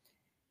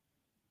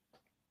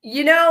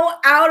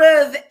 Out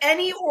of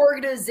any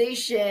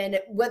organization,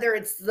 whether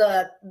it's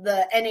the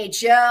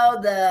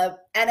NHL, the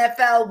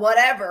NFL,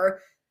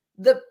 whatever,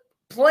 the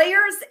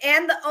players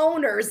and the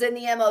owners in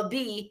the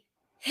MLB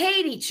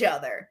hate each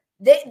other.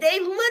 They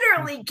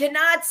literally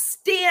cannot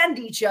stand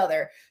each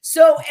other.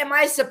 So am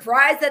I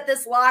surprised that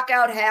this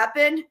lockout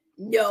happened?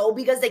 No,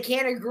 because they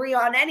can't agree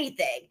on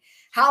anything.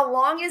 How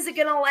long is it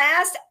going to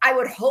last? I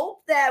would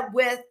hope that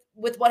with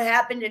what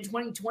happened in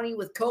 2020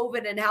 with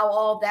COVID and how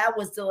all of that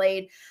was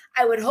delayed,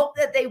 I would hope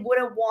that they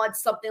wouldn't want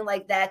something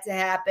like that to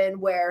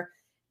happen where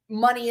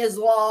money is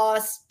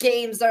lost,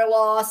 games are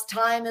lost,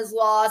 time is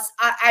lost.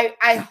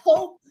 I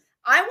hope.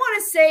 I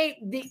want to say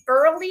the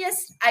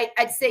earliest,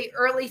 I'd say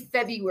early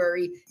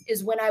February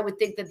is when I would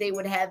think that they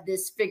would have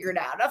this figured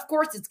out. Of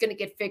course, it's going to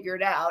get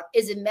figured out.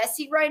 Is it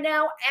messy right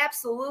now?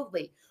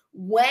 Absolutely.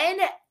 When,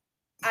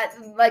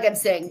 like I'm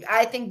saying,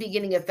 I think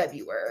beginning of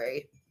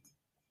February.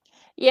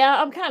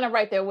 Yeah, I'm kind of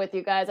right there with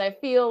you guys. I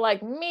feel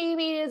like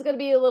maybe it's going to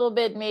be a little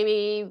bit,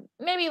 maybe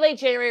late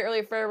January,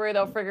 early February,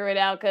 they'll figure it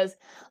out. Because,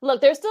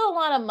 look, there's still a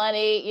lot of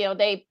money.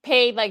 They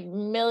paid like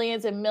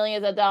millions and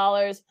millions of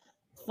dollars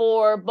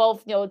for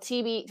both,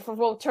 TV, for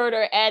both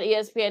Turner and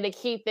ESPN to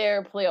keep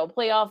their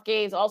playoff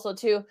games, also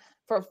too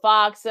for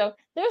Fox. So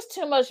there's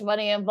too much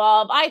money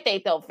involved. I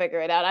think they'll figure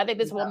it out. I think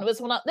this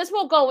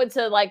will go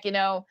into like,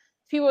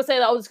 people say,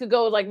 oh, this could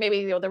go like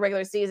maybe the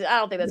regular season. I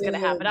don't think that's going to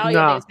happen. I don't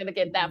even think it's going to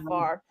get that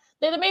far.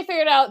 They may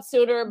figure it out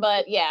sooner,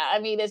 but yeah, I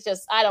mean, it's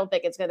just I don't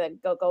think it's going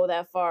to go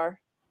that far.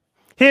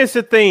 Here's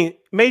the thing: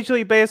 Major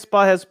League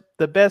Baseball has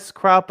the best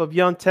crop of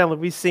young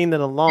talent we've seen in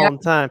a long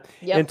time,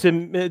 and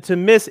to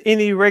miss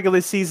any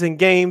regular season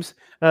games,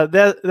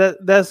 that's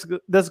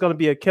going to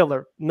be a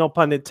killer. No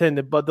pun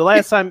intended. But the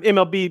last time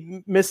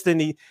MLB missed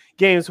any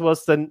games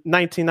was the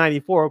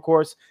 1994. Of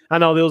course, I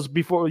know it was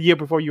a year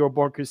before you were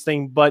born,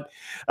 Christine. But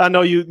I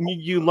know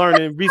you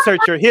learn and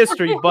research your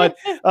history. But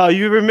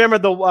you remember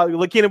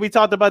Lakina? We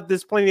talked about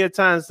this plenty of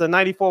times. The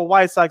 '94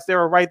 White Sox, they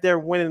were right there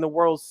winning the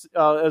World,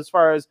 as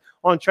far as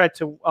on track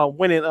to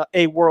winning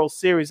a World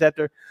Series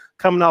after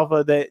coming off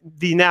of the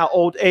now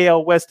old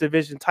AL West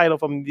Division title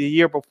from the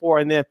year before,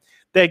 and then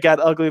they got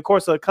ugly. Of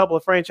course, a couple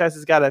of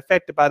franchises got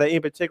affected by that,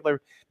 in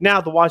particular now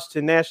the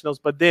Washington Nationals,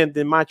 but then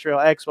the Montreal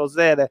Expos.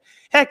 They had a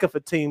heck of a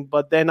team,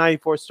 but that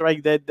 94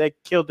 strike that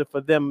killed it for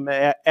them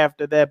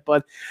after that.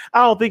 But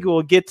I don't think it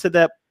will get to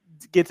that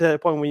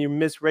point when you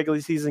miss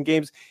regular season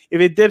games. If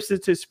it dips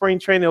into spring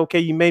training, okay,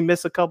 you may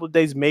miss a couple of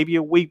days, maybe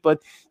a week,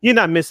 but you're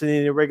not missing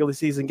any regular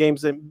season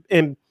games.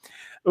 And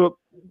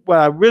what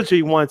I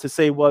originally wanted to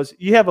say was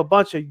you have a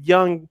bunch of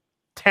young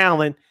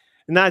talent,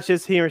 not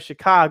just here in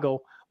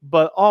Chicago,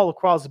 but all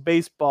across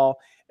baseball.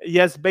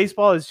 Yes,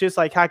 baseball is just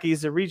like hockey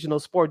is a regional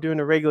sport during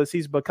the regular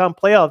season, but come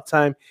playoff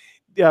time,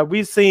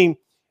 we've seen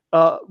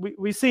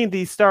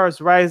these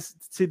stars rise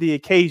to the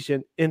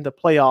occasion in the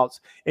playoffs,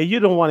 and you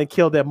don't want to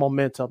kill that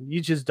momentum.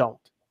 You just don't.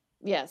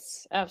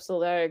 Yes,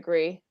 absolutely. I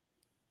agree.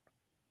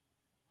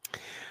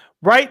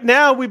 Right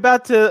now, we're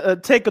about to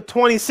take a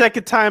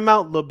 20-second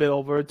timeout, a little bit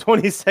over a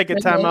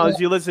 20-second timeout as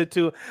you listen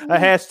to a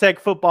hashtag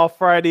Football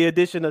Friday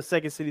edition of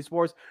Second City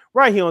Sports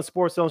right here on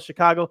Sports Zone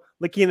Chicago.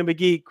 Lakina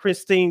McGee,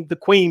 Christine, the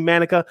Queen,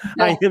 Manica.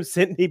 I am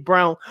Sydney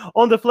Brown.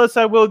 On the flip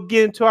side, we'll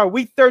get into our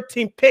Week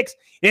 13 picks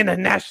in the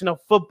National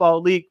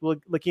Football League.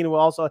 Lakina will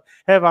also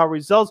have our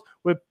results.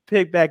 We'll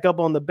pick back up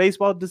on the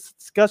baseball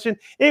discussion,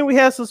 and we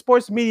have some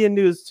sports media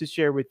news to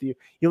share with you.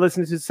 You're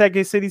listening to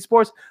Second City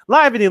Sports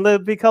live in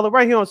 11 big color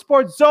right here on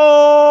Sports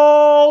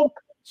Zone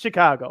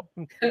Chicago.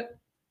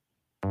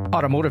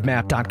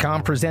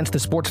 AutomotiveMap.com presents the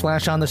Sports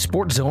Flash on the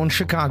Sports Zone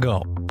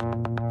Chicago.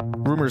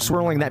 Rumors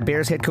swirling that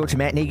Bears head coach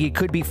Matt Nagy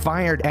could be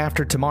fired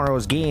after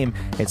tomorrow's game.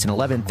 It's an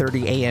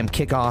 11:30 a.m.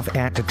 kickoff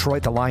at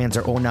Detroit. The Lions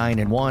are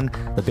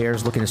 0-9-1. The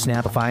Bears looking to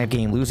snap a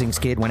 5-game losing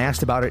skid. When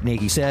asked about it,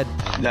 Nagy said,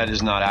 "That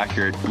is not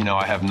accurate.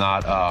 I have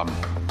not.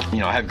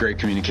 I have great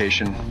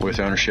communication with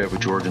ownership, with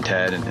George and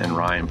Ted and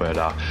Ryan, but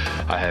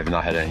I have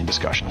not had any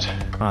discussions."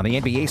 On the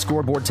NBA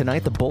scoreboard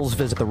tonight, the Bulls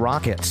visit the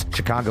Rockets.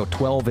 Chicago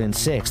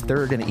 12-6,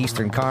 third in the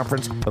Eastern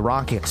Conference. The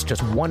Rockets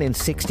just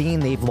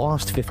 1-16. They've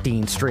lost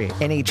 15 straight.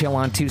 NHL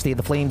on Tuesday,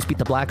 the Flames beat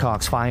the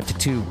Blackhawks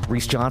 5-2.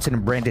 Reese Johnson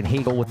and Brendan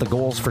Hagel with the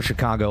goals for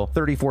Chicago.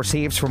 34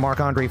 saves for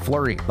Marc-Andre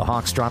Fleury. The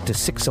Hawks dropped to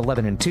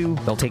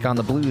 6-11-2. They'll take on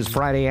the Blues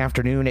Friday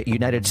afternoon at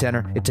United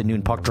Center. It's a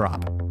noon puck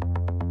drop.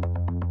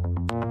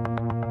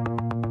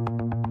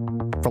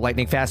 For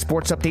lightning fast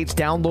sports updates,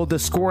 download the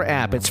Score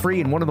app. It's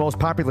free and one of the most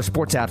popular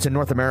sports apps in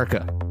North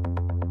America.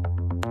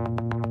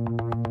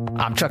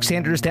 I'm Chuck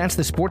Sanders. That's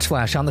the Sports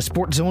Flash on the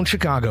Sports Zone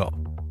Chicago.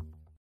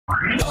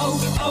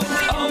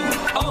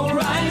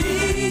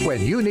 O'Reilly.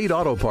 When you need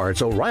auto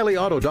parts,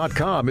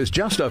 O'ReillyAuto.com is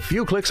just a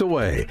few clicks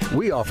away.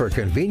 We offer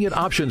convenient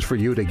options for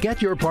you to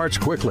get your parts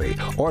quickly.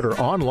 Order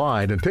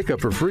online and pick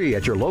up for free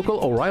at your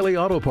local O'Reilly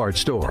Auto Parts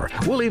store.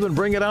 We'll even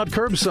bring it out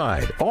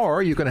curbside.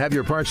 Or you can have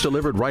your parts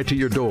delivered right to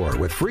your door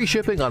with free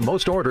shipping on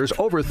most orders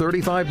over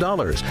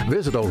 $35.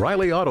 Visit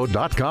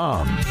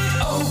O'ReillyAuto.com.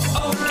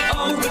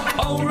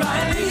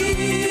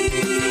 O'Reilly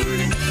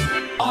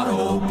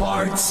Auto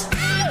Parts.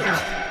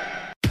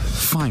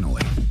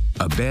 Finally,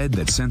 a bed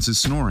that senses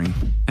snoring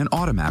and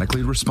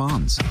automatically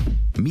responds.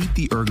 Meet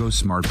the Ergo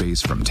Smart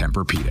Base from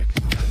Tempur-Pedic,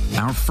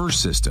 our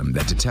first system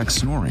that detects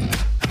snoring,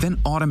 then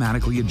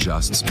automatically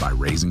adjusts by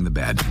raising the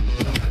bed.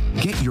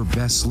 Get your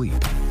best sleep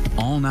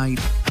all night,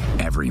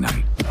 every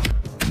night.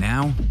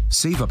 Now,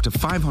 save up to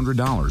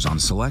 $500 on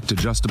select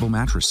adjustable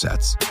mattress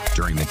sets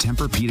during the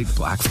Tempur-Pedic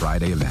Black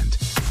Friday event.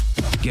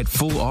 Get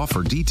full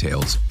offer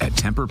details at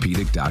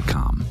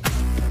TempurPedic.com.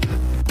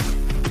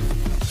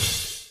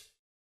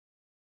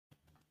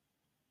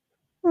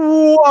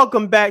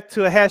 Welcome back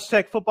to a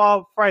hashtag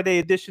Football Friday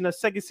edition of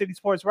Second City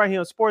Sports right here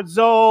on Sports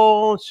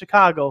Zone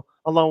Chicago,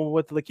 along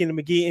with Lakina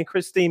McGee and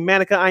Christine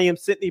Manica. I am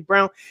Sydney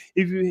Brown.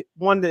 If you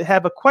wanted to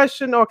have a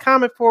question or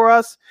comment for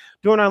us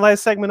during our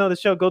last segment of the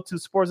show, go to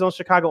Sports Zone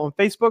Chicago on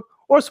Facebook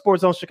or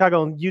Sports Zone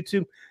Chicago on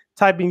YouTube.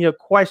 Type in your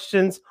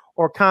questions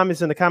or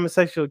comments in the comment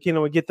section.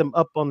 Lakina will get them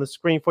up on the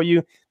screen for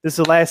you. This is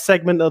the last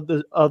segment of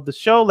the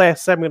show,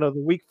 last segment of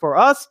the week for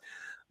us.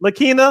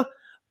 Lakina,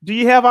 do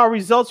you have our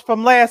results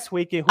from last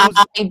week? And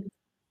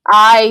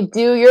I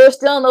do. You're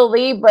still in the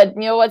lead, but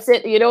you know what's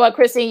it? You know what,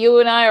 Christine? You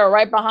and I are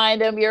right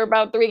behind him. You're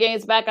about 3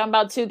 games back. I'm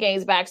about 2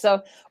 games back.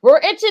 So we're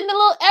itching a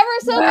little ever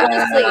so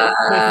closely.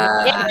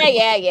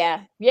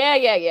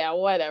 Yeah.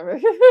 Whatever.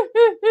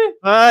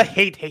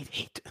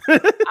 Hate.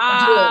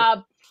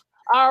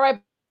 All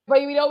right.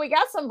 But you know, we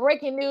got some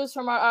breaking news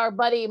from our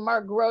buddy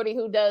Mark Grody,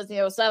 who does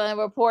silent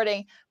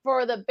reporting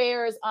for the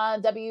Bears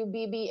on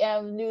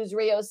WBBM News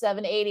Radio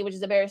 780, which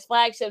is the Bears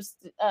flagship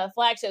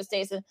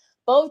station.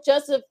 Both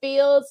Justin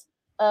Fields,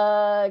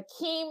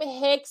 Keem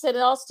Hicks, and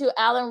also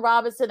Allen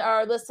Robinson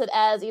are listed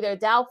as either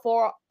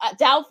doubtful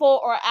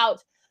or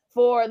out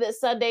for this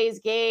Sunday's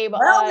game.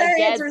 Well, that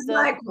answers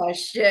my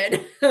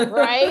question.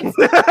 Right?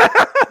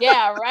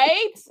 Yeah,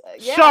 right?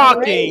 Yeah,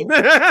 shocking.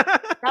 Right?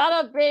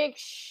 Not a big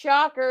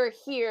shocker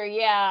here.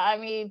 Yeah, I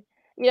mean,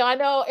 I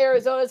know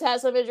Arizona's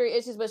had some injury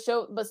issues, but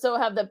so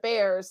have the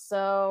Bears.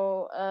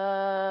 So,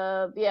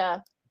 yeah.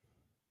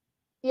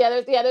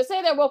 They're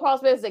saying that Will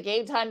Crossman is a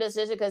game time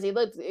decision because he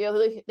looked.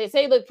 They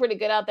say he looked pretty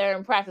good out there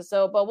in practice.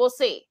 So, but we'll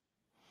see.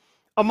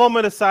 A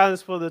moment of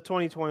silence for the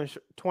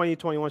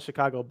 2021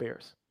 Chicago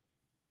Bears.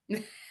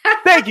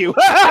 Thank you.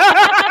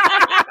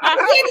 I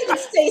can't even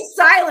stay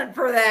silent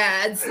for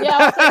that.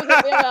 Yeah, I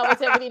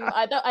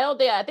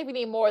think we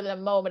need more than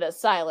a moment of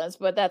silence,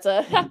 but that's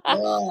a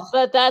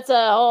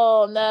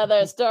whole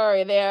nother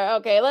story there.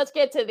 Okay, let's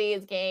get to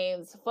these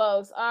games,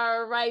 folks.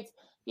 All right.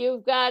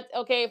 You've got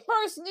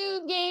first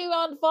noon game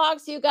on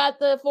Fox. You got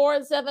the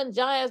 4-7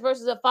 Giants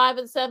versus the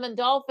 5-7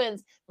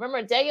 Dolphins.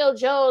 Remember, Daniel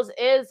Jones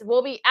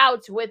will be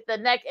out with the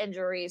neck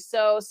injury.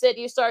 So, Sid,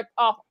 you start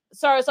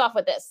us off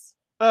with this.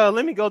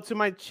 Let me go to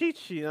my cheat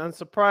sheet. I'm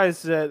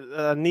surprised that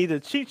I need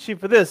a cheat sheet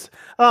for this.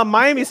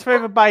 Miami's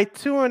favored by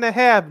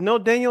 2.5. No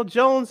Daniel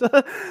Jones.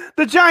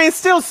 The Giants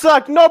still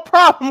suck. No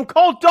problem.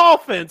 Cold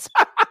Dolphins.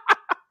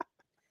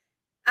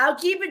 I'll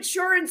keep it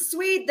short and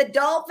sweet. The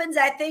Dolphins,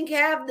 I think,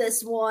 have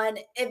this one.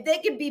 If they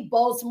can beat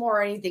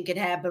Baltimore, anything can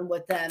happen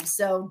with them.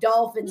 So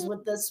Dolphins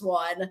with this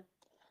one.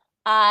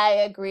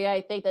 I agree.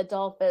 I think the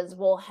Dolphins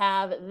will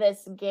have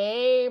this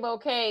game.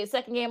 Okay,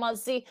 second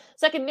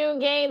noon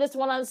game. This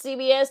one on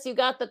CBS. You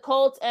got the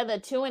Colts and the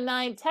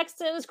 2-9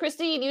 Texans.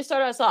 Christine, you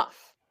start us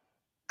off.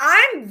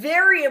 I'm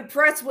very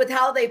impressed with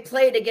how they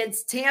played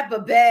against Tampa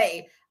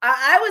Bay.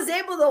 I was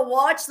able to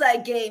watch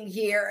that game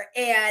here,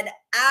 and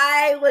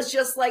I was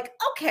just like,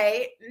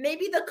 okay,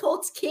 maybe the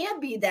Colts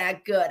can be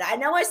that good. I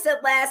know I said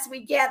last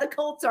week, the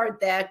Colts aren't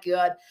that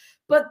good.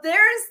 But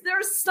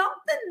there's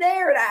something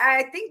there.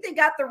 I think they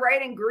got the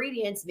right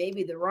ingredients,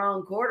 maybe the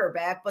wrong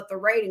quarterback, but the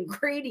right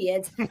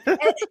ingredients.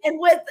 and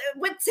with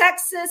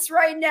Texas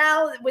right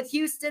now, with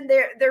Houston,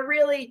 they're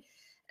really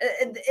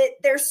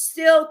they're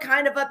still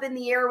kind of up in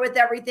the air with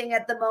everything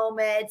at the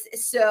moment.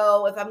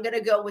 So if I'm going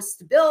to go with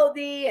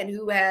stability and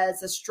who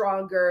has a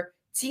stronger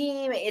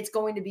team, it's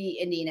going to be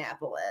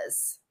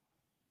Indianapolis.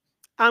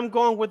 I'm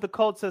going with the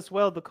Colts as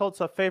well. The Colts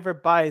are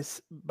favored by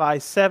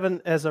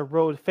 7 as a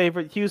road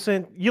favorite.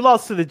 Houston, you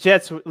lost to the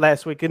Jets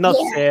last week. Enough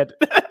said.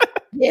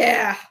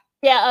 Yeah,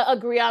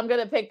 agree. I'm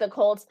going to pick the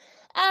Colts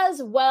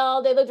as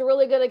well. They looked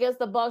really good against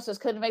the Bucs, just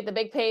couldn't make the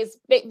big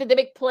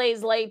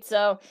plays late.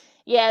 So,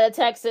 yeah, the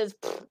Texans,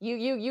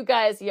 you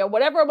guys,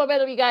 whatever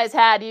momentum you guys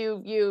had,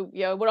 you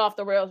went off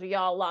the rails.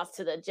 Y'all lost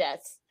to the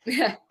Jets.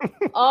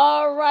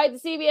 All right, the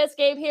CBS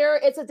game here.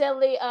 It's a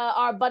deadly.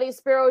 Our buddy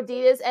Spiro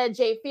Diaz and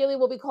Jay Feely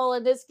will be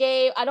calling this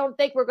game. I don't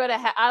think we're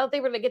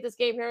gonna get this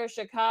game here in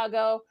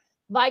Chicago.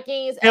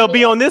 Vikings. It'll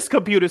be on this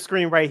computer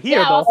screen right here,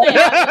 though. I'll say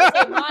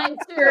mine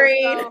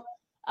too.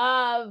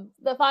 So,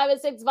 the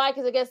 5-6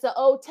 Vikings against the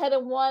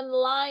 10-1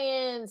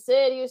 Lions.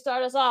 Sid, you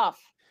start us off.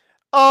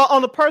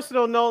 On a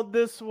personal note,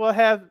 this will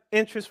have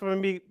interest for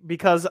me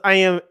because I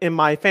am in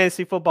my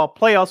fantasy football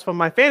playoffs for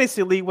my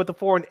fantasy league with a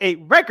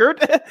 4-8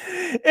 record.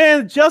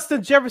 And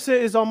Justin Jefferson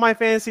is on my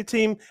fantasy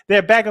team.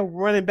 Their backup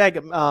running back,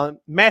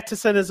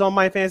 Mattison, is on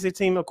my fantasy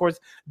team. Of course,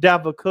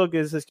 Dalvin Cook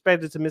is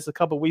expected to miss a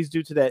couple of weeks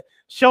due to that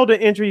shoulder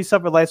injury he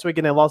suffered last week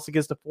and then lost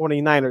against the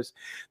 49ers.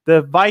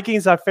 The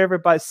Vikings are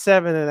favored by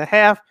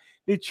 7.5.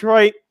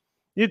 Detroit,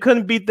 you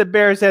couldn't beat the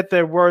Bears at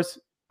their worst.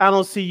 I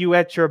don't see you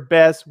at your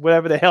best,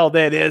 whatever the hell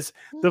that is.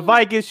 The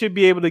Vikings should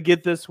be able to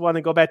get this one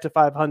and go back to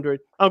 500.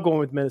 I'm going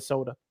with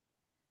Minnesota.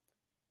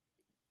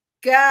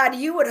 God,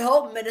 you would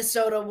hope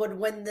Minnesota would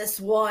win this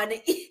one.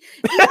 Even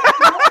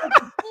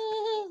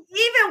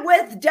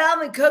with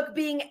Dalvin Cook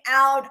being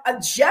out,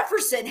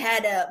 Jefferson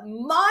had a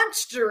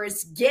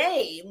monstrous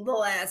game the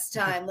last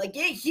time. Like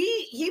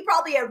he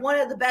probably had one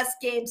of the best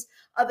games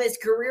of his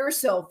career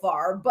so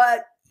far,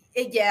 but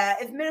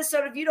if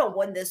Minnesota, if you don't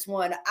win this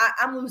one,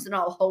 I'm losing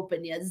all hope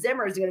in you.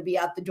 Zimmer is going to be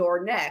out the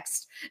door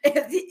next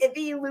if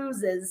he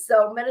loses.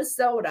 So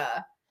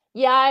Minnesota.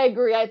 Yeah, I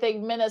agree. I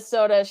think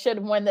Minnesota should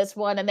win this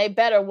one, and they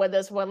better win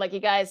this one, like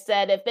you guys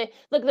said. If the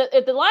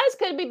Lions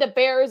could beat the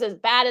Bears as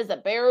bad as the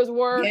Bears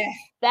were,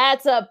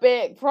 that's a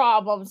big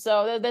problem.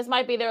 So this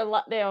might be their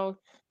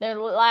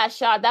last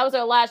shot. That was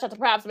their last shot to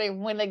perhaps maybe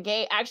win a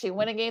game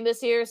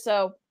this year.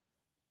 So,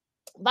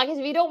 like, if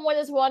you don't win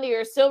this one,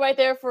 you're still right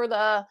there for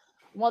the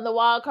won the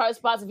wild card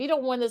spots. If you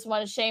don't win this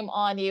one, shame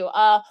on you.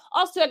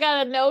 Also, I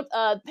got a note: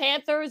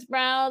 Panthers,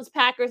 Browns,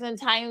 Packers, and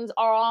Titans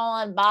are all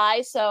on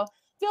bye, so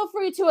feel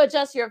free to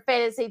adjust your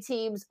fantasy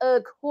teams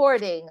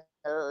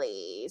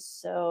accordingly.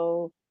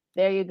 So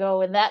there you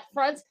go in that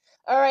front.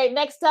 All right,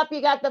 next up, you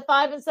got the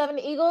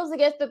 5-7 Eagles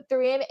against the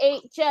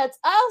 3-8 Jets.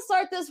 I'll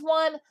start this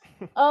one.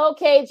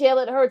 Okay,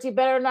 Jalen Hurts, you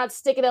better not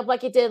stick it up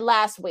like you did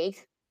last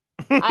week.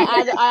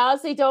 I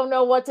honestly don't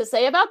know what to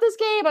say about this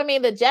game. I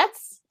mean, the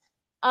Jets,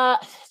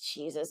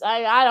 Jesus,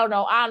 I don't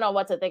know. I don't know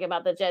what to think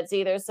about the Jets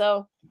either.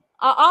 So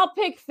I'll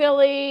pick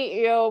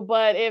Philly,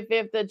 but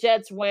if the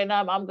Jets win,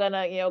 I'm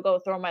gonna, go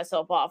throw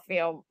myself off,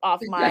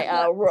 off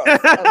my roof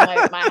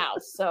of my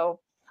house. So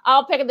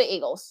I'll pick the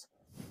Eagles.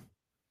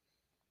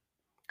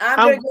 I'm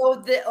going to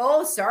go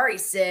with sorry,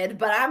 Sid,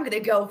 but I'm going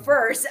to go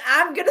first.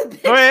 I'm going to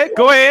pick.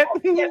 Go ahead.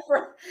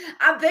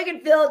 I'm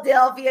picking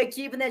Philadelphia,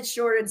 keeping it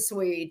short and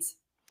sweet.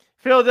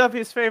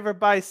 Philadelphia's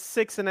favored by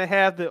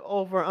 6.5. The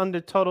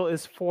over-under total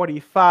is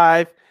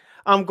 45.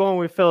 I'm going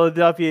with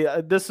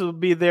Philadelphia. This will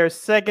be their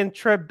second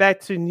trip back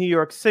to New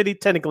York City,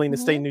 technically in the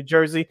state of New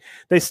Jersey.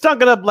 They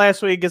stunk it up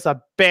last week against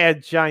a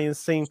bad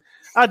Giants team.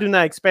 I do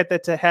not expect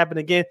that to happen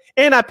again.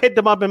 And I picked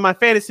them up in my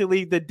fantasy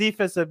league, the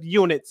defensive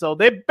unit, so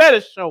they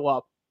better show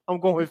up. I'm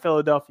going with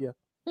Philadelphia.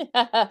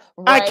 Right.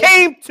 I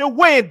came to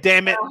win,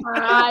 damn it.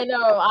 I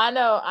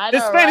know.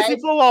 It's fantasy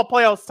football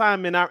playoffs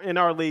time in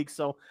our league,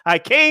 so I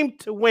came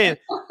to win.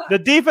 The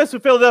defense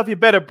of Philadelphia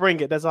better bring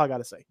it. That's all I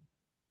gotta say.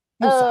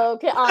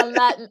 Okay. On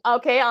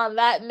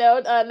that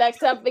note,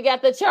 next up we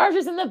got the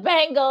Chargers and the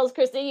Bengals.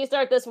 Christine, you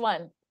start this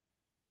one.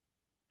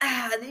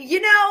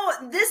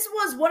 This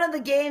was one of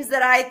the games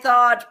that I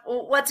thought,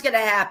 what's going to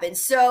happen?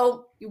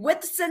 So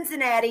with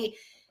Cincinnati,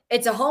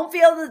 it's a home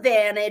field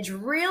advantage,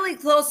 really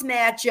close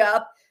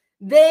matchup.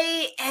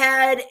 They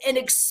had an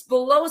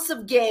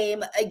explosive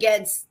game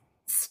against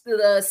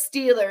the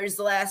Steelers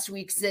last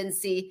week,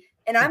 Cincy,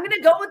 and I'm going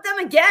to go with them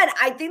again.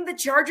 I think the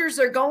Chargers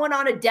are going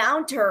on a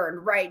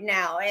downturn right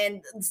now,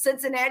 and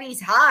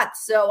Cincinnati's hot,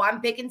 so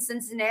I'm picking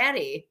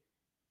Cincinnati.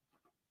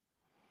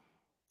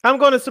 I'm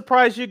going to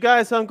surprise you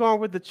guys. I'm going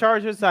with the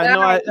Chargers. I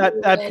know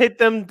I picked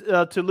them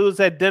to lose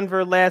at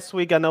Denver last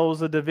week. I know it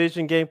was a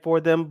division game for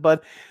them,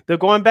 but they're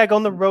going back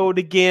on the road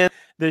again.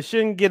 They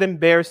shouldn't get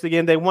embarrassed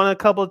again. They won a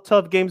couple of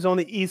tough games on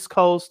the East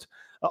Coast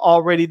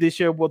already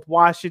this year with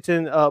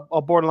Washington, a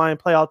borderline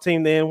playoff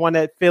team. They won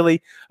at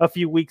Philly a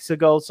few weeks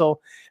ago. So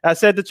I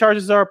said the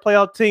Chargers are a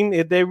playoff team.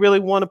 If they really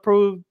want to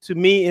prove to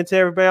me and to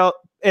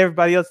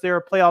everybody else they're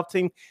a playoff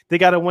team, they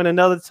got to win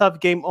another tough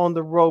game on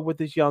the road with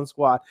this young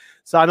squad.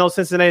 So I know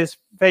Cincinnati is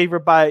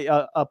favored by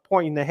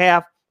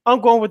 1.5.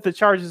 I'm going with the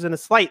Chargers in a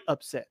slight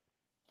upset.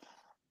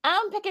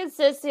 I'm picking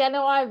Cincy. I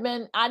know I've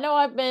been,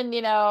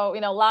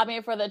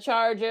 lobbying for the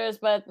Chargers,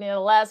 but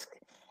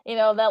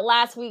that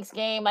last week's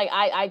game,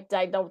 I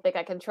don't think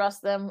I can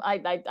trust them. I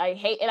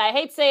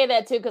hate saying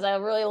that too, because I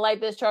really like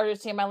this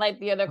Chargers team. I like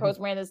the other coach,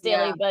 Brandon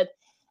Staley, but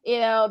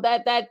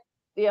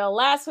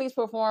last week's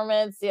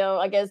performance,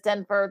 against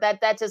Denver,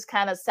 that just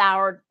kind of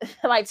soured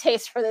my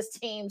taste for this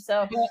team.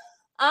 So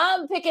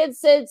I'm picking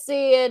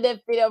Cincy, and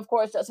if of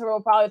course, Justin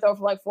will probably throw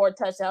for like 4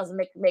 touchdowns and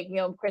make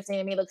Christine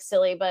and me look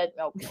silly, but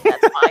okay,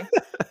 that's fine.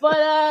 But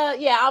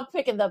I'm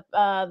picking the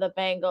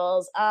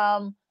Bengals.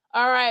 All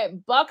right,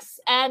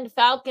 Bucks and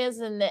Falcons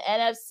in the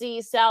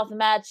NFC South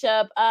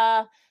matchup.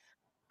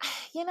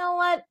 You know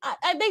what?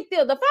 I think the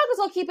Falcons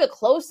will keep it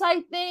close,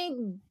 I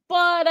think,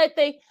 but I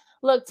think.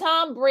 Look,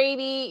 Tom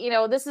Brady,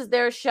 this is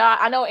their shot.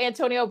 I know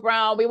Antonio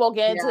Brown. We won't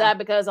get into that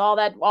because all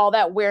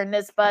that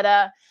weirdness.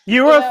 But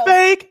you're a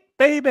fake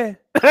baby.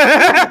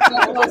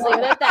 We'll leave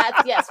it at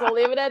that. Yes, we'll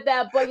leave it at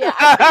that. But yeah,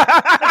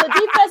 the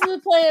defense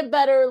is playing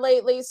better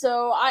lately,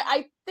 so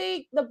I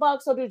think the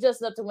Bucks will do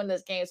just enough to win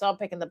this game. So I'm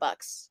picking the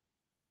Bucks.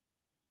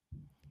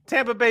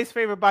 Tampa Bay's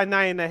favored by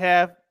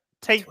 9.5.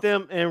 Take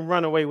them and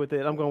run away with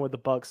it. I'm going with the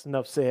Bucks.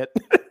 Enough said.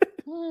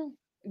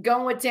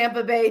 Going with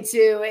Tampa Bay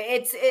too.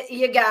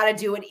 You got to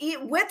do it.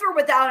 With or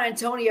without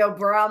Antonio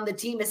Brown, the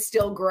team is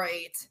still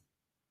great.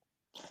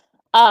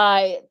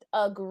 I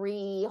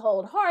agree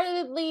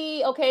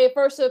wholeheartedly. Okay,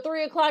 first of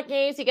 3:00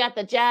 games, you got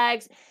the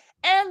Jags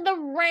and the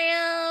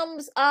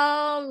Rams.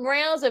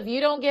 Rams, if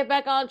you don't get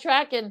back on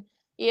track and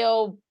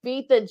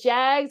beat the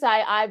Jags,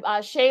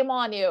 I shame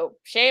on you.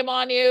 Shame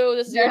on you.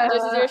 This is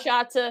your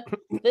shot to.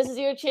 This is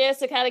your chance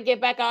to kind of get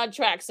back on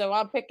track. So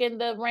I'm picking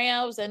the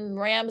Rams and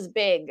Rams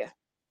big.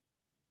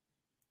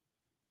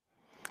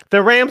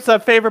 The Rams are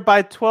favored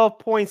by 12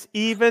 points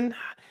even.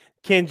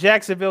 Can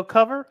Jacksonville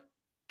cover?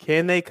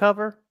 Can they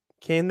cover?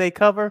 Can they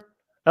cover?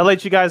 I'll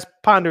let you guys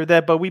ponder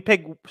that, but we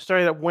pick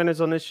straight up winners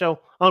on this show.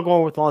 I'm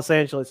going with Los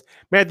Angeles.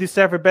 Matthew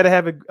Stafford better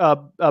have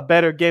a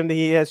better game than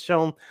he has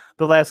shown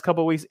the last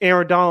couple of weeks.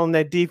 Aaron Donald and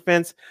that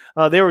defense,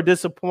 they were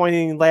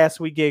disappointing last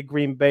week at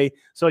Green Bay.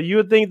 So you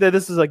would think that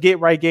this is a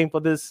get-right game for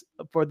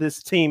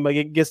this team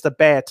against a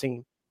bad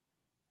team.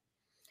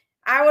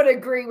 I would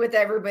agree with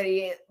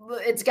everybody.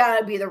 It's got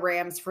to be the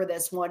Rams for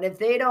this one. If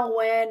they don't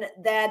win,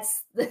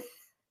 that's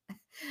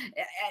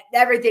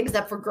everything's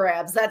up for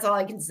grabs. That's all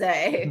I can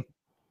say.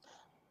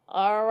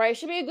 All right,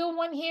 should be a good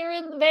one here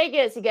in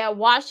Vegas. You got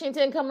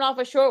Washington coming off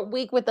a short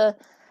week with a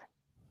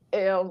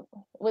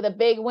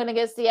big win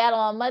against Seattle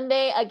on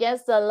Monday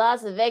against the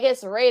Las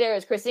Vegas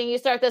Raiders. Christine, you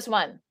start this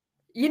one.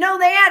 You know,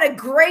 they had a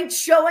great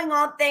showing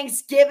on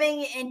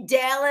Thanksgiving in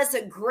Dallas,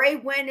 a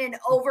great win in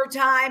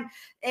overtime.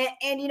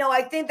 And you know,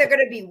 I think they're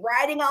going to be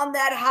riding on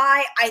that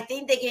high. I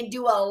think they can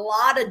do a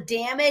lot of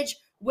damage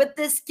with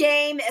this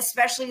game,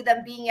 especially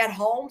them being at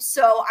home.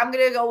 So I'm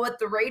going to go with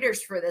the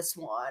Raiders for this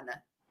one.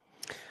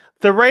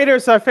 The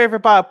Raiders are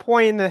favored by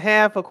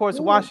 1.5. Of course,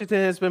 Washington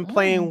has been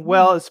playing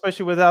well,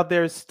 especially without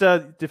their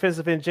stud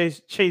defensive end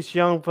Chase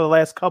Young for the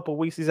last couple of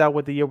weeks. He's out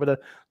with the year with a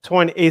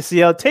torn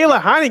ACL. Taylor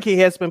Heineke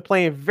has been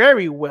playing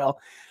very well,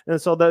 and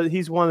so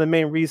he's one of the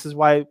main reasons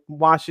why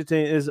Washington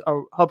is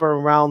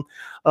hovering around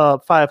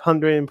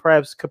 500 and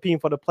perhaps competing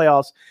for the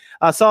playoffs.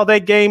 I saw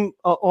that game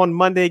on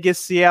Monday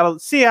against Seattle.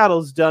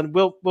 Seattle's done.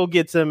 We'll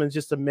get to them in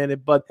just a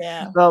minute, but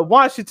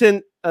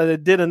Washington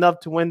did enough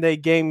to win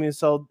that game, and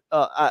so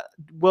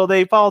will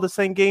they follow the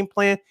same game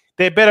plan?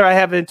 They better. I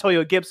have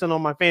Antonio Gibson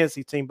on my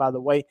fantasy team, by the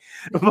way.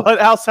 But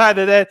outside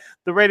of that,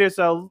 the Raiders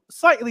are a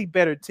slightly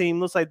better team.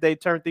 Looks like they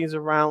turned things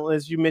around,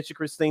 as you mentioned,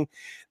 Christine.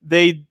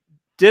 They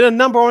did a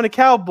number on the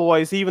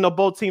Cowboys, even though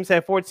both teams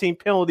had 14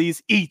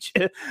 penalties each.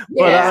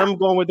 But I'm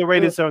going with the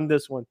Raiders on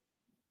this one.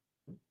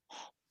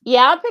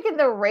 Yeah, I'm picking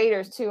the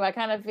Raiders too. I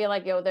kind of feel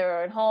like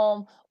they're at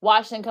home.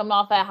 Washington coming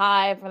off that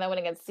high from that win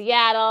against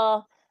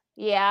Seattle.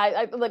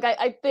 Yeah, I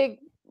think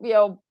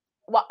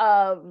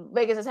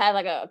Vegas has had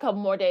like a couple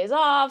more days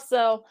off,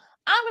 so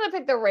I'm gonna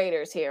pick the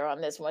Raiders here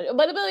on this one,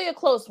 but it'll be a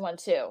close one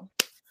too.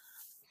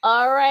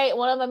 All right,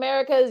 one of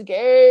America's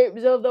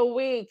games of the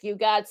week. You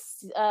got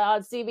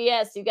on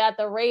CBS. You got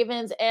the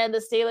Ravens and the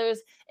Steelers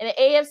in an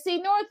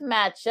AFC North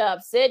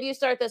matchup. Sid, you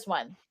start this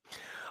one.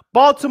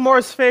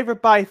 Baltimore's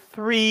favored by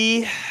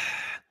 3.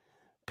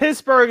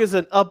 Pittsburgh is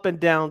an up and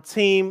down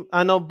team.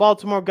 I know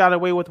Baltimore got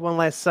away with one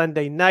last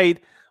Sunday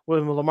night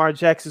with Lamar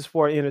Jackson's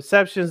 4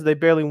 interceptions. They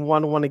barely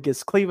won one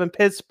against Cleveland.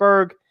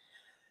 Pittsburgh,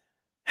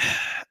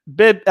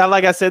 like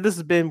I said, this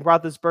has been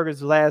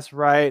Roethlisberger's last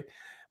ride.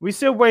 We're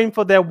still waiting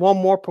for that one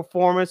more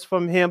performance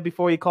from him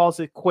before he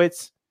calls it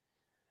quits.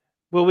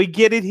 Will we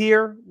get it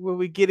here?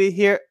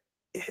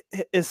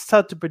 It's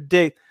tough to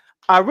predict.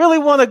 I really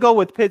want to go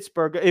with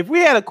Pittsburgh. If we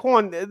had a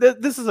coin,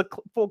 this is a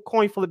full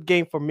coin flip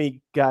game for me,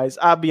 guys.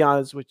 I'll be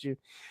honest with you.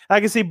 I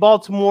can see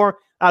Baltimore.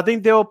 I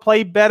think they'll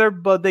play better,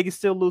 but they can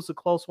still lose a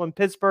close one.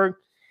 Pittsburgh,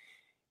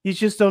 you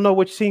just don't know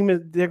which team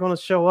they're going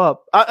to show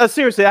up.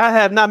 Seriously, I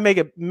have not make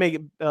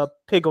a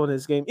pick on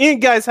this game. Any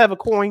guys have a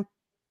coin?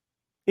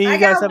 I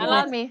got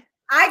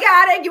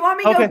it. You want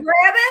me to go grab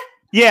it?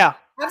 Yeah.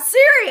 I'm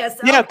serious.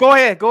 Yeah, go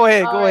ahead. Go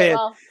ahead.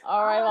 Well,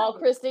 all right. While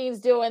Christine's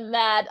doing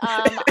that,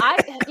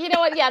 you know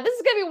what? Yeah, this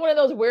is gonna be one of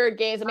those weird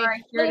games. I mean,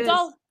 it's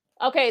all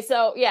okay.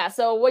 So yeah.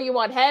 So what do you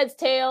want? Heads,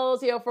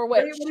 tails? For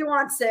which? What do you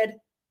want, Sid?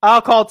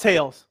 I'll call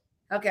tails.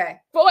 Okay.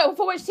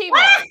 For which team?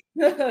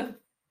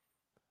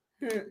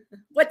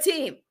 What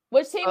team?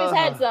 Which team is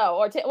heads though,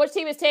 or which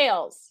team is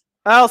tails?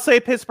 I'll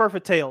say Pittsburgh for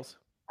tails.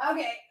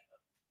 Okay.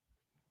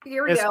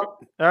 Here we go. All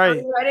right. Are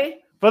you ready?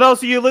 For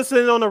those of you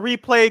listening on the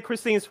replay,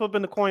 Christine's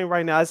flipping the coin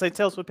right now. I say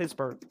tails for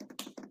Pittsburgh.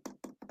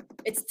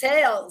 It's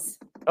tails.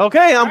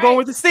 Okay, I'm going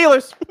with the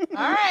Steelers.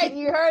 All right,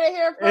 you heard it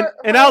here.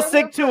 And I'll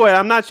stick to it.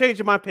 I'm not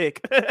changing my pick.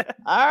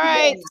 All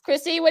right,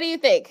 Christine, what do you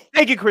think?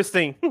 Thank you,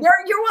 Christine.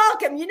 You're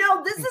welcome.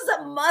 This is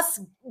a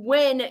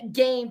must-win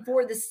game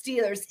for the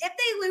Steelers. If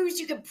they lose,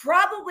 you could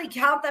probably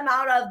count them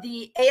out of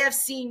the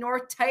AFC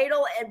North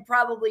title and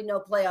probably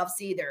no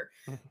playoffs either.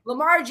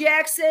 Lamar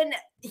Jackson,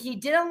 he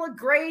didn't look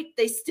great.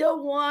 They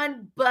still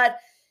won, but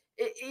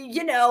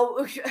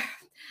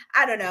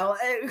I don't know.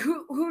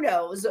 Who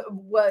knows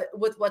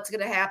what's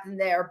going to happen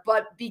there?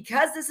 But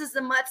because this is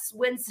a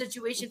must-win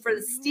situation for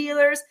the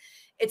Steelers,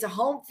 it's a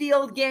home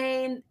field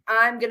game.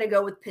 I'm going to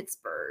go with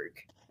Pittsburgh,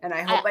 and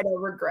I hope I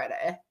don't regret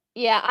it.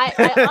 Yeah,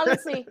 I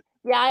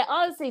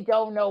honestly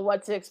don't know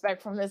what to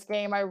expect from this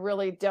game. I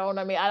really don't.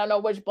 I mean, I don't know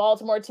which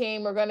Baltimore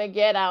team we're going to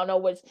get. I don't know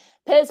which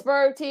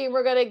Pittsburgh team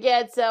we're going to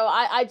get. So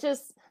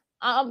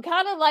I'm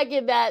kind of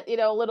liking that,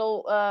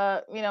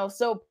 little,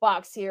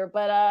 soapbox here,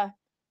 but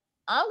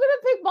I'm going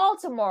to pick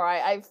Baltimore.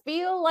 I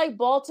feel like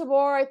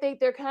Baltimore, I think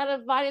they're kind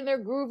of finding their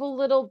groove a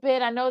little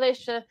bit. I know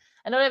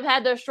they've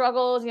had their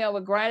struggles,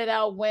 with grinded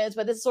out wins,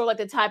 but this is sort of like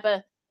the type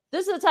of,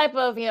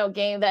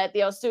 game that,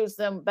 suits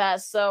them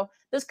best. So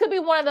this could be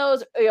one of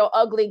those,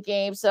 ugly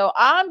games. So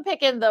I'm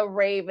picking the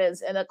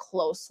Ravens in a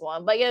close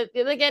one. But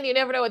again, you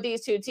never know with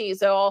these two teams.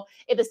 So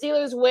if the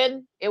Steelers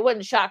win, it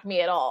wouldn't shock me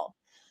at all.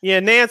 Yeah,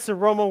 Nance and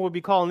Romo will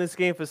be calling this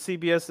game for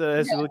CBS.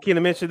 As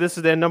Lakina mentioned, this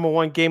is their number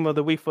 1 game of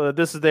the week.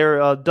 This is their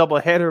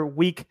doubleheader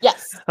week.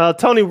 Yes.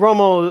 Tony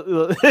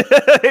Romo,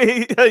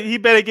 he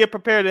better get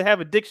prepared to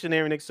have a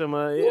dictionary next to him.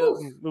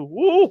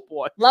 Ooh,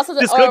 boy.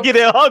 This could get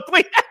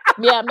ugly.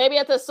 Yeah, maybe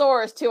at the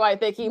source, too, I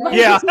think he might.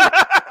 Yeah.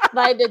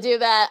 Like to do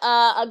that.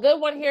 A good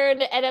one here in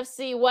the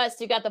NFC West.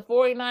 You got the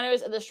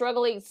 49ers and the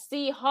struggling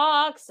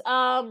Seahawks.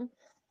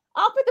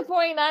 I'll pick the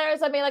 49ers.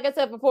 I mean, like I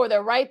said before,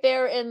 they're right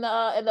there in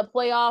the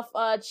playoff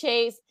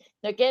chase.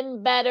 They're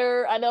getting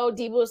better. I know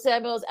Deebo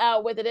Samuel's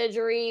out with an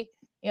injury.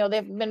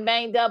 They've been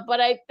banged up, but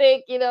I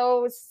think,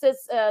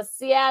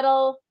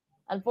 Seattle,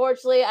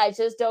 unfortunately, I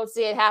just don't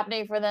see it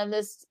happening for them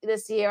this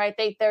year. I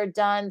think they're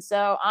done.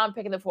 So I'm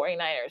picking the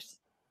 49ers.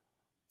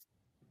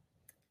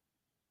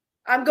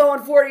 I'm going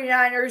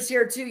 49ers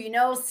here too.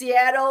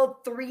 Seattle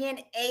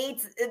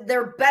 3-8.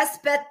 Their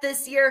best bet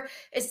this year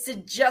is to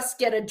just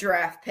get a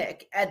draft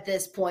pick at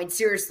this point.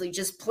 Seriously,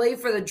 just play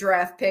for the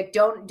draft pick.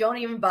 Don't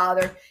even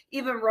bother.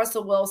 Even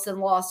Russell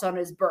Wilson lost on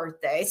his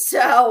birthday.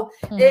 So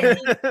it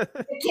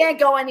can't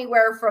go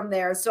anywhere from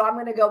there. So I'm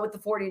going to go with the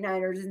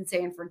 49ers in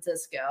San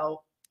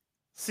Francisco.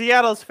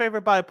 Seattle's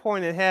favored by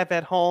 1.5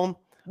 at home.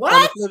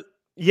 What?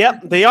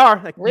 Yep, they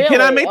are. Really? You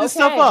cannot make this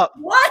stuff up.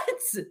 What?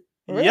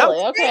 Really? Yep. Okay.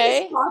 What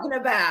are you talking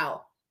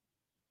about?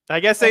 I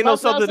guess they know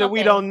something that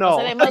we don't know.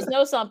 So they must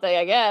know something,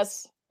 I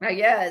guess.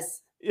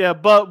 Yeah,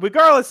 but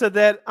regardless of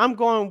that, I'm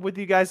going with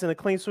you guys in a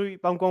clean sweep.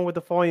 I'm going with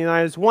the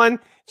 49ers. One,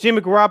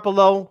 Jimmy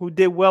Garoppolo, who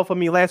did well for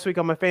me last week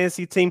on my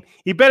fantasy team.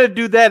 He better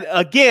do that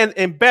again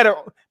and better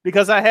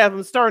because I have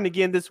him starting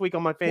again this week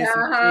on my fantasy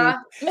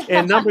team.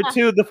 And number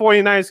two, the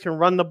 49ers can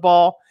run the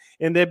ball.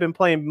 And they've been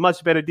playing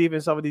much better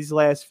defense over these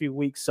last few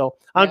weeks. So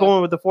I'm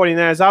going with the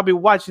 49ers. I'll be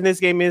watching this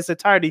game in its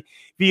entirety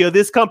via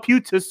this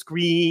computer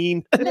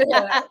screen.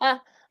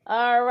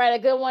 All right, a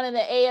good one in the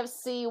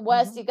AFC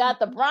West. You got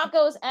the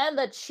Broncos and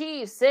the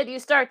Chiefs. Sid, you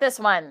start this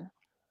one.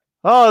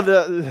 Oh,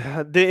 the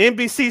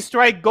NBC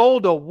strike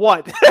gold or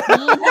what?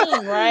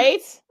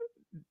 Right?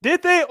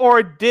 Did they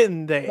or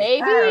didn't they?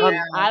 Maybe.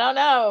 I don't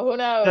know. Who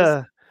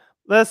knows?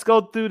 Let's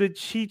go through the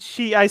cheat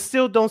sheet. I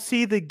still don't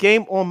see the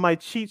game on my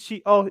cheat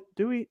sheet. Oh,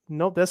 do we?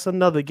 No, that's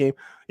another game.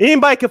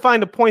 Anybody can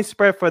find the point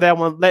spread for that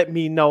one, let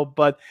me know.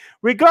 But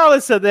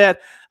regardless of that,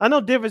 I know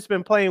Denver's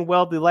been playing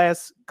well the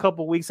last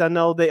couple weeks. I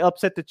know they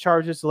upset the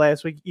Chargers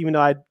last week, even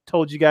though I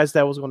told you guys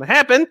that was going to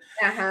happen.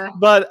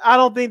 But I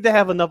don't think they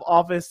have enough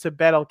offense to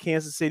battle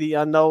Kansas City.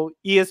 I know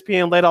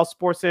ESPN laid out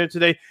SportsCenter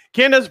today.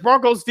 Can this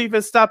Broncos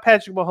defense stop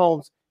Patrick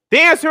Mahomes?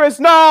 The answer is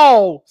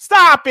no.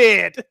 Stop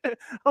it.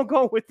 I'm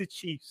going with the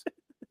Chiefs.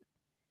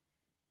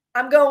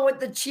 I'm going with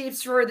the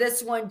Chiefs for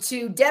this one,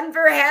 too.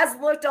 Denver has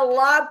looked a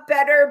lot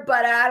better,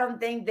 but I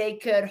don't think they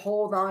could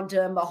hold on to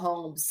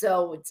Mahomes.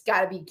 So it's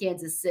got to be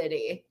Kansas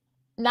City.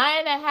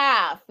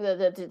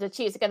 9.5. The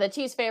Chiefs. Got the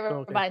Chiefs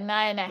favorite by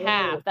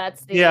 9.5.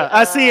 That's the. Yeah,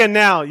 I see it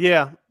now.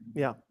 Yeah.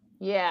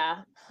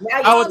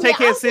 I would take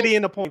Kansas City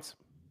in the points.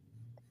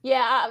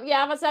 Yeah.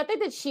 I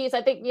think the Chiefs.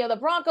 I think the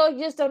Broncos.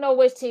 You just don't know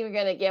which team you're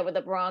gonna get with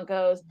the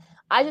Broncos.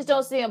 I just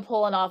don't see them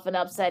pulling off an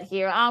upset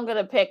here. I'm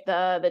gonna pick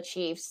the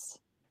Chiefs.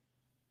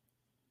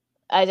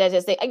 I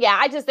just think.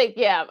 I just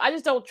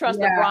don't trust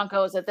the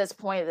Broncos at this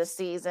point of the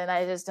season.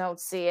 I just don't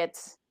see it.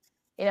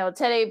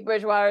 Teddy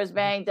Bridgewater is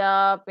banged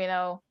up.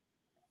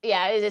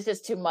 It's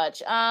just too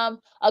much. A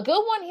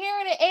good one here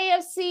in the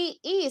AFC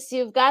East.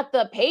 You've got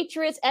the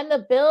Patriots and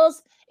the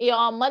Bills,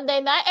 on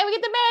Monday night, and we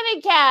get the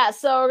Manning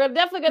cast. So we're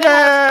definitely gonna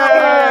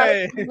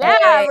have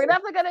we're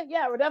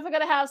definitely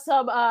gonna have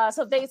some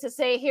things to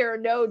say here,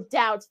 no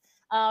doubt.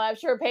 I'm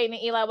sure Peyton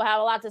and Eli will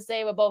have a lot to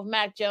say with both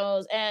Mac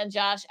Jones and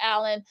Josh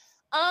Allen.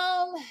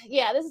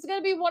 This is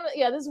gonna be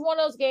this is one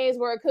of those games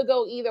where it could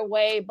go either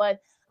way, but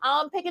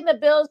I'm picking the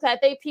Bills because I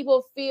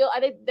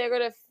think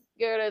they're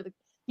gonna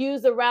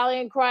use the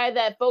rallying cry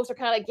that folks are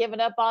kind of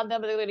giving up on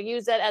them, but they're going to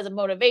use that as a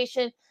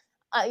motivation.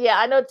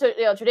 I know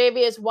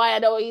Tre'Davious White, I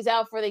know he's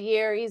out for the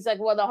year. He's like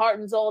one of the heart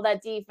and soul of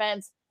that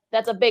defense.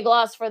 That's a big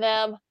loss for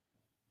them.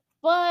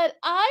 But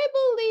I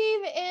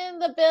believe in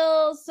the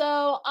Bills,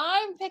 so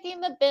I'm picking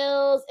the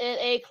Bills in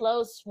a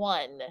close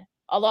one.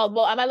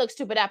 Although, I might look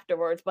stupid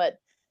afterwards, but,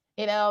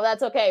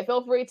 that's okay.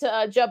 Feel free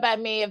to jump at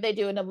me if they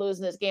do end up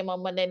losing this game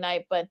on Monday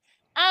night, but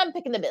I'm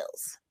picking the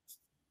Bills.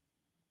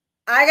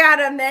 I got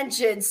to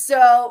mention,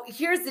 so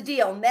here's the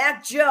deal.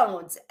 Mac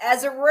Jones,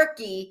 as a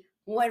rookie,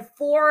 went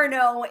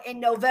 4-0 in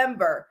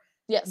November.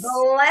 Yes.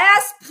 The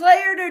last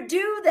player to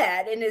do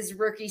that in his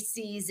rookie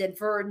season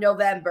for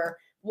November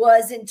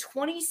was in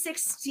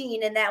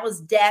 2016, and that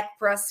was Dak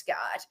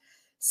Prescott.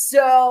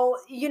 So,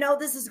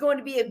 this is going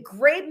to be a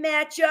great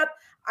matchup.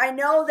 I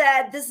know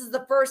that this is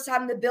the first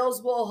time the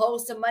Bills will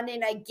host a Monday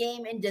night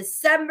game in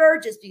December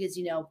just because,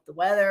 the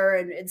weather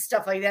and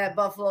stuff like that.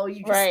 Buffalo,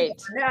 you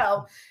just never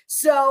know.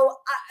 So,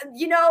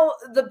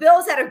 the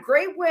Bills had a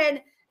great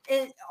win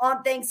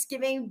on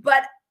Thanksgiving,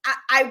 but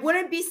I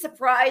wouldn't be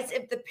surprised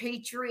if the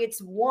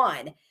Patriots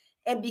won.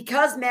 And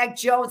because Mac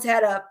Jones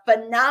had a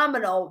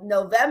phenomenal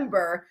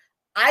November,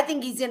 I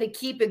think he's going to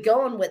keep it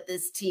going with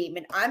this team.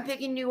 And I'm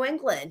picking New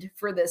England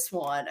for this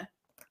one.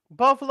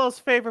 Buffalo's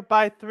favored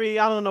by 3.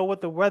 I don't know what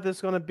the weather's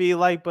going to be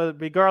like,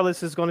 but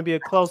regardless, it's going to be a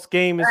close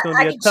game. It's going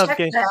to be a tough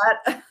game.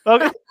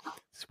 Okay.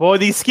 Spoil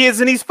these kids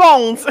and these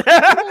phones.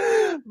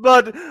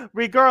 But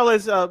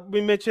regardless,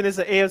 we mentioned it's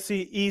an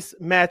AFC East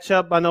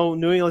matchup. I know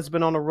New England's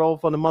been on the roll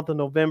for the month of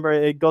November.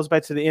 It goes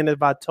back to the end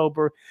of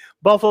October.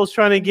 Buffalo's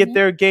trying to get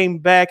their game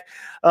back.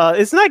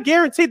 It's not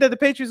guaranteed that the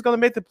Patriots are going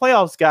to make the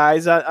playoffs,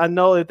 guys. I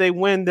know if they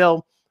win,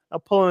 they'll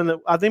pull in,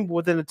 I think,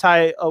 within a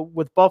tie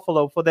with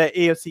Buffalo for that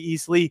AFC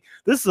East lead.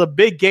 This is a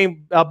big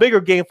game, a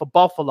bigger game for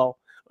Buffalo.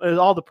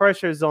 All the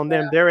pressure is on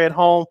them. They're at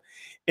home.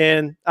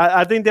 And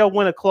I think they'll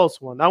win a close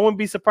one. I wouldn't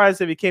be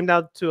surprised if it came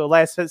down to a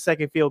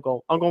last-second field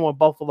goal. I'm going with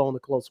Buffalo in the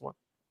close one.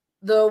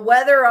 The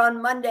weather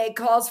on Monday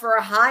calls for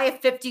a high of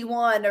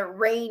 51,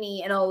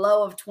 rainy, and a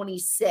low of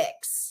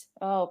 26.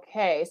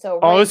 Okay, so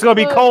it's going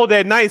to be cold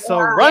at night, so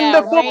run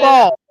the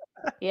football.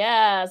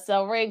 Yeah,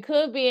 so rain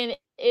could be an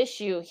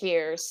issue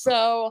here.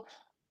 So,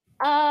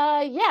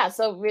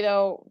 so,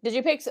 did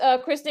you pick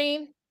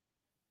Christine?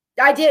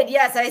 I did,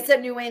 yes. I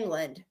said New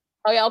England.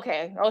 Oh yeah,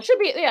 okay. Oh, should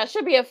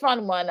be a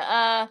fun one.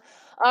 All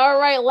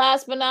right.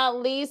 Last but not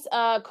least,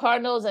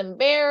 Cardinals and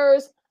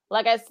Bears.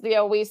 Like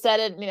we said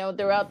it,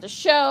 throughout the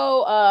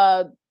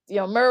show.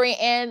 Murray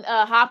and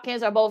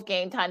Hopkins are both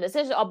game time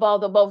decisions. Although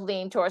they're both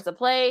leaning towards the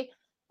play.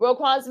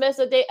 Roquan Smith's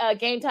a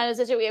game time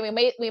decision.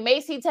 We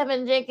may see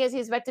Tevin Jenkins.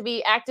 He's expected to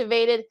be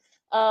activated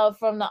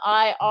from the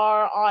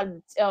IR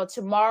on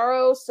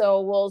tomorrow.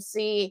 So we'll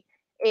see.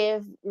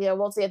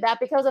 We'll see if that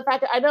becomes a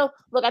factor. I know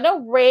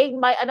rain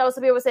I know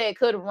some people say it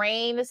could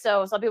rain.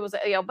 So some people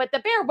say, but the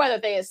Bear weather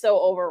thing is so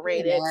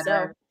overrated.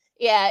 So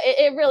yeah,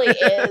 it really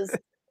is.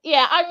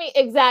 Yeah, I mean,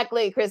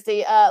 exactly,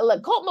 Christy.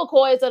 Look, Colt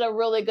McCoy has done a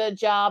really good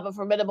job, a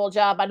formidable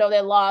job. I know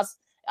they lost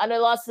to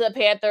the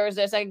Panthers,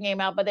 their second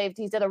game out, but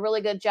he's done a really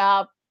good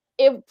job.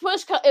 If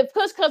push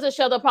comes to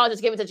shove, they'll probably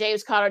just give it to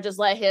James Conner, just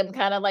let him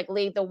kind of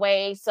lead the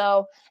way.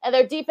 So, and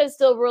their defense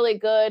still really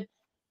good.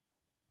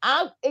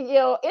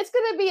 It's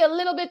going to be a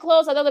little bit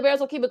close. I know the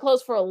Bears will keep it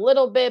close for a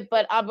little bit,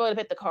 but I'm going to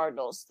pick the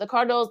Cardinals. The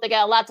Cardinals, they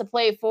got a lot to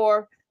play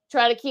for.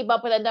 Try to keep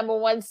up with that number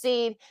 1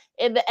 seed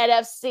in the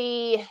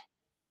NFC.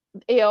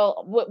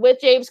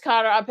 With James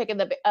Conner, I'm picking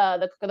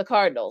the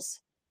Cardinals.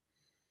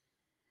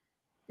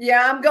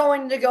 Yeah, I'm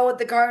going to go with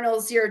the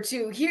Cardinals here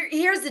too.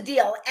 Here's the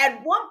deal.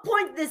 At one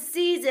point this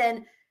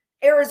season,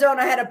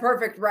 Arizona had a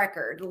perfect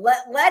record.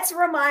 Let's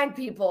remind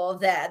people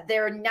of that.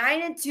 They're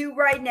 9-2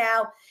 right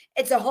now.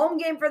 It's a home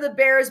game for the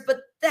Bears,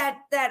 but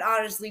that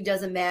honestly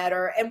doesn't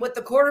matter. And with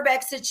the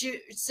quarterback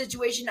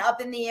situation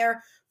up in the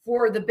air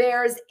for the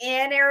Bears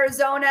and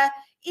Arizona,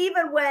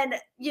 even when,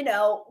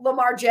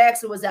 Lamar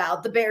Jackson was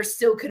out, the Bears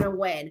still couldn't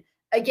win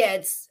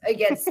against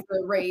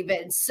the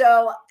Ravens.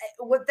 So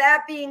with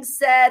that being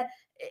said,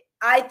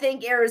 I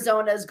think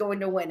Arizona is going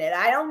to win it.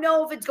 I don't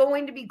know if it's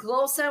going to be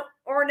close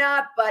or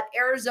not, but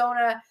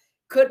Arizona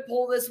could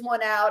pull this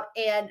one out.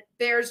 And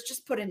Bears,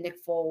 just put in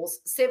Nick Foles.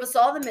 Save us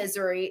all the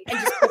misery and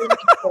just put in Nick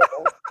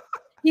Foles.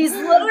 He's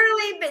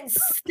literally been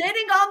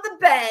sitting on the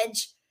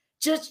bench.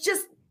 Just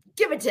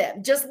give it to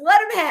him. Just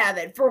let him have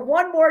it for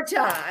one more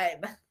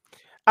time.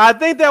 I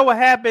think that will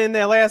happen in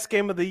their last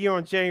game of the year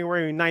on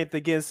January 9th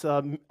against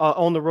on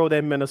the road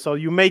at Minnesota.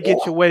 You may get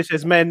your wish,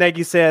 as Matt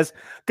Nagy says,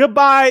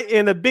 goodbye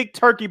and a big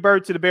turkey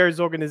bird to the Bears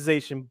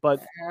organization.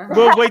 But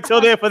we'll wait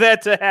till then for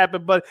that to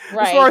happen. But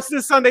as far as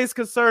this Sunday is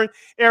concerned,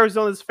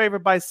 Arizona is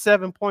favored by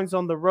 7 points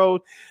on the road.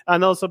 I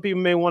know some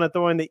people may want to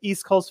throw in the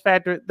East Coast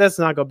factor. That's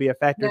not going to be a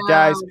factor,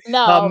 guys.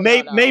 No,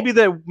 maybe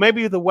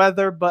the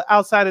weather, but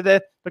outside of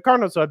that, the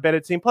Cardinals are a better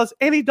team. Plus,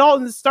 Andy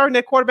Dalton is starting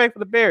at quarterback for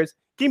the Bears.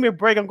 Give me a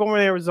break. I'm going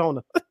to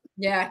Arizona.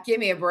 Yeah, give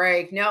me a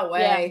break. No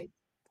way.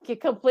 Yeah,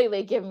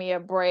 completely give me a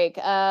break.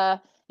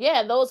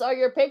 Those are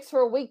your picks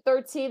for week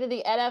 13 of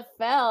the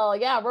NFL.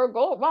 Yeah, we're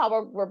going.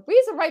 Wow, we're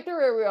breezing right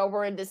through it.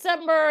 We're in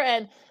December,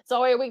 and it's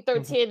already week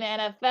 13 in the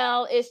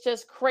NFL. It's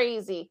just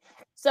crazy.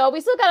 So we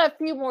still got a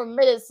few more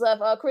minutes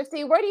left.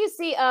 Christy, where do you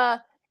see? You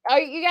got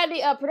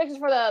any predictions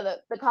for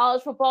the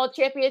college football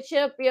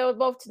championship?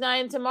 Both tonight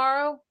and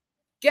tomorrow.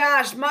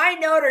 Gosh, my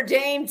Notre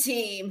Dame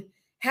team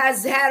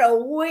has had a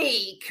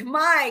week.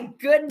 My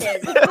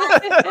goodness.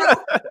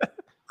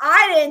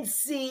 I didn't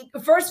see.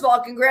 First of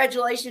all,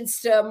 congratulations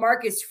to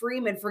Marcus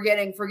Freeman for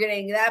getting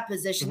that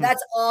position.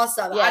 That's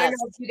awesome. Yes. I don't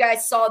know if you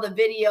guys saw the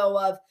video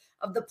of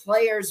the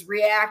players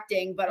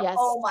reacting, but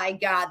oh my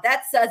God,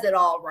 that says it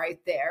all right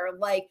there.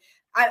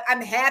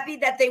 I'm happy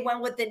that they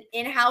went with an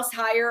in-house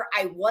hire.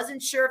 I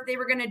wasn't sure if they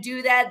were going to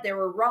do that. There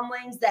were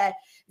rumblings that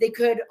they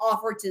could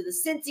offer to the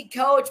Cincy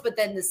coach, but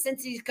then the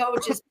Cincy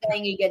coach is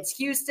playing against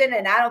Houston,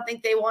 and I don't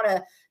think they want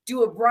to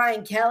do a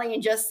Brian Kelly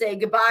and just say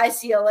goodbye,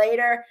 see you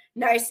later,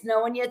 nice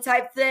knowing you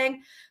type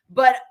thing.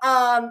 But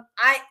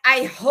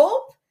I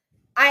hope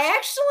I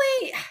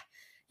actually,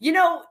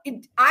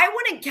 I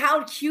wouldn't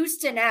count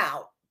Houston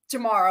out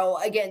tomorrow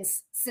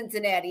against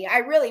Cincinnati. I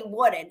really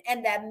wouldn't.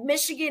 And that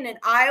Michigan and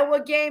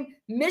Iowa game,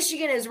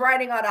 Michigan is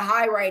riding on a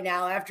high right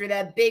now after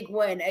that big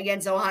win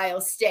against Ohio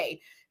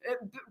State.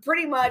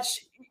 Pretty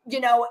much,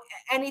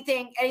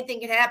 anything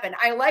can happen.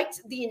 I liked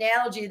the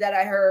analogy that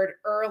I heard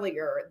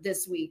earlier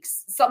this week.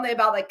 Something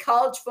about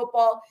college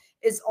football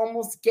is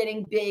almost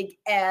getting big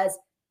as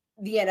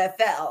the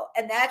NFL.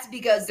 And that's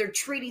because they're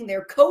treating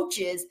their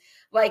coaches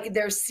like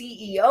they're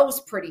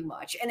CEOs pretty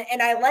much.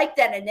 And I like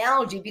that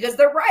analogy because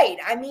they're right.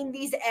 I mean,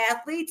 these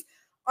athletes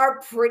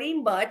are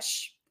pretty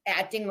much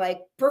acting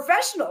like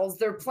professionals.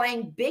 They're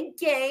playing big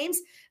games.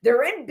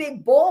 They're in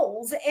big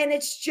bowls. And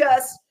it's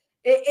just,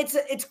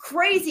 it's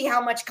crazy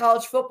how much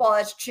college football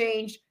has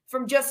changed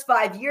from just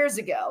 5 years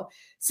ago.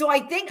 So I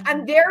think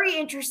I'm very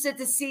interested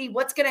to see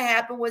what's going to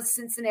happen with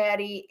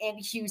Cincinnati and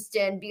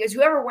Houston, because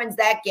whoever wins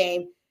that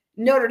game,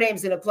 Notre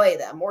Dame's going to play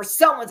them, or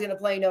someone's going to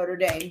play Notre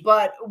Dame.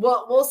 But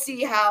we'll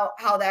see how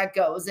that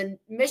goes. And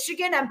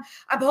Michigan, I'm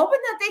hoping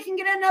that they can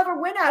get another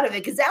win out of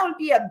it, because that would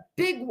be a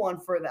big one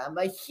for them,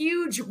 a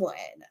huge win.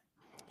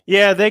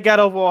 Yeah, they got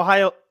over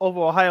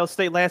Ohio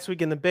State last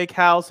week in the big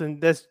house,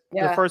 and that's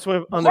the first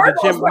one under the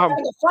Jim. Having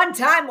a fun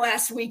time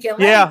last weekend.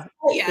 Yeah,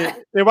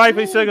 they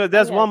rightfully so.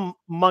 That's one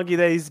monkey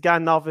that he's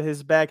gotten off of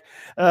his back.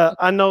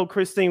 I know,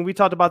 Christine, we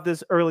talked about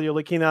this earlier,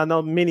 Lakina. I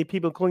know many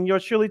people, including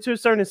yours truly, to a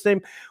certain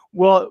extent,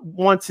 will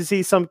want to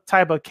see some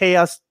type of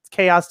chaos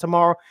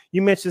tomorrow.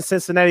 You mentioned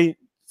Cincinnati.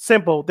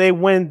 Simple, they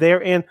win.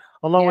 They're in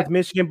along with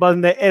Michigan, but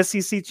in the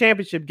SEC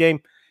championship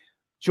game,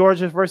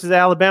 Georgia versus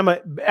Alabama.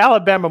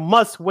 Alabama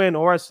must win,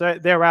 or else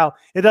they're out.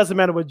 It doesn't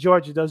matter what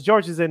Georgia does.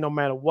 Georgia's in no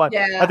matter what.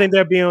 Yeah. I think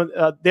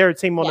they're a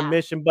team on a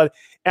mission, but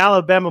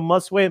Alabama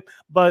must win.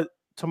 But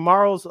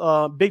tomorrow's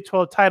Big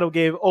 12 title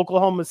game,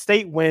 Oklahoma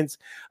State wins.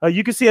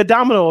 You can see a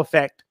domino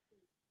effect.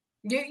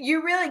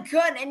 You really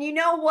could. And you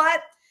know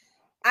what?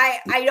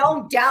 I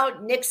don't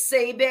doubt Nick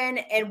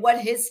Saban and what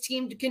his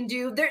team can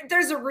do.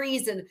 There's a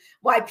reason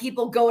why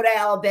people go to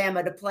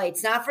Alabama to play.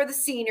 It's not for the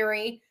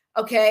scenery.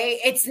 Okay,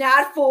 it's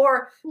not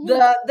for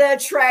the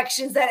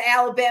attractions that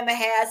Alabama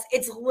has.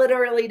 It's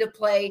literally to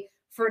play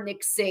for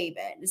Nick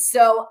Saban.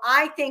 So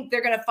I think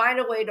they're going to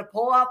find a way to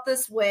pull out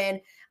this win.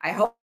 I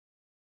hope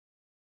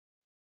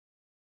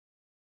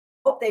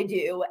they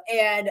do,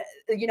 and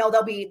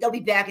they'll be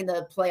back in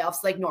the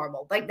playoffs like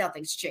normal, like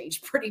nothing's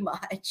changed, pretty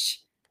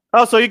much.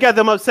 Oh, so you got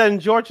them upset in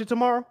Georgia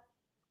tomorrow?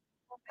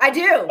 I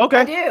do. Okay.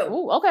 I do.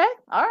 Ooh, okay.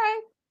 All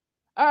right.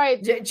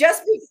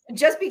 Just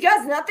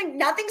because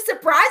nothing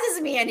surprises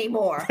me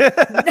anymore.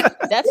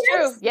 That's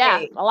true.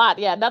 Yeah, a lot.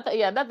 Yeah,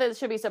 nothing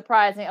should be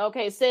surprising.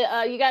 Okay,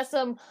 so you got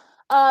some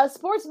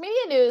sports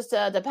media news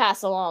to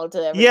pass along to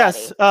everybody.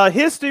 Yes,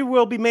 history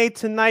will be made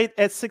tonight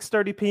at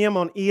 6:30 p.m.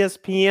 on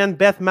ESPN.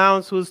 Beth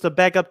Mounds, who's the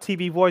backup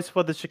TV voice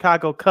for the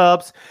Chicago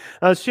Cubs,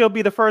 she'll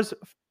be the first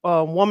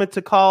woman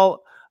to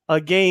call a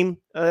game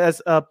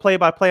as a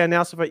play-by-play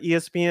announcer for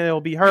ESPN. It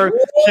will be her,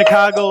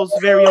 Chicago's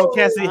very own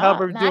Cassidy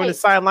Hubbard doing the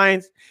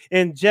sidelines,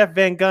 and Jeff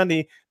Van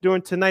Gundy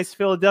during tonight's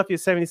Philadelphia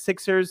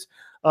 76ers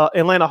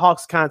Atlanta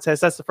Hawks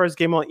contest. That's the first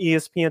game on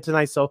ESPN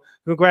tonight. So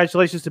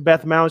congratulations to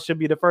Beth Mounds. She'll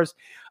be the first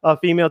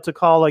female to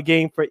call a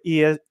game for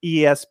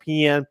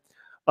ESPN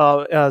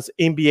as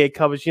NBA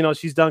coverage.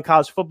 She's done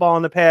college football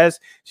in the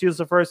past. She was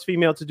the first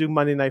female to do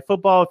Monday Night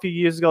Football a few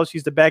years ago.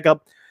 She's the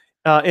backup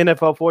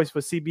NFL voice for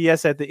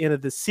CBS at the end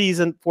of the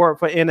season for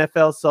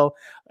NFL. So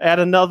add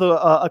another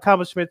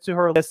accomplishment to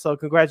her list. So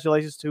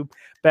congratulations to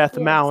Beth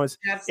Mounds.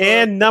 Absolutely.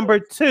 And number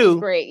two,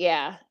 great,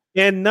 yeah.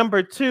 And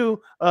number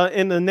two,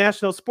 in the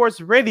national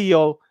sports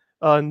radio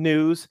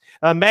news,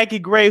 Maggie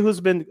Gray, who's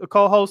been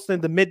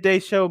co-hosting the midday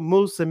show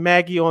Moose and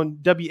Maggie on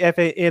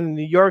WFAN in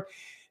New York,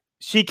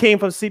 she came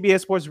from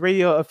CBS Sports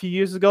Radio a few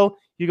years ago.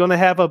 You're going to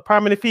have a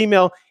prominent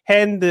female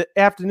heading the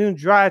afternoon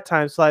drive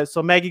time slot.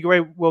 So Maggie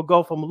Gray will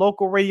go from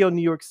local radio in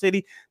New York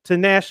City to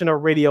national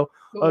radio.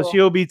 Cool.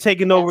 She'll be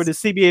taking over the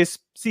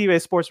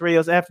CBS Sports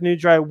Radio's afternoon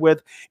drive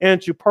with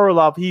Andrew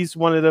Perloff. He's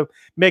one of the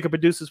mega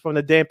producers from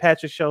the Dan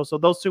Patrick Show. So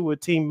those two will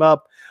team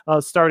up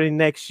starting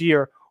next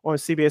year on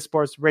CBS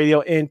Sports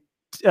Radio. And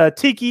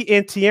Tiki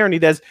and Tierney,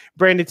 that's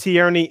Brandon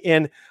Tierney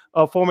and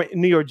former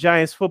New York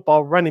Giants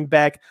football running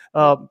back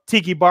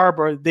Tiki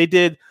Barber. They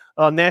did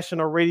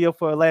national radio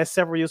for the last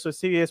several years. So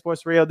CBS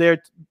Sports Radio,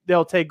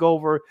 they'll take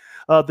over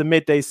the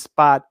midday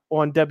spot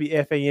on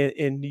WFAN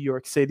in New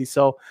York City.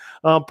 So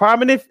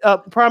prominent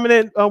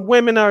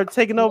women are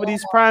taking over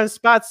these prime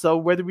spots. So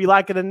whether we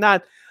like it or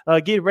not,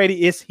 get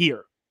ready. It's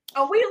here.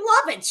 Oh, we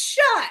love it.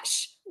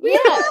 Shush. Yeah,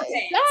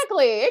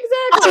 exactly.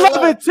 I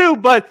love it too,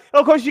 but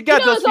of course you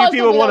got those few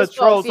people want to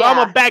troll, so I'm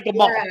gonna back them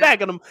off. I'm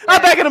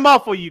backing them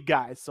off for you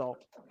guys. So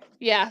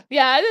yeah,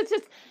 it's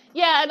just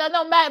and I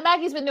know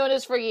Maggie's been doing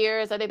this for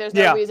years. I think there's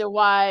no reason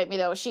why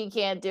she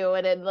can't do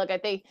it. And look, I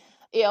think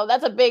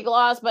that's a big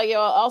loss, but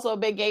also a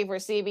big gain for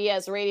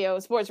CBS Radio,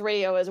 sports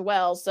radio as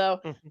well.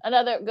 So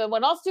another good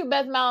one. Also,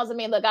 Beth Mounds. I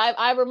mean, look,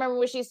 I remember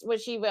when she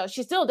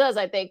still does.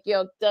 I think she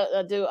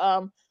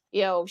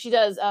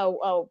does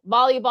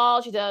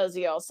volleyball, she does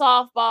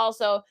softball.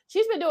 So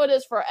she's been doing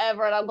this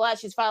forever, and I'm glad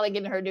she's finally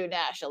getting her due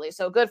nationally.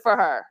 So good for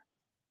her.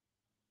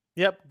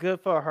 Yep, good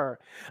for her.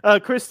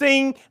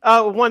 Christine, I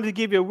wanted to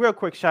give you a real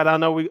quick shout out. I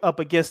know we're up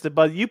against it,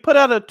 but you put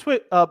out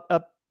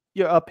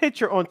a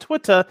picture on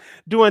Twitter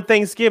during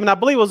Thanksgiving. I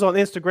believe it was on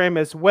Instagram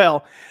as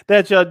well.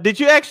 Did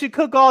you actually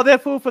cook all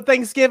that food for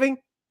Thanksgiving?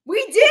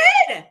 We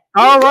did.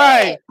 All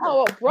right.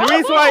 Oh,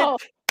 bravo.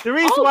 The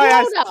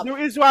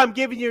reason why I'm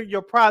giving you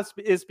your props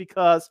is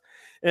because,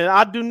 and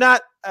I do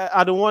not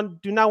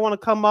want to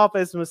come off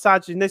as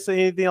misogynistic or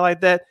anything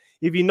like that.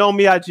 If you know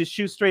me, I just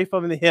shoot straight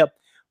from the hip.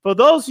 For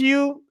those of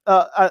you,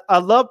 I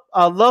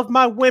love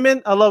my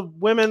women. I love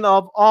women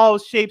of all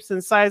shapes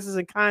and sizes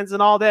and kinds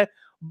and all that.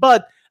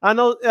 But I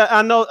know,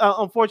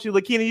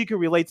 unfortunately, Lakina, you can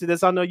relate to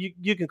this. I know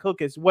you can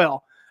cook as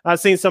well. I've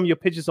seen some of your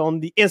pictures on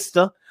the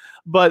Insta,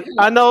 but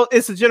I know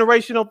it's a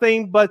generational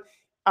thing. But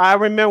I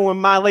remember when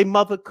my late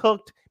mother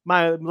cooked,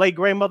 my late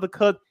grandmother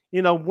cooked.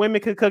 You know,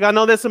 women could cook. I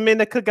know there's some men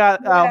that cook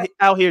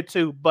out here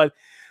too, but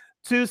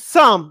to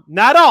some,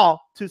 not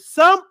all, to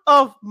some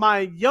of my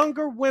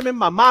younger women,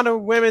 my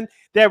modern women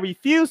that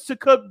refuse to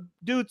cook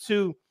due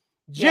to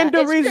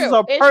gender reasons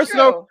or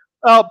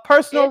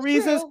personal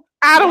reasons,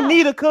 I don't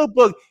need a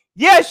cookbook.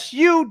 Yes,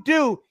 you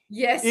do.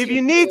 Yes, if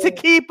you need to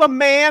keep a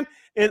man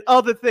and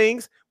other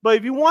things, but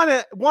if you want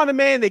a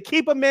man to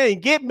keep a man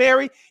and get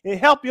married and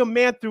help your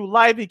man through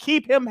life and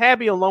keep him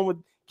happy along with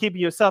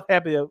keeping yourself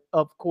happy,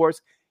 of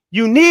course,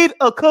 you need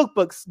a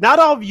cookbook. Not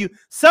all of you.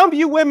 Some of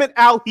you women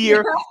out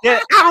here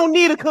that I don't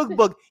need a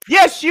cookbook.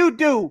 Yes, you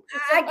do.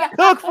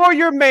 Cook for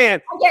your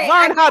man.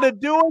 Learn how to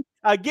do it.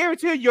 I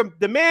guarantee you,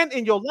 the man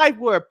in your life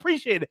will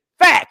appreciate it.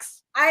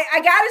 Facts.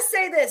 I gotta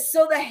say this.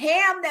 So the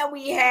ham that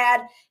we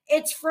had,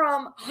 it's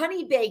from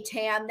Honey Baked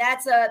Ham.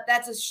 That's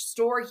a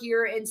store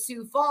here in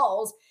Sioux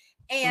Falls.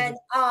 And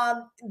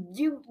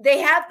they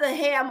have the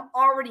ham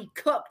already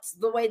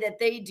cooked the way that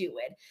they do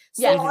it.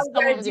 So all you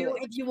gotta do,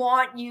 if you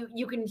want,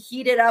 you can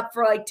heat it up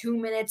for like 2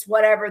 minutes,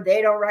 whatever.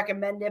 They don't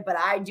recommend it, but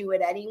I do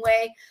it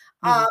anyway.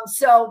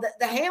 So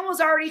the ham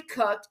was already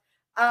cooked.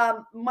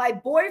 My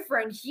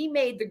boyfriend, he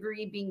made the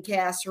green bean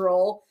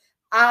casserole.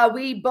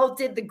 We both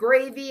did the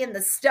gravy and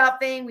the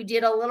stuffing. We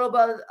did a little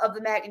bit of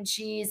the mac and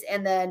cheese,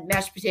 and then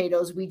mashed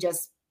potatoes. We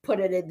just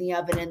put it in the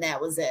oven, and that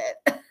was it.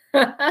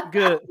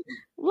 Good.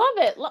 Love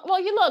it.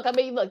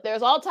 Well,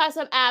 there's all types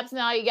of apps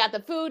now. You got the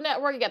Food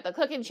Network, you got the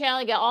Cooking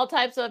Channel, you got all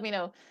types of,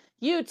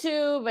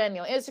 YouTube and,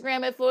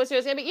 Instagram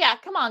influencers. I mean, yeah,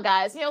 come on,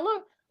 guys.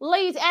 Look,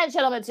 ladies and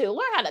gentlemen too,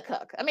 learn how to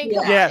cook. I mean,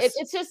 come on.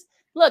 It's just,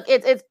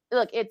 it's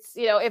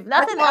if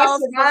nothing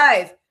else.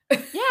 Survive.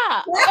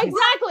 Yeah,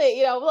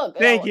 exactly.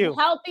 Thank you.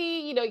 Healthy,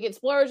 you can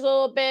splurge a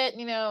little bit,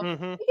 you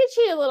can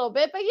cheat a little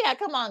bit, but yeah,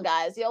 come on,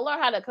 guys. Learn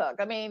how to cook.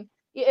 I mean,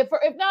 if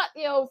not,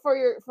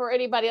 for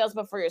anybody else,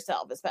 but for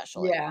yourself,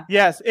 especially. Yeah.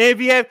 Yes. And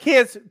if you have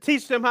kids,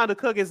 teach them how to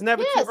cook. It's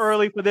never too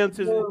early for them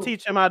to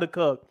teach them how to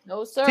cook.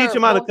 No, sir. Teach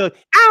them how to cook.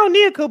 I don't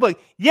need a cookbook.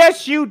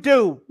 Yes, you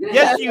do.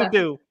 Yes, you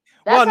do.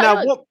 Well,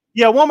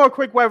 now, one more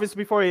quick reference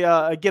before you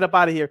get up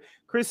out of here.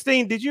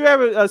 Christine, did you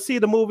ever see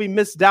the movie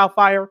Miss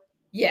Doubtfire?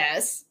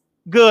 Yes.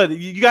 Good.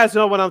 You guys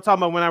know what I'm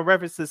talking about when I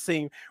reference the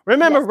scene.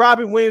 Remember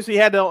Robin Williams? He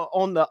had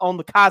on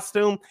the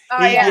costume.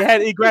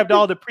 He grabbed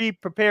all the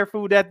pre-prepared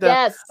food at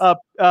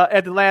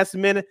the last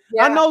minute.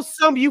 Yeah. I know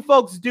some of you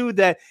folks do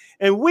that,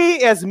 and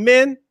we as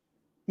men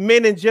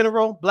in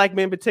general, black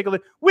men in particular,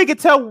 we can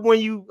tell when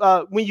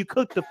you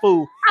cook the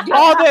food.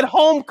 All that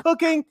home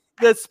cooking,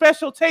 the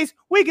special taste,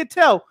 we can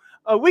tell.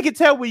 We can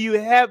tell when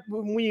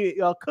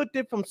you cooked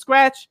it from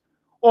scratch,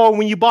 or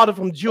when you bought it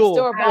from Jewel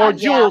or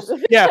Jules.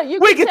 Yeah,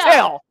 we can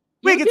tell.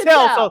 We can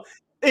tell. So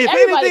if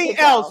anything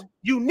else,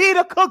 you need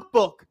a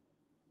cookbook.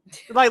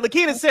 Like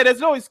Lakina said,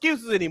 there's no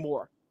excuses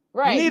anymore.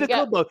 Right. You need a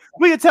cookbook.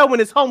 We can tell when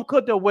it's home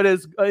cooked or when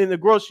it's in the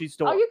grocery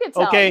store. Oh, you can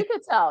tell. Okay? You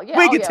can tell. Yeah.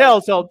 We can tell.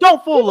 So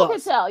don't fool us.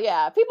 People can tell.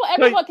 Yeah.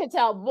 Everyone can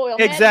tell. Boy,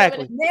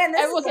 exactly. Man,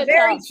 this is a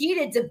very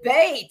heated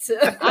debate.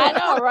 I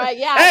know, right?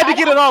 Yeah. I had to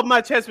get it off my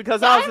chest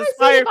because I was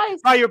inspired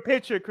by your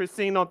picture,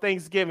 Christine, on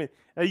Thanksgiving.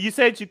 You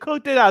said you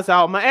cooked it. I said,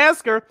 I'm going to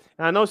ask her.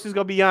 And I know she's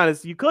going to be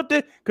honest. You cooked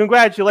it.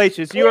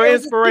 Congratulations. You're an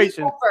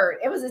inspiration.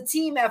 It was a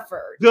team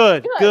effort.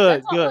 Good.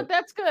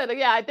 That's good.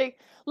 Yeah, I think,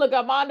 look,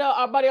 Armando,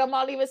 our buddy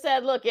Armando even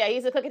said, look, yeah,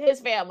 he's a cook in his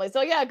family.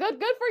 So, yeah, good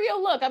for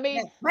you. Look, I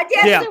mean. My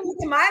dad's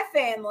in my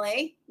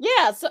family.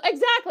 Yeah, so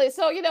exactly.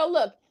 So,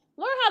 look,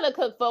 learn how to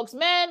cook, folks.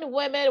 Men,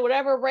 women,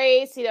 whatever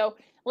race,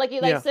 like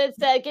Sid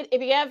said,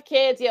 if you have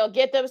kids,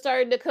 get them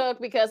starting to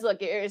cook because,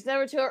 look, it's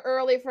never too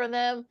early for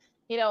them.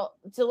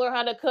 To learn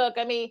how to cook.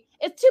 I mean,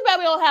 it's too bad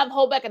we don't have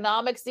home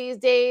economics these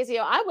days.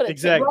 I would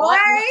have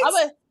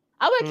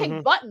I would have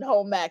kicked butt in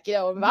home ec,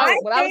 when I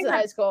was in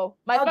high school.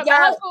 My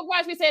high school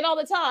grads, we say it all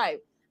the time.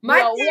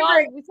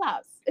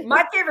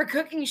 My favorite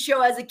cooking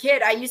show as a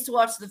kid, I used to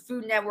watch the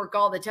Food Network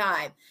all the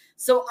time.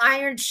 So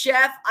Iron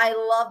Chef, I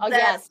love that.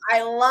 Yes.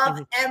 I love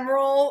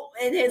Emerald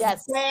and his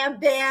Bam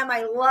Bam.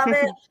 I love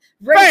it.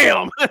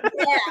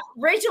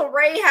 Rachel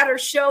Ray had her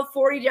show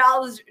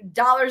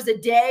 $40 a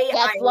day.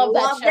 I love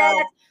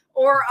that.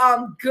 Or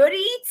Good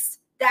Eats.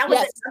 That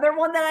was another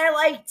one that I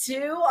like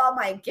too. Oh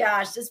my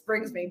gosh, this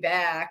brings me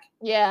back.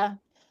 Yeah.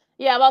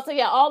 Yeah, well, so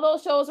all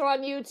those shows are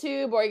on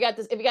YouTube, or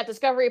if you got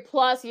Discovery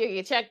Plus, you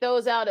can check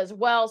those out as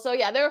well. So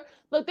yeah, there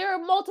are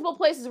multiple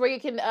places where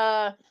you can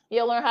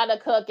learn how to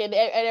cook and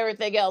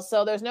everything else.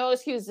 So there's no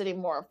excuses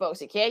anymore,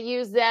 folks. You can't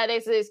use that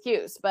as an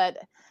excuse. But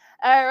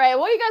all right,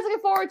 what are you guys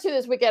looking forward to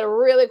this weekend?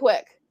 Really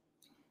quick.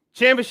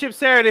 Championship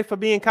Saturday for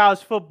being college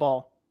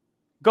football.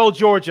 Go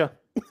Georgia.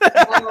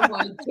 Oh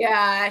my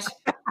gosh.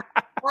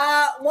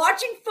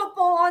 Watching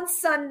football on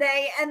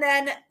Sunday and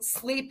then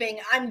sleeping.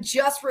 I'm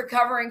just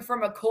recovering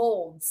from a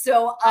cold.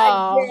 So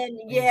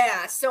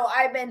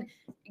I've been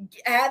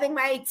having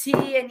my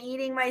tea and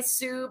eating my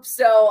soup.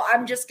 So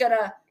I'm just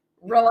gonna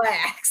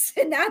relax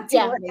and not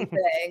do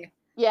anything.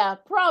 Yeah,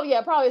 probably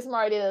a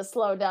smart idea to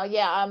slow down.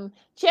 Yeah,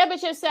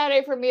 championship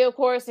Saturday for me, of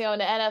course, in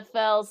the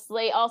NFL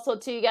slate. Also,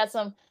 too, you got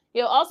some,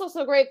 also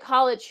some great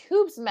college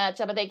hoops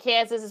matchup. I think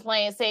Kansas is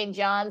playing St.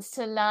 John's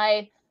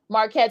tonight.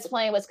 Marquette's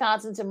playing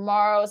Wisconsin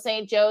tomorrow.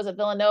 St. Joe's at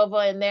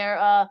Villanova in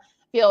their,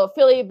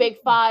 Philly Big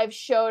Five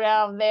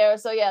showdown there.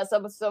 So yeah,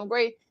 some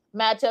great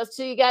matchups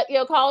too. You got,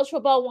 college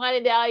football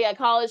winding down. You got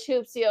college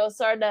hoops,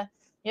 starting to,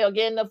 get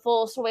in the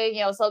full swing.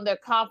 Some of their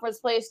conference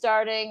play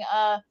starting.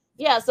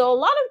 So a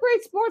lot of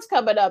great sports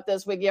coming up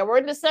this week. Yeah, we're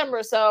in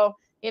December, so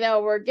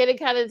we're getting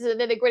kind of to the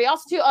nitty gritty.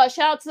 Also, too,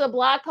 shout out to the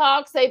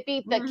Blackhawks. They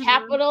beat the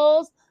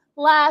Capitals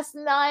last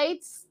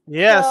night.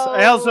 Yes,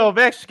 Elzo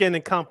Ovechkin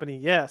and company.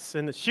 Yes,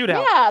 in the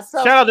shootout. Yeah,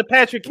 shout out to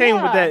Patrick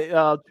Kane with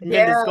that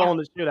tremendous goal in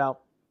the shootout.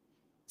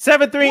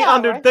 7-3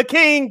 under the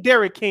King,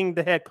 Derek King,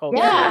 the head coach.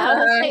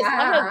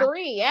 Yeah,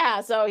 7-3.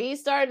 Yeah, so he's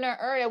starting to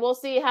earn it. We'll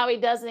see how he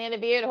does in the end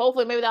of the year.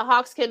 Hopefully, maybe the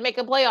Hawks can make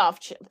a playoff.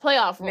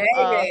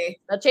 Maybe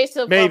chase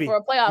for a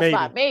playoff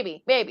spot.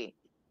 Maybe.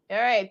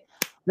 All right.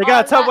 They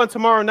got a tough one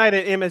tomorrow night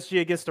at MSG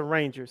against the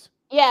Rangers.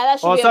 Yeah, that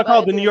should be. It's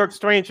called the New York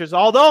Strangers.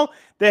 Although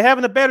they're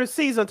having a better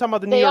season, I'm talking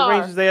about the New York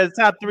Rangers. They're the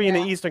top 3 in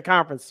the Eastern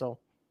Conference. So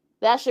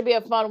that should be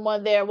a fun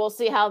one there. We'll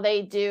see how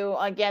they do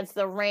against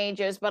the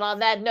Rangers. But on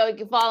that note, you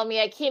can follow me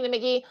at Keenan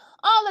McGee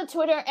on the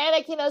Twitter and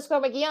at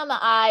Keenan_McGee on the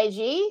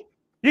IG.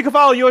 You can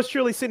follow yours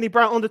truly, Sydney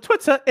Brown, on the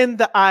Twitter and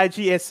the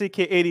IG at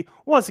CK80.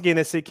 Once again,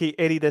 at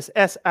CK80. That's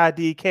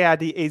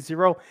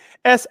SIDKID80.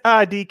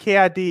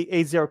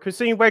 SIDKID80.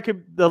 Christine, where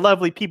can the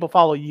lovely people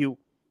follow you?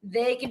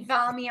 They can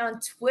follow me on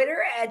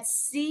Twitter at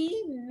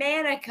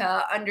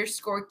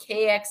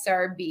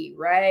CManica_KXRB.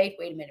 Right?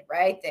 Wait a minute.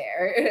 Right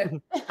there.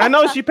 I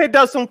know she picked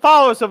up some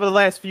followers over the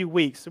last few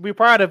weeks. We're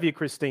proud of you,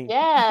 Christine.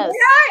 Yes.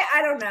 Yeah,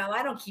 I don't know.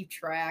 I don't keep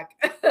track.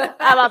 I'm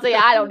about to say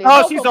I don't.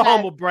 Oh, she's a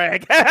humble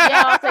brag.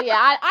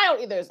 I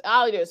don't either.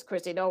 I'll either,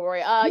 Christine. Don't worry.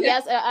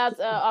 Yes, as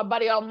our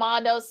buddy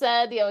Armando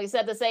said, he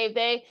said the same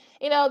thing.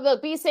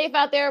 Look, be safe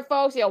out there,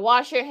 folks.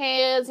 Wash your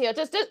hands.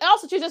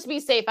 Just be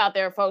safe out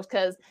there, folks,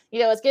 because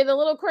it's getting a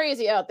little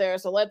crazy out there.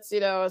 So let's,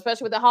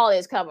 especially with the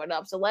holidays coming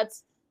up. So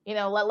let's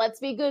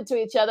be good to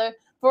each other.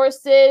 For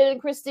Sid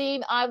and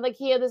Christine, I'm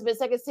Lakia. This has been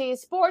Second City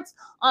Sports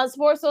on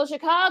Sports Zone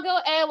Chicago,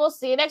 and we'll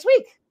see you next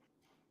week.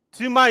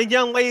 To my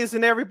young ladies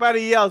and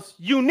everybody else,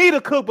 you need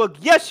a cookbook.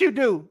 Yes, you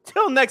do.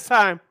 Till next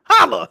time,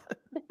 holla.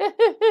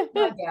 Oh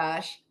my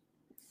gosh.